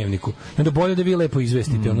čulo u dnevniku. I onda bolje da vi lepo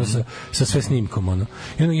izvestite, ono sa sve snimkom, ono.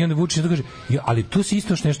 I onda Vučić kaže, ali tu se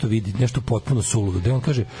isto još nešto vidi, nešto potpuno suludo, da on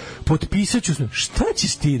kaže, potpisaću, šta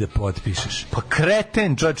ćeš ti da potpišeš? Pa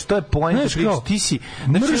kreten, čovječ, to je poenta priče, ti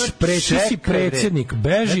si predsjednik,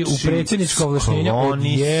 beži u predsjedničko ovlaštenja,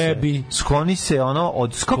 odjebi. Skloni se, ono,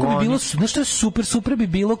 od skloni. Kako bi bilo, znaš što je super bi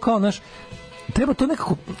bilo kao, znaš, treba to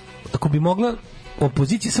nekako, ako bi mogla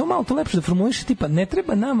opozicija samo malo to lepše da formuliše, tipa, ne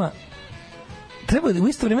treba nama, treba u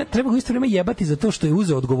isto vrijeme jebati za to što je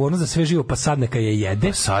uzeo odgovornost za sve živo, pa sad neka je jede.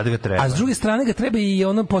 Pa sad ga treba. A s druge strane ga treba i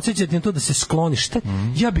ono podsjećati na to da se skloni. Šta?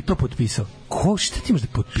 Ja bi to potpisao. Šta ti imaš da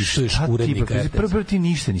potpišeš urednika RTS? Prvo ti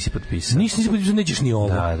ništa nisi potpisao. Nisi potpisao, nećeš ni ovo.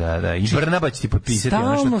 Da. I Brnaba će ti potpisati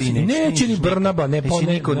ono što ti neće ni Brnaba, ne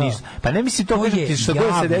niko ništa. Pa ne misli to kažem ti što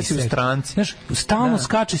god se desi u stranci. Znaš, stalno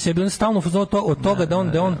skače sebi, on stalno od toga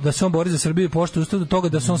da se on bori za Srbiju i poštuje ustav, do toga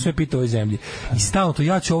da se on sve pita o ovoj zemlji. I stalno to,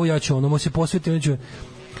 ja ću ono, mu se posveti,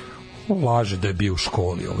 laže da je bio u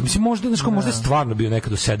školi. Mislim, možda je stvarno bio nekad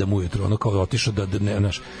do 7 ujutru, ono kao otišao da ne,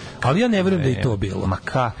 znaš. Ali ja ne verujem da je to bilo. Ma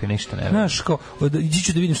kakve, ništa ne verujem. Znaš, kao, ići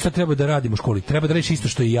ću da vidim šta treba da radim u školi. Treba da reći isto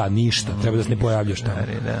što i ja, ništa. Treba da se ne pojavljaš tamo.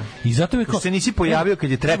 I zato mi kao... Što se nisi pojavio kad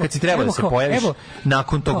si trebao da se pojaviš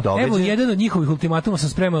nakon tog događaja. Evo, jedan od njihovih ultimatuma sam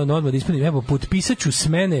spremao na odmah da ispunim. Evo, potpisat ću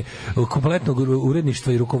smene kompletnog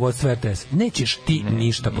uredništva i rukovodstva RTS. Nećeš ti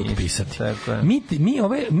ništa potpisati.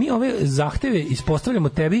 Mi ove zahteve ispostavljamo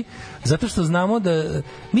tebi zato što znamo da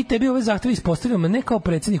mi tebi ove zahteve ispostavljamo ne kao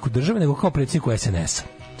predsjedniku države, nego kao predsjedniku SNS-a.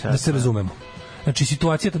 Da se razumemo. Znači,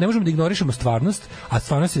 situacija, to ne možemo da ignorišemo stvarnost, a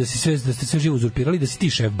stvarnost je da ste sve živo uzurpirali, da si ti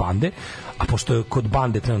šef bande, a pošto je kod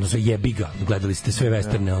bande trenutno sve jebi ga, gledali ste sve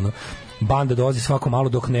westerne, ono, banda dolazi svako malo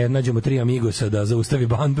dok ne nađemo 3 amigosa da zaustavi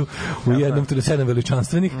bandu u jednom 7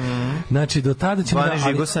 veličanstvenih. Znači, do tada ćemo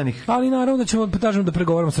ali naravno da ćemo da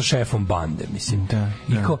pregovaramo sa šefom bande, mislim.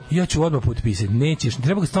 I kao, ja ću odmah potpisati. Nećeš,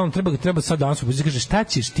 treba sad danas potpisati. Kaže, šta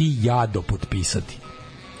ćeš ti jado potpisati?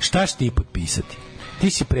 Šta ćeš ti potpisati? Ti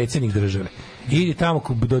si predsjednik države. Idi tamo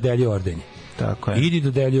ko dodeljuje ordenje. Tako je. Idi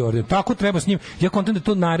dodeljuje ordenje. Tako treba s njim. Ja kontam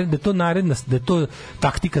da je to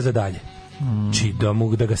taktika za dalje. Či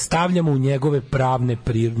da ga stavljamo u njegove pravne,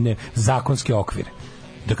 prirodne, zakonske okvire.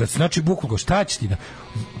 Da kad znači bukvalno, šta će ti da...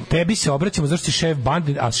 Tebi se obraćamo zašto si šef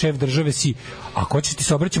bande, a šef države si... Ako ćeš ti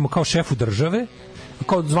se obraćamo kao šefu države,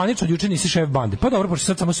 kao zvanično juče nisi šef bande. Pa dobro, pošto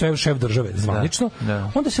sad samo šef države zvanično,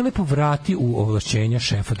 onda se lepo vrati u ovlašćenja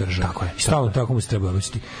šefa države. Tako je. Stalno tako mu se treba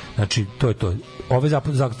obavesti. Znači, to je to. Ove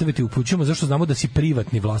zahteve ti upućujemo zašto znamo da si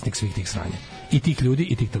privatni vlasnik svih tih sranja. I tih ljudi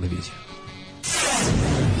i tih televizija.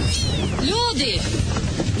 Ljudi,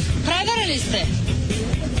 prevarili ste,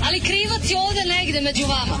 ali krivac je ovde negde među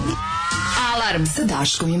vama. Alarm sa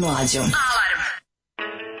Daškom i Mlađom. Alarm.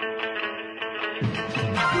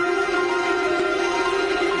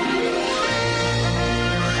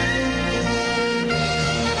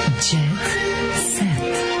 Jet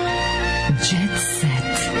set. Jet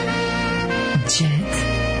set. Jet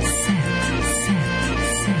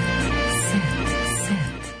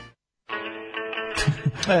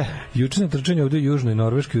Juče na trčanju ovdje u Južnoj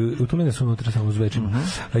Norveškoj, utuline su unutra samo uz večima.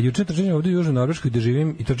 Juče na trčanju ovdje u Južnoj Norveškoj gde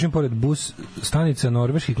živim i trčim pored bus stanica,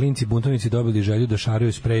 norveški klinci buntovnici dobili želju da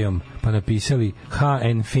šaraju sprejom, pa napisali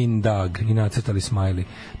HN Fin Dag i nacrtali smajli.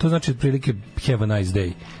 To znači otprilike have a nice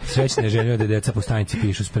day. Srećne želje da deca po stanici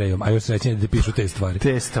pišu sprejom, a još srećnije da pišu te stvari.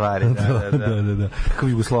 Te stvari, da. Kako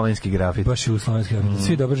jugoslovenski grafit. Baš jugoslovenski grafit.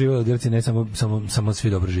 Svi dobro živeli, Grci ne samo svi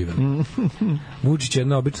dobro živeli. Vučić je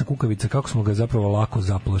jedna obična kukavica, kako smo ga zapravo lako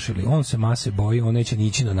zaplašili. On se mase boji, on neće ni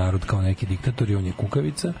ići na narod kao neki diktator i on je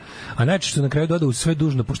kukavica. A najčešće na kraju doda uz sve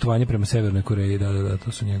dužno poštovanje prema Severnoj Koreji. Da,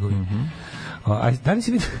 to su njegovi. A da li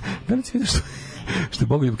si vidio što je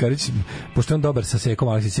Bogoljub Karić, pošto je on dobar sa Sekom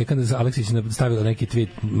Aleksić stavila neki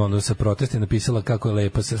tweet ono, sa protesta i napisala kako je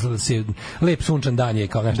lepo, lep sunčan dan je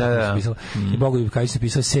kao nešto napisala. I Bogoljub Karić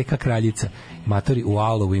napisao Seka kraljica, matori u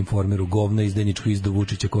Alovu Informeru, govno izdajničko izdu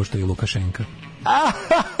Vučića košta i Lukašenka.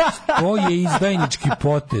 To je izdajnički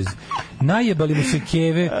potez. Najebali mu se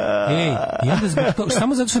keve. I onda zbog to,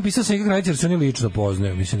 samo zato što sam pisao Seka kraljica, jer se oni lično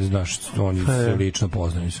poznaju. Mislim da znaš, oni se lično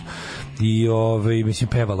poznaju. I mislim,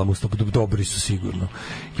 pevala mu stop, dobri su sigurno.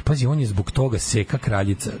 I pazi, on je zbog toga Seka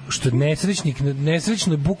kraljica, što je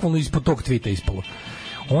nesrećno je bukvalno ispod tog tvita ispalo.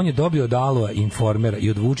 On je dobio od Alova Informera i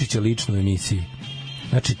od Vučića lično u emisiji.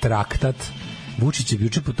 Znači, traktat Vučić je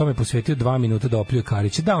juče po tome posvetio 2 minuta da opljuje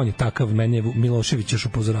Karića. Da, on je takav, mene je Milošević još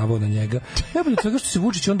upozoravao na njega. Najbolje od svega što se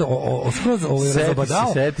Vučić onda skroz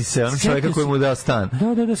razobadao. Seti se, on čovjeka koji mu dao stan.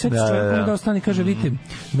 Da, seti se čovjeka koji mu dao stan i kaže, vidite,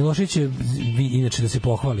 Milošević je, inače da se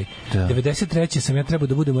pohvali, 93. sam ja trebao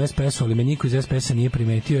da budem u SPS-u, ali me niko iz SPS-a nije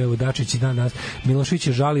primetio, evo Dačić i danas. Milošević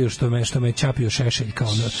je žalio što me čapio Šešelj kao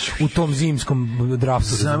u tom zimskom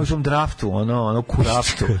draftu. Znam u tom draftu, ono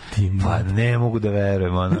kuraftu. Pa ne mogu da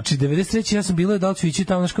verujem, ono. Znači, 93. ja sam bilo da li ću ići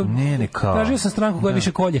tamo, ne kao. Tražio sam stranku koja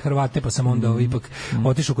više kolje Hrvate, pa sam onda ipak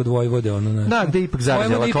otišao kod Vojvode, ono. Da, gde ipak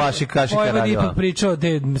zarađala kašika radila. Vojvode ipak pričao,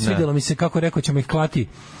 svidjelo mi se kako rekao ćemo ih klati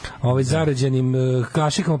zarađenim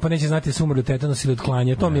kašikama, pa neće znati da su umrli od tetanos ili od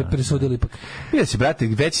klanja. To mi je presudilo ipak. Bio si, brate,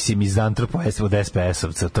 veći si mizantrop od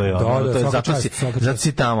SPS-ovca, to je ono, to je zato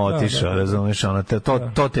si tamo otišao, razumiješ, ono,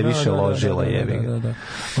 to te više ložilo, jebi ga.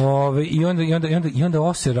 I onda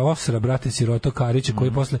osera, brate, siroto Karića,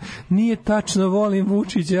 koji posle, nije tačno, volim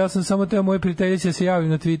Vučića, ja sam samo teo moje prijateljice da se javim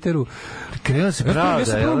na Twitteru. Krenuo se pravda, ja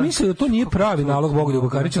sam prvo mislio da to nije pravi nalog Bogoljuba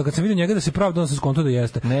Karića, ali kad sam vidio njega da se pravda, onda sam skonto da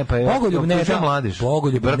jeste. Ne, pa je Bogoljub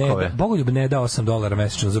ne da $8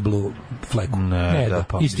 mesečno za blue fleku. Ne da,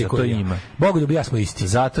 isti koji ima. Bogoljub i ja smo isti.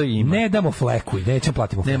 Zato ima. Ne damo fleku i nećemo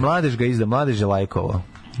platimo fleku. Ne, Mladež ga izda, Mladež je lajkovo.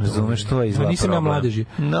 Razumeš, to je izgleda problem. Nisam ja Mladeži.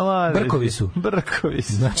 Brkovi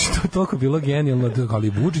su. Znači, to je toliko bilo genijalno, ali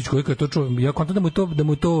Vučić koji je to čuo, ja kontam da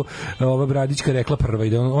mu to ova Bradićka rekla prva i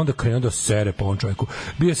da onda krenuo da sere po ovom čovjeku.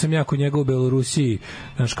 Bio sam ja kod njega u Belorusiji,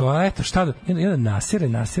 znaš, kao, eto, šta da, jedan nasere,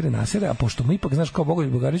 a pošto mu ipak, znaš, kao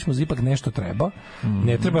Bogoljub Bogarić mu ipak nešto treba,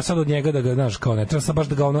 ne treba sad od njega da ga, znaš, kao, ne treba sad baš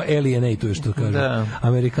da ga ono alienatuje, što kažu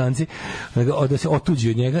Amerikanci, da se otuđi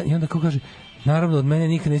od njega i onda kao kaže, naravno, od mene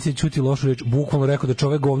nikad neće čuti lošu reč. Bukvalno rekao da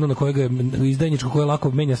čovek govno na kojega je izdajničko, koje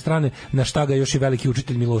lako menja strane, na šta ga još i veliki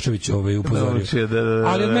učitelj Milošević upozorio.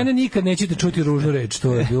 Ali od mene nikad nećete čuti ružnu reč.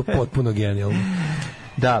 To je bilo potpuno genijalno.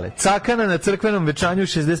 Dale, cakana na crkvenom večanju u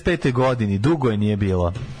 65. godini. Dugo je nije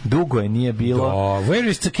bilo. Where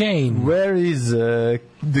is the cane? Where is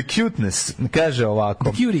the cuteness? Kaže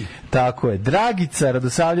ovako. The cutie. Tako je. Dragica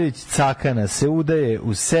Radosavljević Cakana se udaje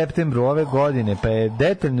u septembru ove godine, pa je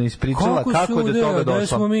detaljno ispričala kako je do toga došlo. Gde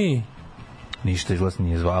smo mi? Ništa izgled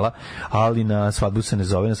nije zvala, ali na svadbu se ne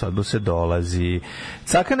zove, na svadbu se dolazi.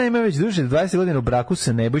 Cakana ima već duže 20 godina u braku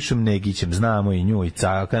sa Nebojšom Negićem, znamo i nju i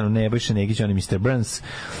Cakanu, Nebojša Negić, on je Mr. Burns,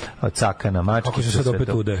 Cakana, mačke. Kako se sad opet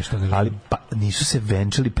udaje, što ne znam. Ali pa nisu se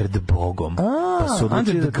venčali pred Bogom. Pa su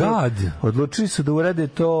odlučili su da urade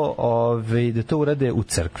to, da to urade u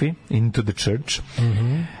crkvi, into the church.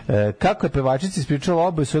 Kako je pevačica ispričala,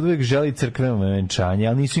 oboje su odvijek želi crkveno venčanje,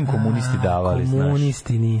 ali nisu im komunisti davali, znaš.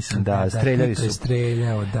 Komunisti nisu. Da, streljali su.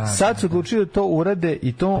 Sad su odlučili da to urade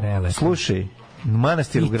i to, slušaj,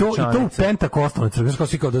 manastir u Gračanici. I to u Pentakostalnoj crkvi, znaš kao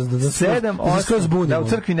svi kao da u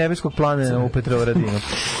crkvi Nebeskog plana u Petrovaradinu.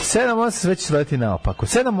 7-8 sve će sleti naopako.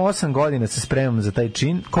 7-8 godina se spremam za taj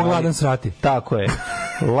čin. Ko gladan svrati. Tako je.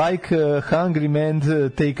 Like hungry man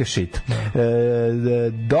take a shit.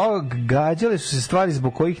 Događale su se stvari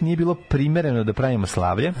zbog kojih nije bilo primereno da pravimo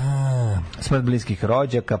slavlje. Smrt bliskih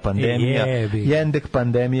rođaka, pandemija, jendek,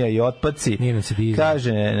 pandemija i otpaci.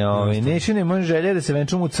 Kaže, neće ne može želje da se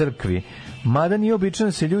venčamo u crkvi. Mada nije obično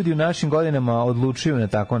da se ljudi u našim godinama odlučuju na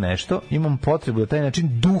tako nešto, imam potrebu da taj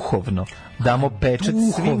način duhovno damo pečat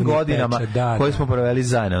svim godinama koje smo proveli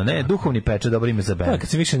zajedno. Ne, duhovni pečat, dobro ime za bend. Kad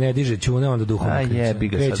se više ne diže čune, onda duhovno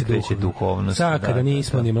kreće duhovnost. Sad kada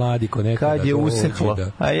nismo ni mladi ko nekada. Kad je usehlo.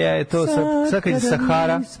 A je, to sad kad je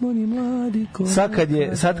Sahara.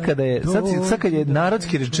 Sad kad je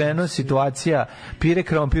narodski rečeno situacija pire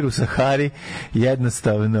krompir u Sahari,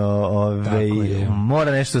 jednostavno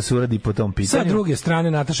mora nešto da se uradi po tom pitanju. Sa druge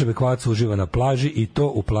strane, Nataša Bekvalac uživa na plaži i to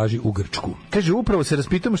u plaži u Grčku. Kaže, upravo se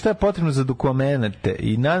raspitamo šta je potrebno za dokumente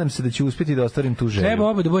i nadam se da će uspjeti da ostvarim tu želju. Treba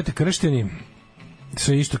oba da budete kršteni.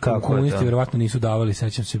 Sve isto kao komunisti vjerovatno nisu davali,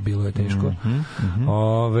 sećam se, bilo je teško.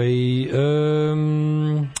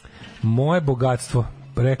 Moje bogatstvo,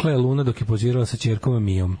 rekla je Luna dok je pozirala sa ćerkom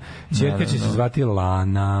Mijom. Ćerka će se zvati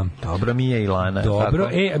Lana. Dobro, Mija i Lana. Dobro.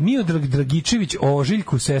 Miodrag Dragičević o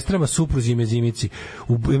Ožiljku, sestrama, supruzi i mezimici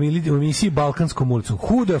u emisiji Balkanskom ulicom.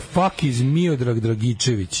 Who the fuck is Miodrag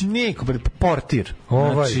Dragičević? Niko, portir.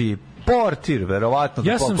 Znači, portir, verovatno.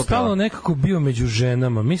 Ja sam stalno nekako bio među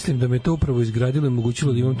ženama. Mislim da me to upravo izgradilo i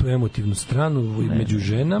omogućilo da imam tu emotivnu stranu među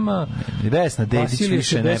ženama. Vesna Dedić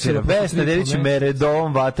više ne pira. Vesna Dedić me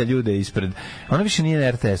redom vata ljude ispred. Ona više nije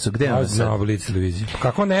na RTS-u. Gde je ona sad? Na Blic televiziji.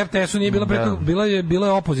 Kako na RTS-u nije bila preko... Bila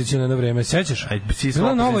je opozicijna na vreme. Sećaš?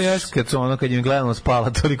 Bila Novo jesen. Kad im gledano spala,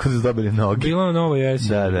 toliko da su dobili noge. Bila Novo jesen.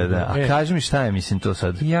 Da. A kaži mi šta je, mislim, to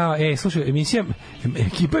sad? Slušaj,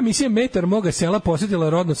 ekipa emisije Metar moga sela posjetila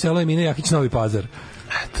rodno selo Emine Katarina Jakić Novi Pazar.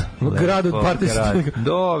 Eto, grad od partijskih.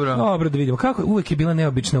 Dobro da vidimo. Kako uvek je bila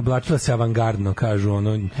neobična, oblačila se avangardno, kažu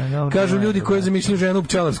ono. Kažu ljudi koji zamišljaju ženu u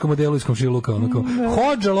pčelarskom modelu iz komšiluka, onako.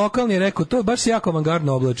 Hodža lokalni je rekao, to baš se jako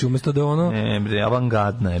avangardno oblači, umesto da ono. Ne,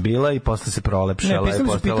 avangardna je bila i posle se prolepšala i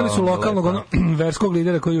postala. Pitali su lokalnog ono verskog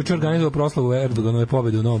lidera koji juče organizovao proslavu Erdoganove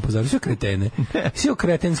pobede u Novom Pazaru. Sve kretene. Sve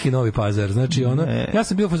kretenski Novi Pazar. Znači ono, ja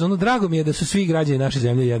sam bio u fazonu, drago mi je da su svi građani naše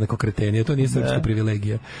zemlje jednako kreteni, to nije srpska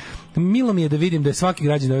privilegija. Milo mi je da vidim da je svaki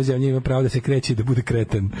građanin ove zemlje ima pravo da se kreće i da bude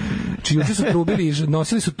kreten. Juče su trubili i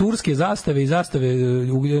nosili su turske zastave i zastave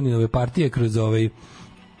Ugljaninove partije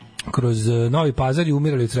kroz Novi Pazar i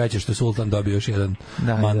umirali od sreće što Sultan dobio još jedan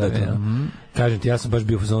mandat. Kažem ti, ja sam baš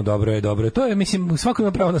bio u zonu dobro je. To je, mislim, svako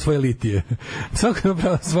ima pravo na svoje litije. Svako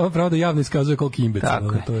ima pravo da javno iskazuje koliki imbecil.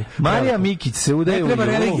 Marija Mikić se udaje u treba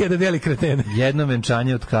religija da deli kretene. Jedno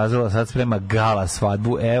venčanje otkazala, sad sprema gala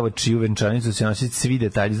svadbu. Evo čiju venčanicu će nositi svi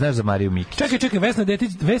detalji. Znaš za Mariju Mikić? Čekaj,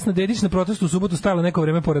 Vesna Dedić na protestu u subotu stajala neko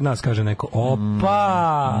vreme pored nas, kaže neko.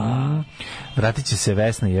 Opa! Vratit će se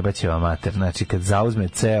Vesna i jebaće vam mater. Znači, kad zauzme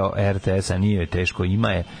ceo RTS-a, nije joj teško,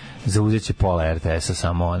 ima je, zauzet će pola RTS-a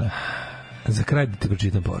samo ona. Za kraj da ti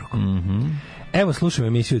pročitam poruku. Evo, slušam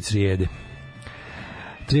emisiju od srijede.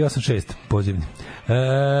 386, pozivni.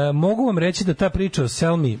 Mogu vam reći da ta priča o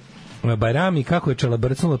Selmi Bajrami, kako je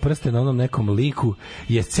čalabrcnula prste na onom nekom liku,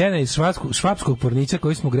 je scena iz švapskog pornića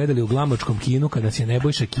koji smo gledali u glamočkom kinu kad nas je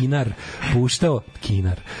Nebojša Kinar puštao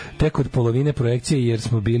tek od polovine projekcije jer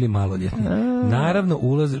smo bili maloljetni. Naravno,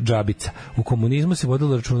 ulaz džabica. U komunizmu se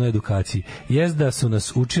vodilo računa o edukaciji. Jezda su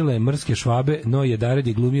nas učile mrske švabe, no Jedared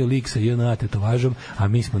je glumio lik sa JNA tetovažom, a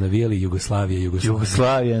mi smo navijali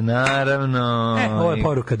Jugoslavija, naravno. Ovo je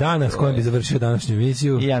poruka dana s kojom bi završio današnju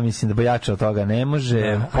emisiju. Ja mislim da bojače od toga ne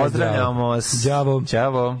može. Pozdravljamo vas. Ćavo.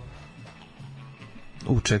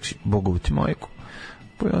 Čekaj, Bogu ti majku.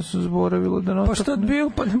 Pa ja sam zaboravila da noćam. Pa šta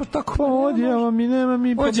bilo? Pa nema tako. Pa odjava mi, nema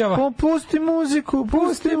mi. Pa pusti muziku.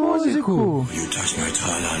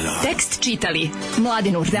 Tekst čitali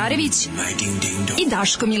Mladin Urdarević i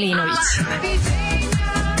Daško Milinović.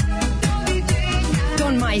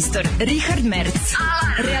 Ton majstor Richard Merc.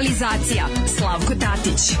 Realizacija Slavko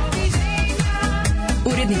Tatić.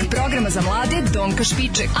 Urednik programa za mlade Donka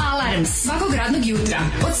Špiček. Alarms svakog radnog jutra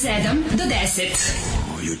od 7 do 10.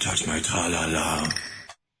 You touch my tra-la-la.